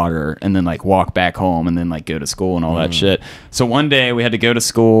their water and then like walk back home and then like go to school and all that shit. So one day we had to go to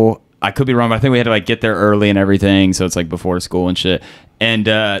school. I could be wrong, but I think we had to like get there early and everything. So it's like before school and shit. And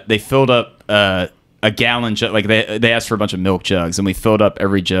they filled up a gallon jug. Like they asked for a bunch of milk jugs and we filled up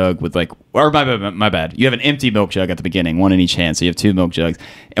every jug with like, or my bad. You have an empty milk jug at the beginning, one in each hand. So you have 2 milk jugs.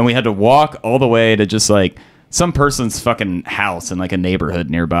 And we had to walk all the way to just like some person's fucking house in like a neighborhood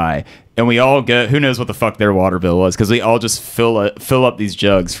nearby, and we all go. Who knows what the fuck their water bill was? Because we all just fill up these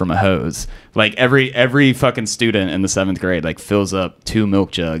jugs from a hose. Like every fucking student in the 7th grade like fills up 2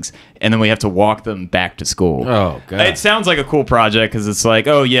 milk jugs, and then we have to walk them back to school. Oh god! It sounds like a cool project because it's like,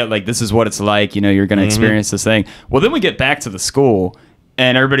 oh yeah, like this is what it's like. You know, you're gonna experience this thing. Well, then we get back to the school,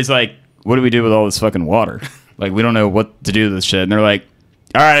 and everybody's like, what do we do with all this fucking water? Like we don't know what to do with this shit, and they're like,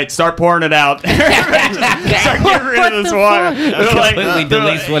 all right, start pouring it out. Start getting rid of this water. Completely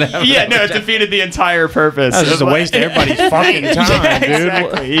deletes whatever. Yeah, no, it defeated the entire purpose. That's just a waste of everybody's fucking time, dude.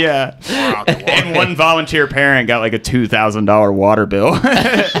 Exactly, yeah. And one volunteer parent got like a $2,000 water bill. Oh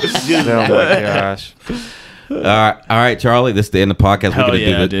my gosh. All right, Charlie. This is the end of the podcast. Hell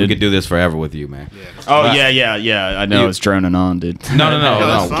yeah, we could do this forever with you, man. Yeah. I know. I was droning on, dude. No.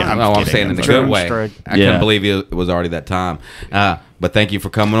 I'm saying in a good way. I couldn't believe it was already that time. But thank you for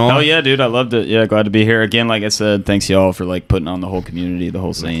coming on. Oh yeah, dude. I loved it. Yeah, glad to be here again. Like I said, thanks y'all for like putting on the whole community, the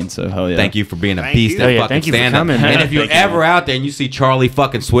whole scene. So hell yeah. Thank you for being a beast and fucking stand up. And if you're ever out there and you see Charlie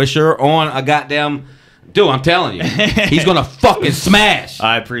fucking Swisher on a goddamn. Dude, I'm telling you, he's gonna fucking smash.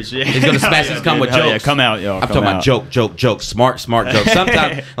 I appreciate it. He's gonna smash. He's come with jokes. Yeah, come out, y'all. I'm talking about joke, smart jokes.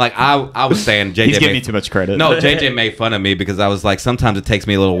 Sometimes, like I was saying, JJ. He's giving me too much credit. No, JJ made fun of me because I was like, sometimes it takes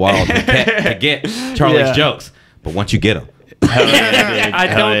me a little while to get Charlie's jokes, but once you get them.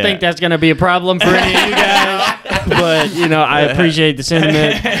 I don't think that's going to be a problem for any of you guys, but you know, I appreciate the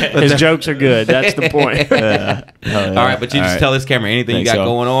sentiment. His jokes are good. That's the point. All right, but you just tell this camera anything you got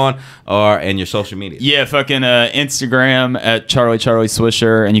going on or in your social media. Yeah, fucking Instagram at Charlie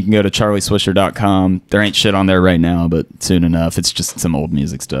Swisher, and you can go to charlieswisher.com. There ain't shit on there right now, but soon enough. It's just some old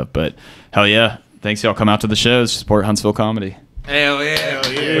music stuff. But hell yeah, thanks y'all. Come out to the shows. Support Huntsville comedy. Hell yeah.